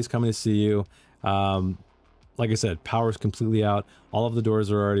 Nobody's coming to see you. Like I said, power's completely out. All of the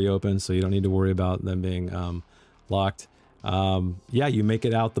doors are already open, so you don't need to worry about them being locked. Yeah, you make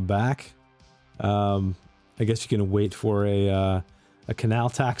it out the back. I guess you can wait for a canal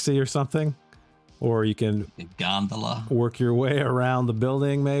taxi or something, or you can A gondola. work your way around the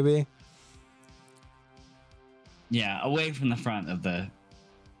building, maybe. Yeah, away from the front of the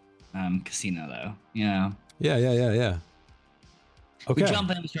casino, though. You know. Yeah. Okay. We jump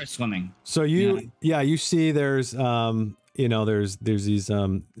in and start swimming. So you see there's there's these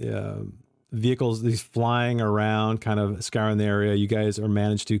vehicles, these flying around, kind of scouring the area. You guys are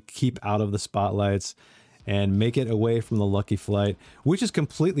managed to keep out of the spotlights and make it away from the Lucky Flight, which is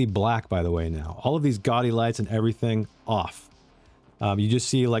completely black, by the way. Now all of these gaudy lights and everything off. You just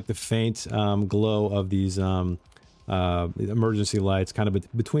see like the faint glow of these emergency lights, kind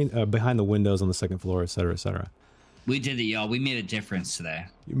of behind the windows on the second floor, etc., etc. We did it, y'all. We made a difference today.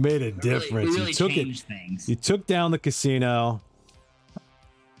 You made a difference. We really You took changed things. You took down the casino.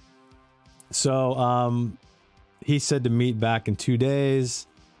 So he said to meet back in 2 days.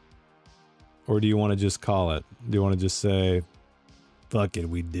 Or do you want to just call it? Do you want to just say, fuck it,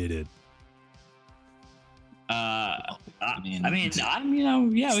 we did it?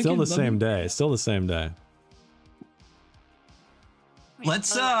 Still the same day. Still the same day.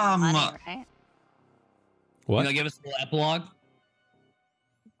 Let's Money, right? What? You gonna give us a little epilogue?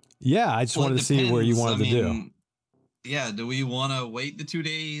 Yeah, I just wanted to see where you wanted to do. Yeah, do we want to wait the 2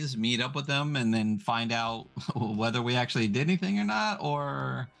 days, meet up with them, and then find out whether we actually did anything or not?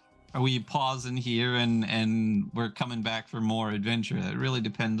 Or are we pausing here and we're coming back for more adventure? It really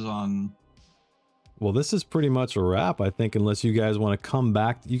depends on... Well, this is pretty much a wrap, I think, unless you guys want to come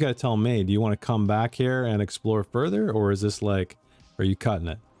back. You got to tell me, do you want to come back here and explore further? Or is this like, are you cutting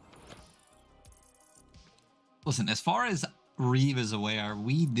it? Listen, as far as Reeve is aware,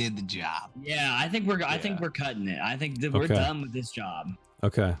 we did the job. Yeah, I think we're cutting it. I think that we're done with this job.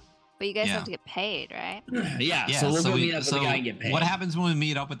 Okay. But you guys have to get paid, right? Yeah, so we'll go meet up with the guy and get paid. What happens when we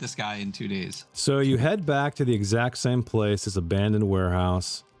meet up with this guy in 2 days? So you head back to the exact same place, this abandoned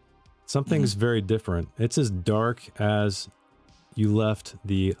warehouse. Something's very different. It's as dark as you left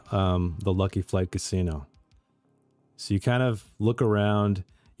the Lucky Flight Casino. So you kind of look around.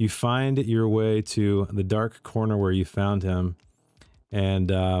 You find your way to the dark corner where you found him,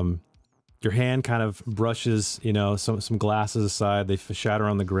 and your hand kind of brushes, some glasses aside. They shatter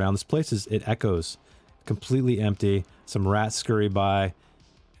on the ground. This place it echoes, completely empty. Some rats scurry by,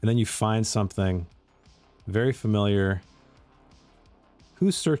 and then you find something very familiar.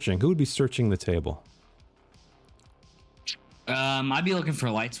 Who's searching? Who would be searching the table? I'd be looking for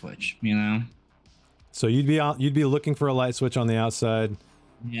a light switch. So you'd be looking for a light switch on the outside.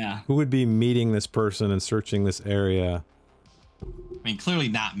 Yeah. Who would be meeting this person and searching this area? I mean, clearly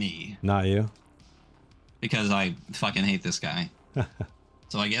not me. Not you? Because I fucking hate this guy.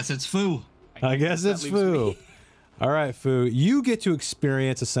 So I guess it's Fu. I guess it's Fu. All right, Fu. You get to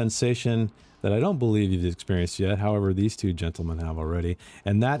experience a sensation that I don't believe you've experienced yet. However, these two gentlemen have already.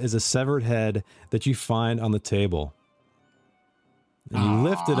 And that is a severed head that you find on the table. And you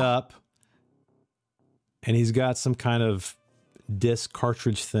lift it up. And he's got some kind of disc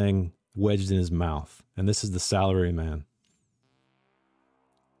cartridge thing wedged in his mouth, and this is the salary man.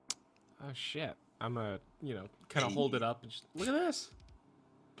 Oh shit! I'm kind of hold it up and just look at this.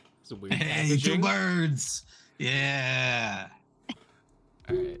 It's a weird Hey, packaging. 2 birds. Yeah.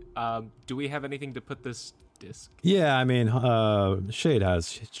 All right. Do we have anything to put this disc? Yeah, I mean, Shade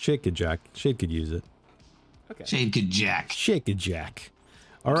could use it. Okay. Shade could jack. Shake a jack.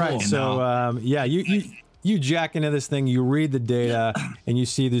 All right, Cool. so yeah, you jack into this thing, you read the data, and you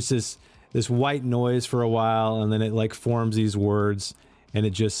see this white noise for a while, and then it like forms these words, and it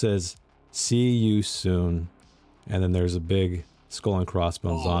just says, "See you soon," and then there's a big skull and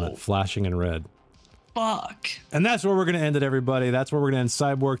crossbones on it, flashing in red. Fuck. And that's where we're going to end it, everybody. That's where we're going to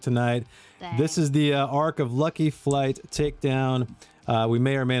end Cyborg tonight. Dang. This is the arc of Lucky Flight Takedown. We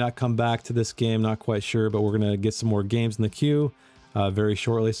may or may not come back to this game, not quite sure, but we're going to get some more games in the queue very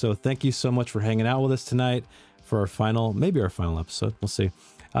shortly. So thank you so much for hanging out with us tonight for our final, maybe our final episode. We'll see.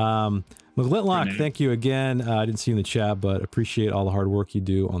 McLitlock, thank you again. I didn't see you in the chat, but appreciate all the hard work you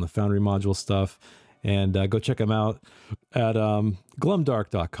do on the Foundry module stuff. And go check them out at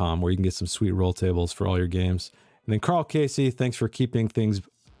glumdark.com, where you can get some sweet roll tables for all your games. And then Carl Casey, thanks for keeping things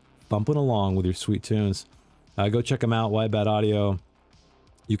bumping along with your sweet tunes. Go check him out, White Bat Audio.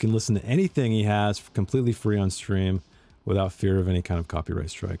 You can listen to anything he has completely free on stream without fear of any kind of copyright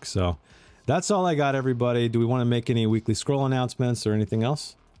strike. So that's all I got, everybody. Do we want to make any weekly scroll announcements or anything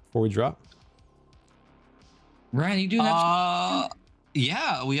else before we drop? Ryan, you do that?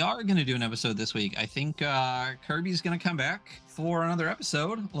 Yeah, we are going to do an episode this week. I think Kirby's going to come back for another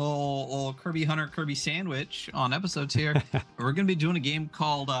episode. A little Kirby Hunter, Kirby Sandwich on episodes here. We're going to be doing a game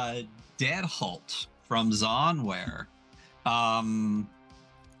called Dead Halt from Zonware.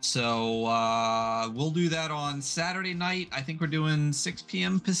 So we'll do that on Saturday night. I think we're doing 6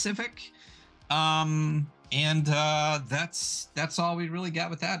 p.m. Pacific. And that's all we really got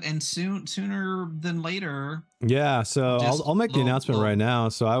with that. And sooner than later. Yeah, so I'll make the announcement right now.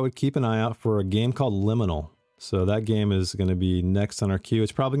 So I would keep an eye out for a game called Liminal. So that game is going to be next on our queue.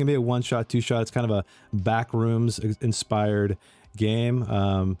 It's probably going to be a one-shot, two-shot. It's kind of a Backrooms-inspired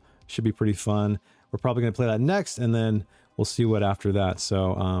game. Should be pretty fun. We're probably going to play that next, and then we'll see what after that.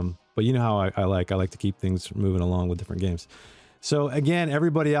 So, but you know how I like to keep things moving along with different games. So again,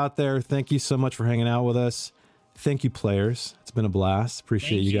 everybody out there, thank you so much for hanging out with us. Thank you, players. It's been a blast.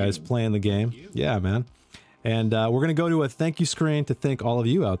 Appreciate you guys playing the game. Yeah, man. And we're going to go to a thank you screen to thank all of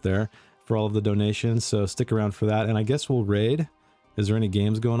you out there for all of the donations. So stick around for that. And I guess we'll raid. Is there any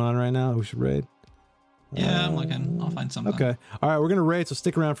games going on right now we should raid? Yeah, I'm looking. I'll find something. Okay. All right, we're going to raid, so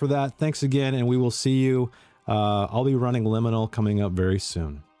stick around for that. Thanks again, and we will see you. I'll be running Liminal coming up very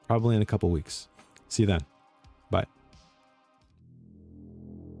soon, probably in a couple weeks. See you then.